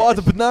it at? Oh,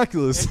 the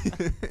binoculars.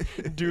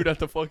 Dude at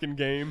the fucking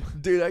game.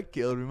 Dude, that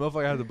killed me.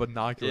 Motherfucker had the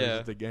binoculars Yeah.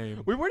 at the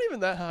game. We weren't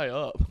even that high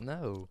up.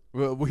 No.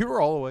 Well, we were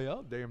all the way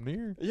up, damn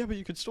near. Yeah, but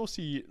you could still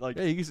see like.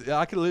 Yeah, you can see,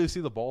 I could literally see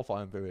the ball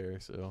flying through there.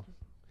 So,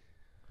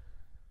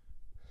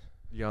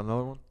 you got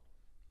another one?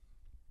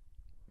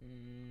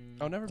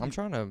 I'll never. I'm Be,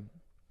 trying to.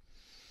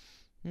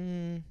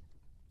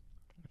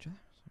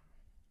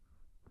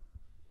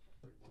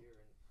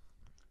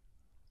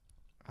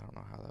 I don't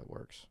know how that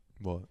works.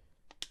 What?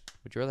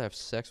 Would you rather have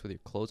sex with your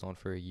clothes on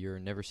for a year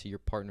and never see your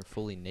partner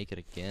fully naked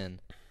again?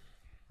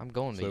 I'm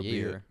going So the be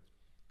year.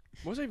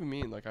 what does that even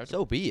mean? Like I.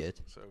 So be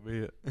it. So be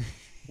it.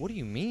 What do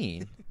you mean?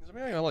 Does that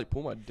mean I gotta like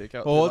pull my dick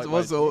out? Oh, through,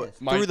 what's like,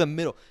 the my- Through the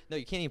middle. No,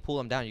 you can't even pull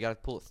them down. You got to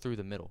pull it through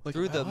the middle. Like,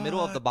 through the middle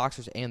of the what?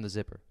 boxers and the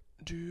zipper.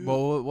 Dude.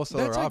 Well, what's the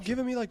that's other like option?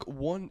 giving me like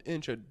 1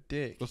 inch of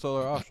dick. What's the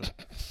other option?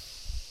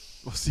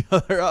 What's the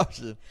other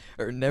option?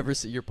 Or never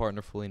see your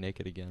partner fully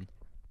naked again.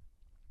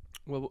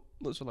 Well,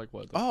 those are like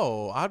what?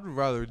 Oh, I'd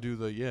rather do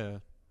the yeah.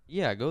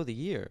 Yeah, go the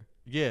year.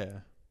 Yeah.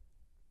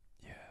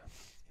 Yeah.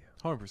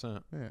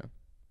 100%. Yeah.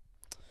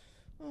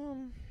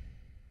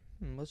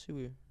 Let's see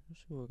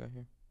what we got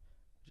here.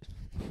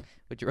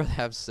 Would you rather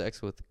have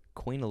sex with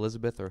Queen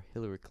Elizabeth or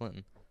Hillary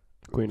Clinton?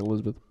 Queen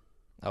Elizabeth.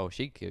 Oh,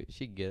 she'd get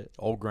it.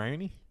 Old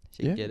granny?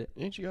 She can get it.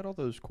 Ain't you got all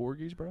those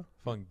corgis, bro?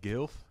 Fun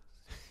gilf.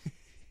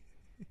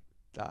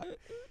 Let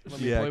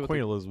me Yeah, play with Queen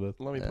the- Elizabeth.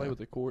 Let me Yeah. play with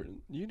the court.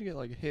 You need to get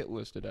like hit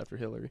listed after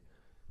Hillary.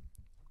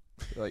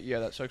 Like, yeah,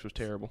 that sex was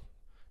terrible.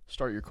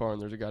 Start your car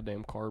and there's a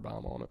goddamn car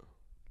bomb on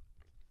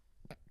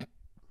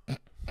it.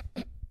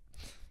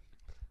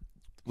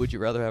 Would you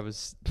rather have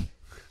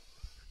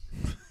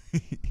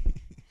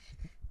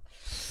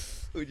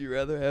Would you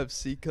rather have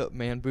C-cup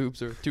man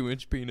boobs or a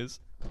 2-inch penis?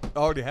 I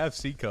already have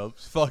C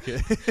cups. Fuck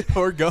it.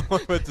 We're going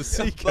with the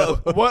C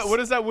cup. What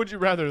is that? Would you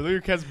rather?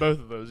 Lyrik has both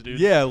of those, dude.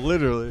 Yeah,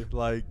 literally.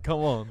 Like,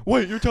 come on.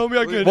 Wait, you're telling me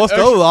I get What's an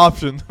the extra, other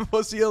option?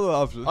 What's the other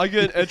option? I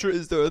get an extra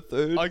Is there a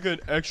third? I get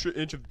an extra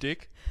inch of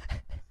dick?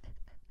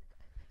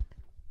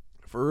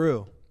 For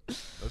real.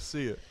 Let's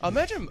see it.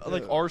 Imagine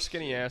like our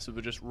skinny asses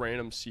with just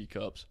random C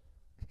cups.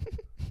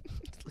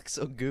 It looks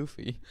so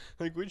goofy.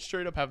 Like we'd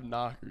straight up have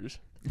knockers.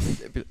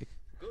 They'd be like,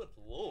 good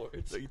lord.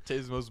 It's like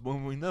Tay's the most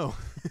women we know.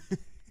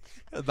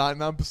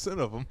 99%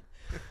 of them.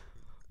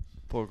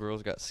 Poor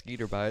girl's got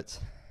skeeter bites.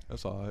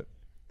 That's alright.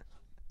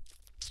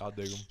 I'll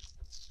dig them.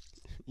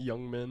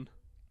 Young men.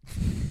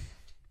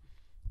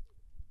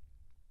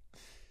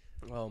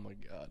 Oh my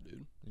god,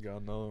 dude. You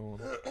got another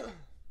one?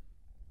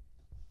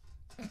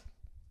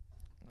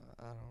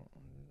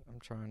 I'm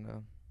trying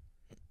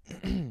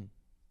to.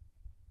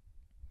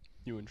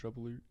 You in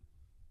trouble, Lyrik?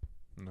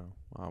 No,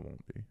 I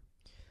won't be.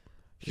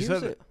 She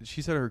said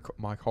She said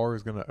my car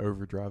is gonna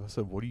overdrive. I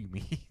said, what do you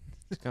mean?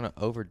 it's gonna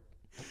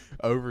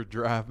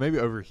Overdrive? Maybe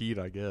overheat,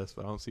 I guess,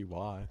 but I don't see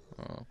why.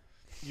 Oh.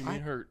 You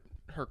mean her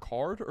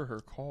card or her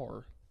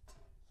car?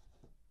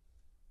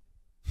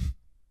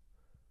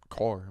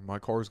 Car. My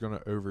car's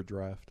gonna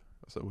overdraft.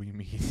 I said, what do you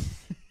mean?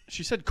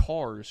 She said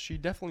cars. She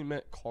definitely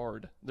meant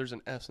card. There's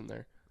an S in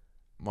there.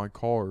 My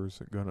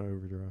car's gonna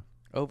overdrive.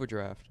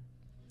 Overdraft.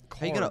 Card.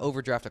 How you gonna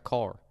overdraft a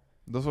car?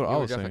 That's what You I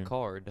was overdraft saying. a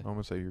card. I'm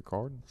gonna say your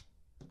card.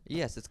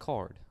 Yes, it's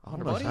card. I don't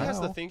know Buddy has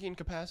the how. thinking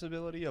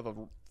capacity of a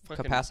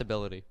fucking.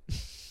 Capacity.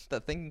 The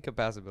thinking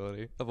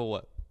capacity of a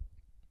what?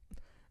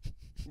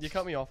 You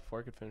cut me off before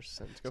I could finish the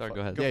sentence. Sorry,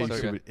 go ahead. Yeah, you Sorry,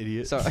 stupid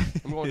idiot. Sorry.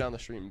 I'm going down the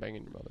street and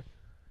banging your mother.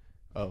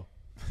 Oh.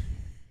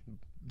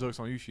 Joke's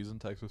on you. She's in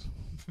Texas.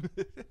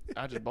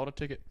 I just bought a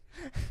ticket.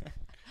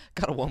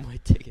 Got a one-way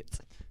ticket.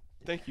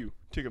 Thank you,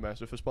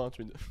 Ticketmaster, for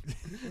sponsoring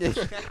this.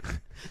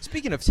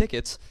 Speaking of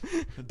tickets,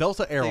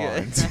 Delta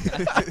Airlines.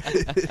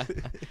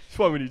 That's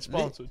why we need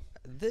sponsored.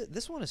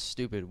 this one is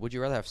stupid. Would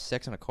you rather have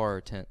sex in a car or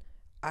a tent?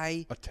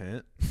 I A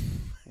tent?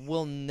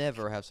 will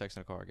never have sex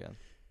in a car again.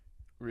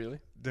 Really?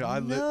 Dude, I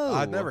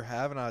never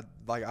have, and I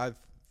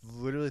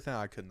literally think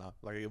I could not.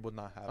 Like, it would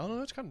not I happen. don't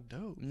know. It's kind of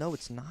dope. No,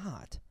 it's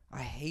not. I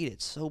hate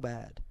it so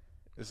bad.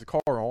 Is the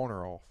car on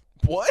or off?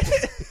 What?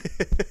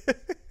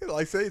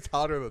 Like, say it's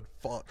hotter than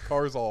fuck.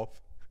 Car's off.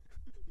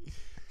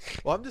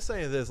 Well, I'm just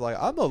saying this. Like,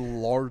 I'm a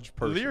large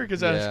person. Lyrik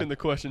is Yeah. asking the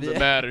questions that Yeah.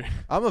 matter.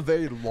 I'm a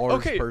very large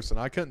Okay. person.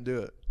 I couldn't do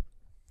it.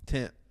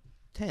 Tent.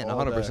 10, All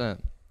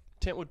 100%.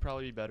 Tent would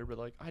probably be better, but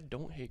like I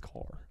don't hate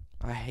car.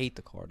 I hate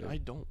the car, dude. I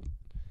don't.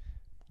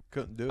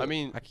 Couldn't do it. I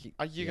mean,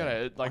 I you yeah.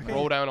 gotta like can't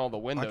roll even- down all the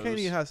I windows. can't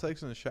even have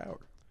sex in the shower.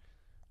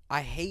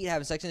 I hate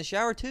having sex in the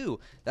shower too.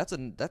 That's a.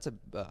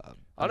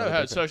 I never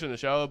had sex in the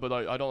shower, but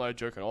like I don't like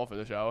jerking off in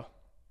the shower.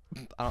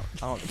 I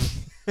don't.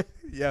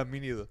 Yeah, me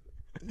neither.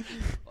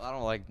 I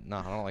don't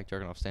like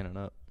jerking off standing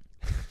up.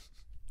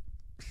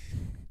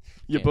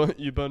 You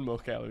Can't. burn more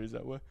calories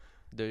that way.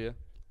 Do you?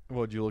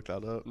 What'd you look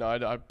that up? No,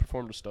 I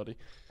performed a study.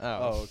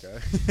 Oh,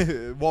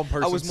 okay. One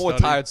person. I was more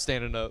study. tired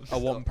standing up. A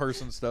one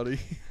person study.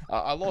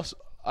 I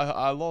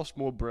lost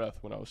more breath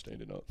when I was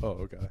standing up,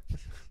 Oh, okay.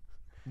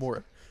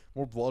 More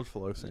blood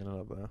flow standing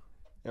up though.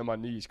 and my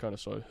knees kind of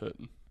started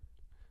hurting.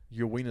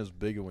 Your wiener's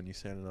bigger when you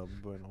standing up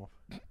and burning off.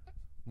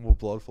 More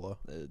blood flow.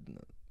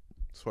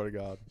 Swear to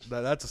God.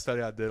 That's a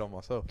study I did on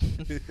myself.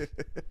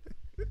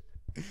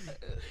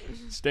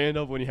 Stand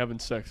up when you're having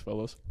sex,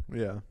 fellas.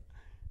 Yeah.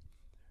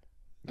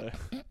 Yeah.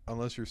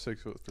 Unless you're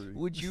 6'3".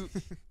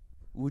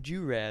 Would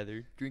you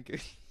rather drink a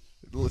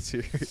Let's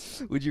hear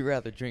it. Would you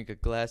rather drink a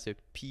glass of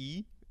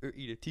pee or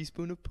eat a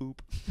teaspoon of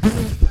poop?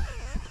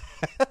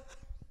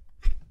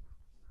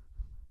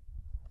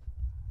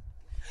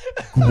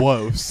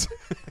 Gross.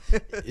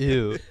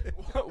 Ew.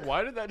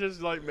 Why did that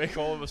just like make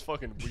all of us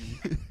fucking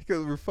weak?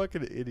 Because we're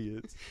fucking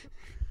idiots.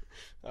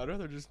 I'd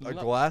rather just A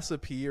not. glass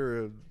of pee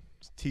or a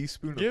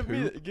teaspoon Give of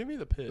me poop? give me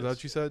the piss. Is that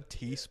what you said?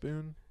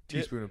 Teaspoon?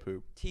 Teaspoon of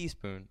poop.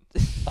 Teaspoon.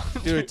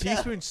 Dude, a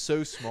teaspoon's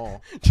so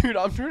small. Dude,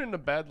 I'm turning to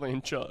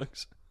Badland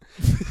Chugs.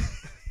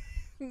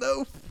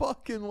 No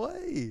fucking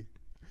way.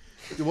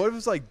 Dude, what if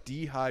it's like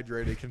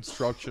dehydrated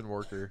construction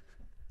worker?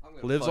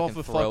 Lives off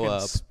of throw fucking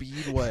up.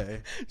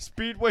 Speedway.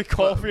 Speedway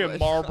coffee and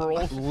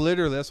Marlboro.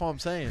 Literally, that's what I'm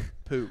saying.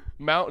 Poop.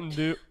 Mountain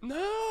Dew.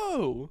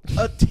 No.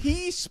 A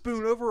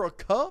teaspoon over a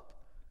cup?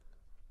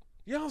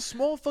 You know how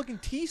small a fucking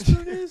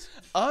teaspoon is?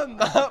 I'm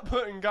not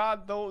putting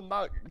not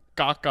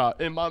caca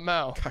in my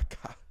mouth.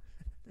 Caca.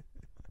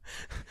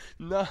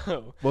 No.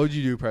 What would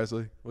you do,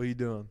 Presley? What are you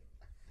doing?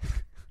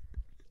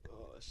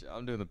 Oh, shit,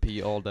 I'm doing the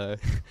pee all day.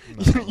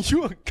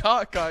 You a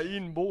caca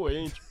eating boy,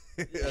 ain't you?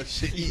 A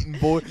shit eating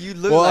boy. You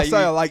look Well, I like say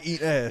you- I like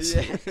eating ass.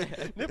 Yeah.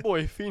 That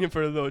boy feeding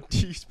for a little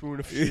teaspoon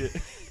of shit.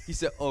 He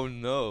said, "Oh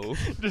no."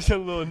 Just a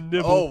little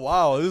nibble. Oh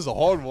wow, this is a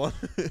hard one.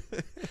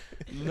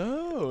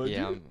 No.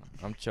 Yeah, dude.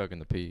 I'm chugging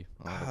the pee.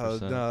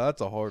 100%. No,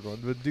 that's a hard one.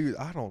 But dude,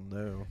 I don't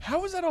know.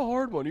 How is that a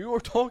hard one? You are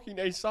talking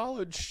a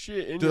solid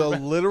shit in Dude, your a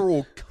mouth.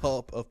 literal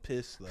cup of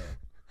piss though.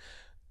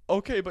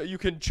 Okay, but you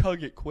can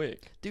chug it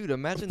quick. Dude,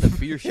 imagine the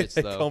beer shits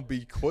It though. can't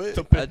be quick.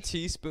 A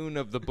teaspoon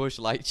of the Bush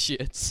Light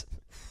shits.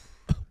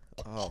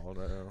 Oh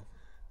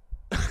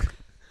no.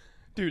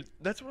 Dude,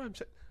 that's what I'm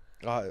saying.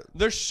 I,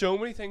 There's so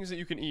many things that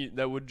you can eat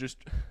that would just.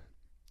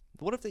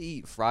 What if they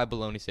eat fried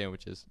bologna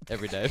sandwiches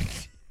every day?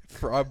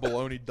 fried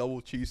bologna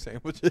double cheese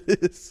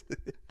sandwiches.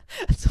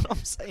 That's what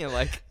I'm saying.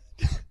 Like,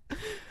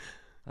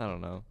 I don't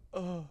know.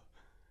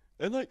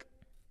 And like,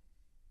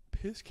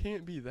 piss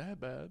can't be that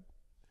bad.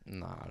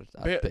 Nah,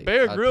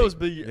 Bear Grylls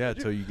be Yeah,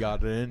 till you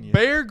got it in you.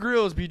 Bear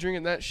Grylls be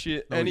drinking that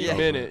shit No, any he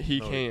minute doesn't. he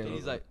No, he can. doesn't.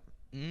 He's like,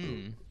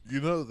 You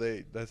know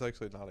that's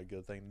actually not a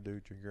good thing to do.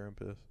 Drink your own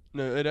piss.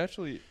 No, it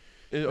actually.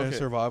 In a Okay.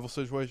 survival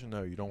situation,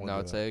 no, you don't want No,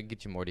 to. it's a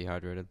get you more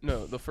dehydrated.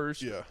 No, the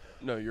first. Yeah.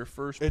 No, your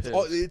first. It's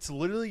piss. it's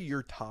literally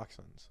your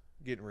toxins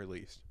getting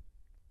released.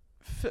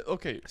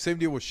 Okay, Same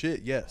deal with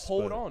shit. Yes.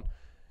 hold but- on.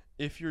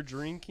 If you're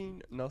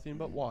drinking nothing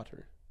but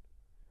water,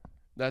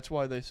 that's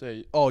why they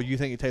say. Oh, you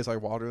think it tastes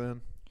like water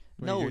then?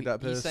 When you No, drink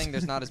that he's piss? saying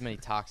there's not as many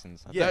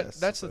toxins. Yeah.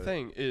 That's the but-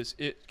 thing is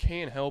it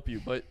can help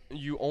you, but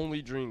you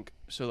only drink.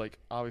 So like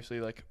obviously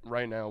like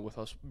right now with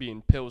us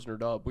being Pilsner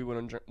Dub, we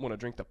want to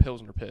drink the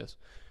Pilsner piss.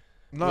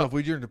 No, Well- if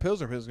we drink the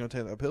Pilsner piss, it's going to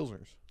taste like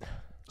Pilsners. I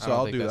So don't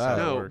I'll think do that's that.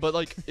 how it No, works. but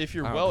like if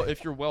you're I don't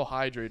if you're well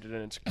hydrated and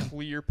it's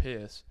clear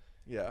piss,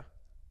 Yeah.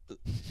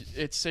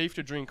 it's safe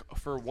to drink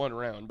for one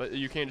round. But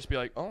you can't just be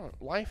like, oh,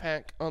 life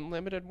hack,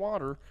 unlimited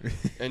water,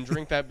 and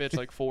drink that bitch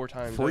like 4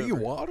 times. Free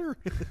over. water?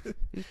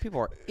 These people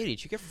are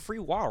idiots. You get free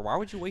water. Why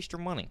would you waste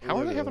your money? How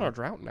are they having a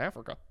drought in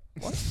Africa?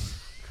 What?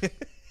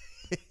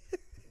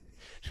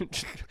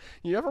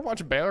 You ever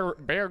watch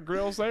Bear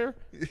Grylls there?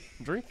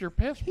 Drink your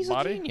piss, He's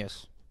buddy. a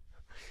genius.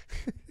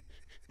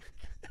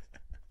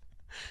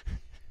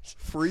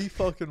 Free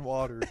fucking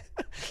water.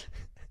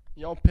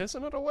 Y'all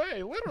pissing it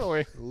away,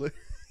 literally.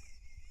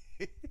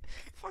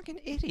 Fucking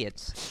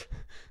idiots.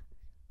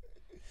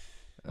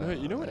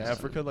 You know in that's-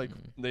 Africa, like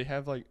they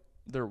have like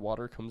their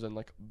water comes in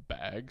like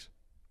bags.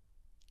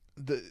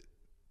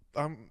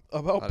 I'm I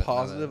about didn't know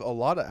positive that. a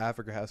lot of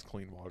Africa has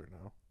clean water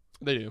now.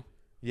 They do.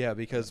 Yeah,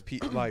 because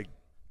like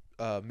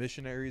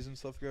missionaries and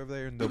stuff go over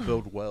there and they'll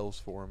build wells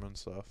for them and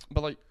stuff.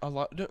 But like a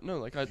lot, no,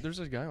 like there's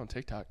this guy on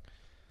TikTok,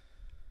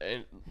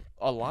 and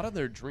a lot of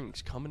their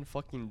drinks come in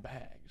fucking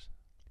bags.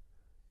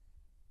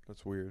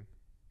 That's weird.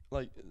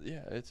 Like,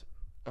 yeah, it's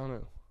I don't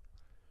know.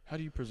 How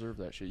do you preserve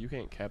that shit? You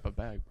can't cap a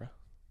bag, bro.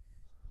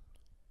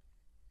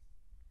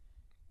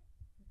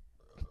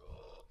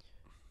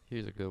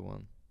 Here's a good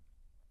one.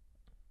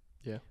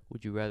 Yeah.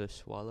 Would you rather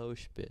swallow or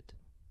spit?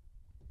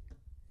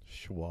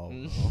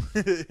 Swallow.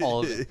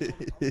 All of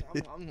it.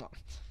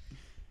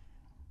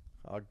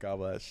 I'll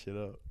gobble that shit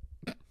up.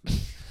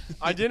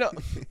 I didn't.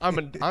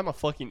 I'm a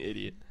fucking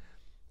idiot.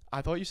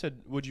 I thought you said,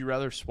 "Would you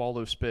rather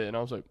swallow spit?" And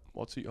I was like,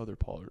 "What's the other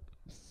part?"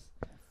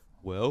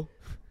 Well,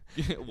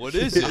 what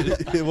is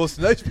it? What's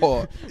the next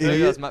part? maybe,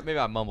 Idiot? maybe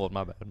I mumbled.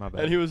 My bad. My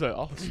bad. And he was like,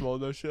 "I'll swallow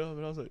that shit up,"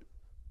 and I was like,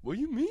 "What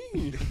do you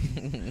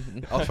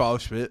mean?" I'll swallow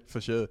spit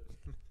for sure.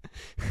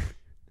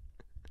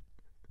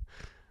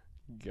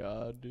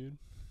 God, dude.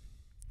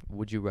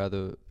 Would you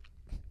rather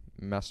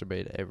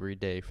masturbate every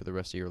day for the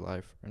rest of your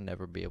life or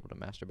never be able to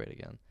masturbate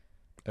again?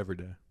 Every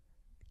day.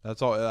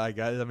 That's all I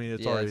got. I mean,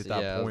 it's Yeah, already it's-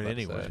 at yeah, I that was point about to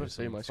say. anyway. I was about to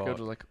say my Fuck.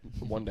 schedule's like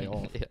one day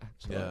off. Yeah.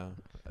 So Yeah.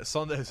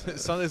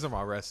 Sundays are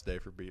my rest day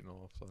for beating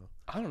off. So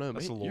I don't know,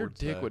 That's man. the Your Lord's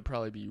dick day. would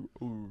probably be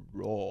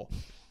raw.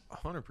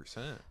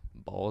 100%.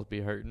 Balls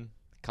be hurting.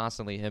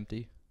 Constantly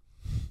empty.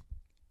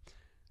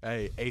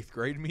 Hey, 8th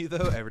grade me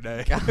though every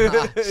day.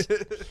 Gosh.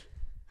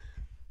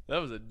 That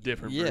was a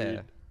different Yeah.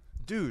 breed.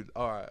 Dude,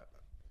 all right.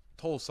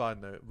 Total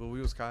side note, but we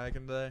was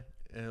kayaking today,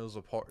 and it was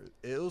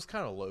It was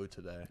kind of low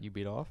today. You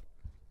beat off?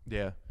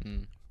 Yeah,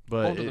 Mm.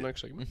 but On to the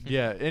next segment.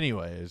 yeah.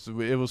 Anyways,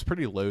 it was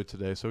pretty low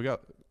today, so we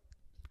got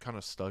kind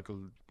of stuck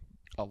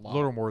A lot.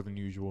 little more than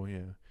usual. Yeah.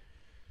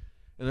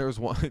 And there was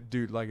one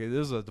dude, like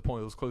this is at the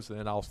point it was close to the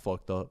end. I was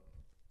fucked up,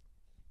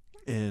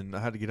 and I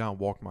had to get out and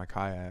walk my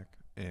kayak,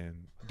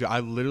 and dude, I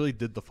literally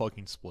did the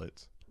fucking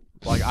splits.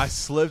 Like I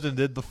slipped and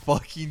did the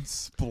fucking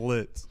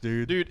splits,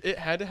 dude. Dude, it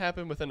had to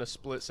happen within a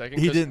split second.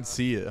 He 'cause didn't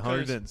see it. Hunter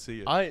 'cause didn't see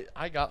it.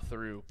 I got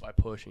through by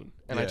pushing,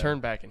 and I Yeah.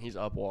 turned back, and he's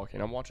up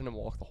walking. I'm watching him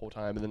walk the whole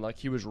time, and then like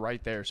he was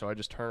right there, so I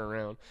just turn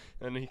around,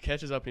 and he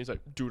catches up, and he's like,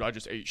 "Dude, I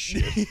just ate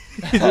shit,"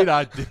 Dude,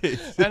 I did.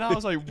 and I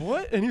was like,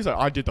 "What?" And he was like,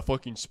 "I did the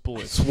fucking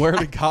split," Swear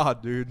to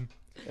God, dude. and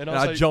And I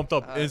was I like, jumped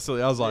up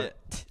instantly. I was like,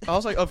 I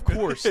was like, "Of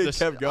course." It This,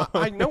 kept going.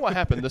 I know what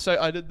happened.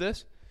 I did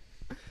this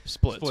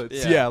splits,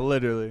 splits. Yeah. Yeah,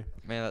 literally.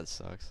 Man, that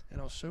sucks. and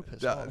I was so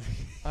pissed Yeah. off.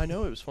 I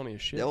know it was funny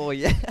as shit. Oh,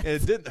 yeah. And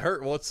it didn't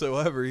hurt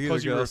whatsoever either.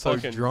 'Cause you I were was so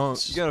fucking drunk.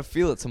 You're going to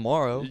feel it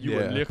tomorrow. You Yeah,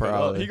 were licking up.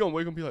 probably. He gonna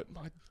wake up and be like,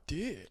 "My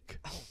dick."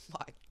 Oh,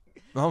 my.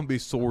 I'm gonna be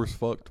sore as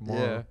fuck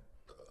tomorrow.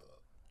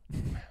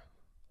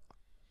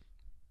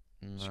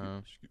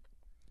 No.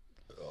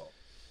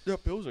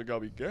 That Pilsner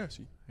gotta be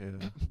gassy. Yeah.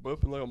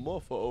 Bumping like a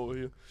motherfucker over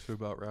here. Should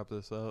about wrap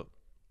this up.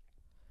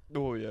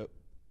 Oh, yeah.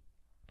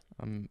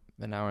 I'm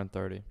an hour and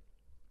 30.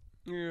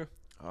 Yeah.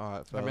 All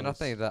right, I mean, I fellas.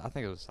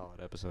 think it was a solid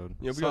episode.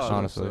 Yeah, we Solid got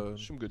honestly. episode.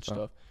 some good So-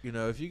 stuff. You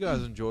know, if you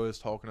guys enjoy us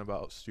talking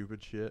about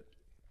stupid shit,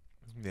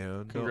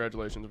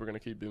 Congratulations. We're going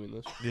to keep doing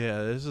this.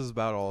 Yeah, this is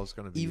about all it's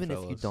gonna be. Even if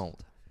you fellas. don't,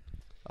 too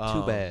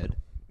Um, bad.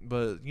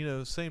 But you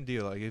know, same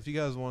deal. Like, if you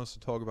guys want us to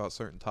talk about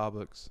certain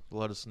topics,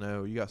 let us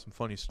know. You got some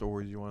funny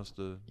stories you want us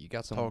to You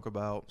got talk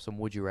about? some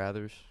would you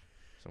rather's?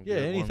 Some Yeah,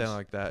 good anything ones?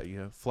 like that. You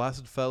know,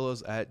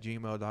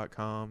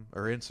 flaccidfellas@gmail.com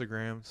or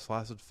Instagram,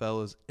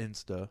 flaccidfellas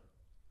Insta.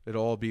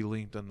 It'll all be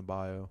linked in the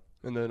bio.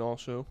 And then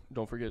also,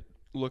 don't forget,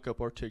 look up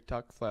our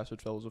TikTok,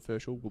 Flaccid Fellas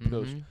Official.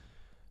 We'll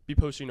be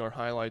posting our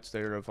highlights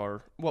there of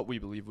what we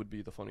believe would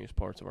be the funniest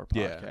parts of our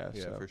podcast.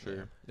 Yeah, so, for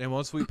sure. And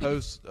once we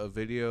post a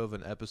video of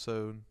an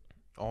episode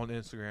on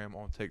Instagram,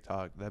 on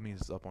TikTok, that means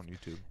it's up on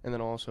YouTube. And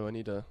then also,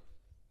 we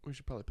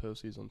should probably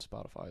post these on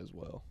Spotify as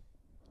well.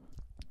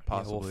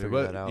 Possibly. we'll figure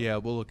but that out. Yeah,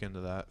 we'll look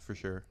into that for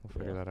sure. We'll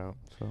figure that out.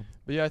 So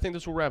But yeah, I think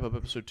this will wrap up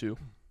episode 2.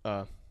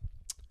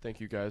 Thank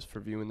you guys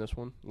for viewing this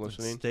one,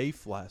 listening. Stay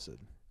flaccid.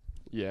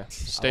 Yeah.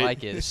 I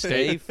like it.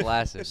 Stay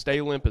flaccid. Stay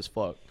limp as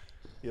fuck.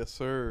 Yes,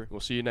 sir. We'll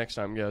see you next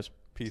time, guys.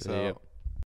 Peace See ya. out.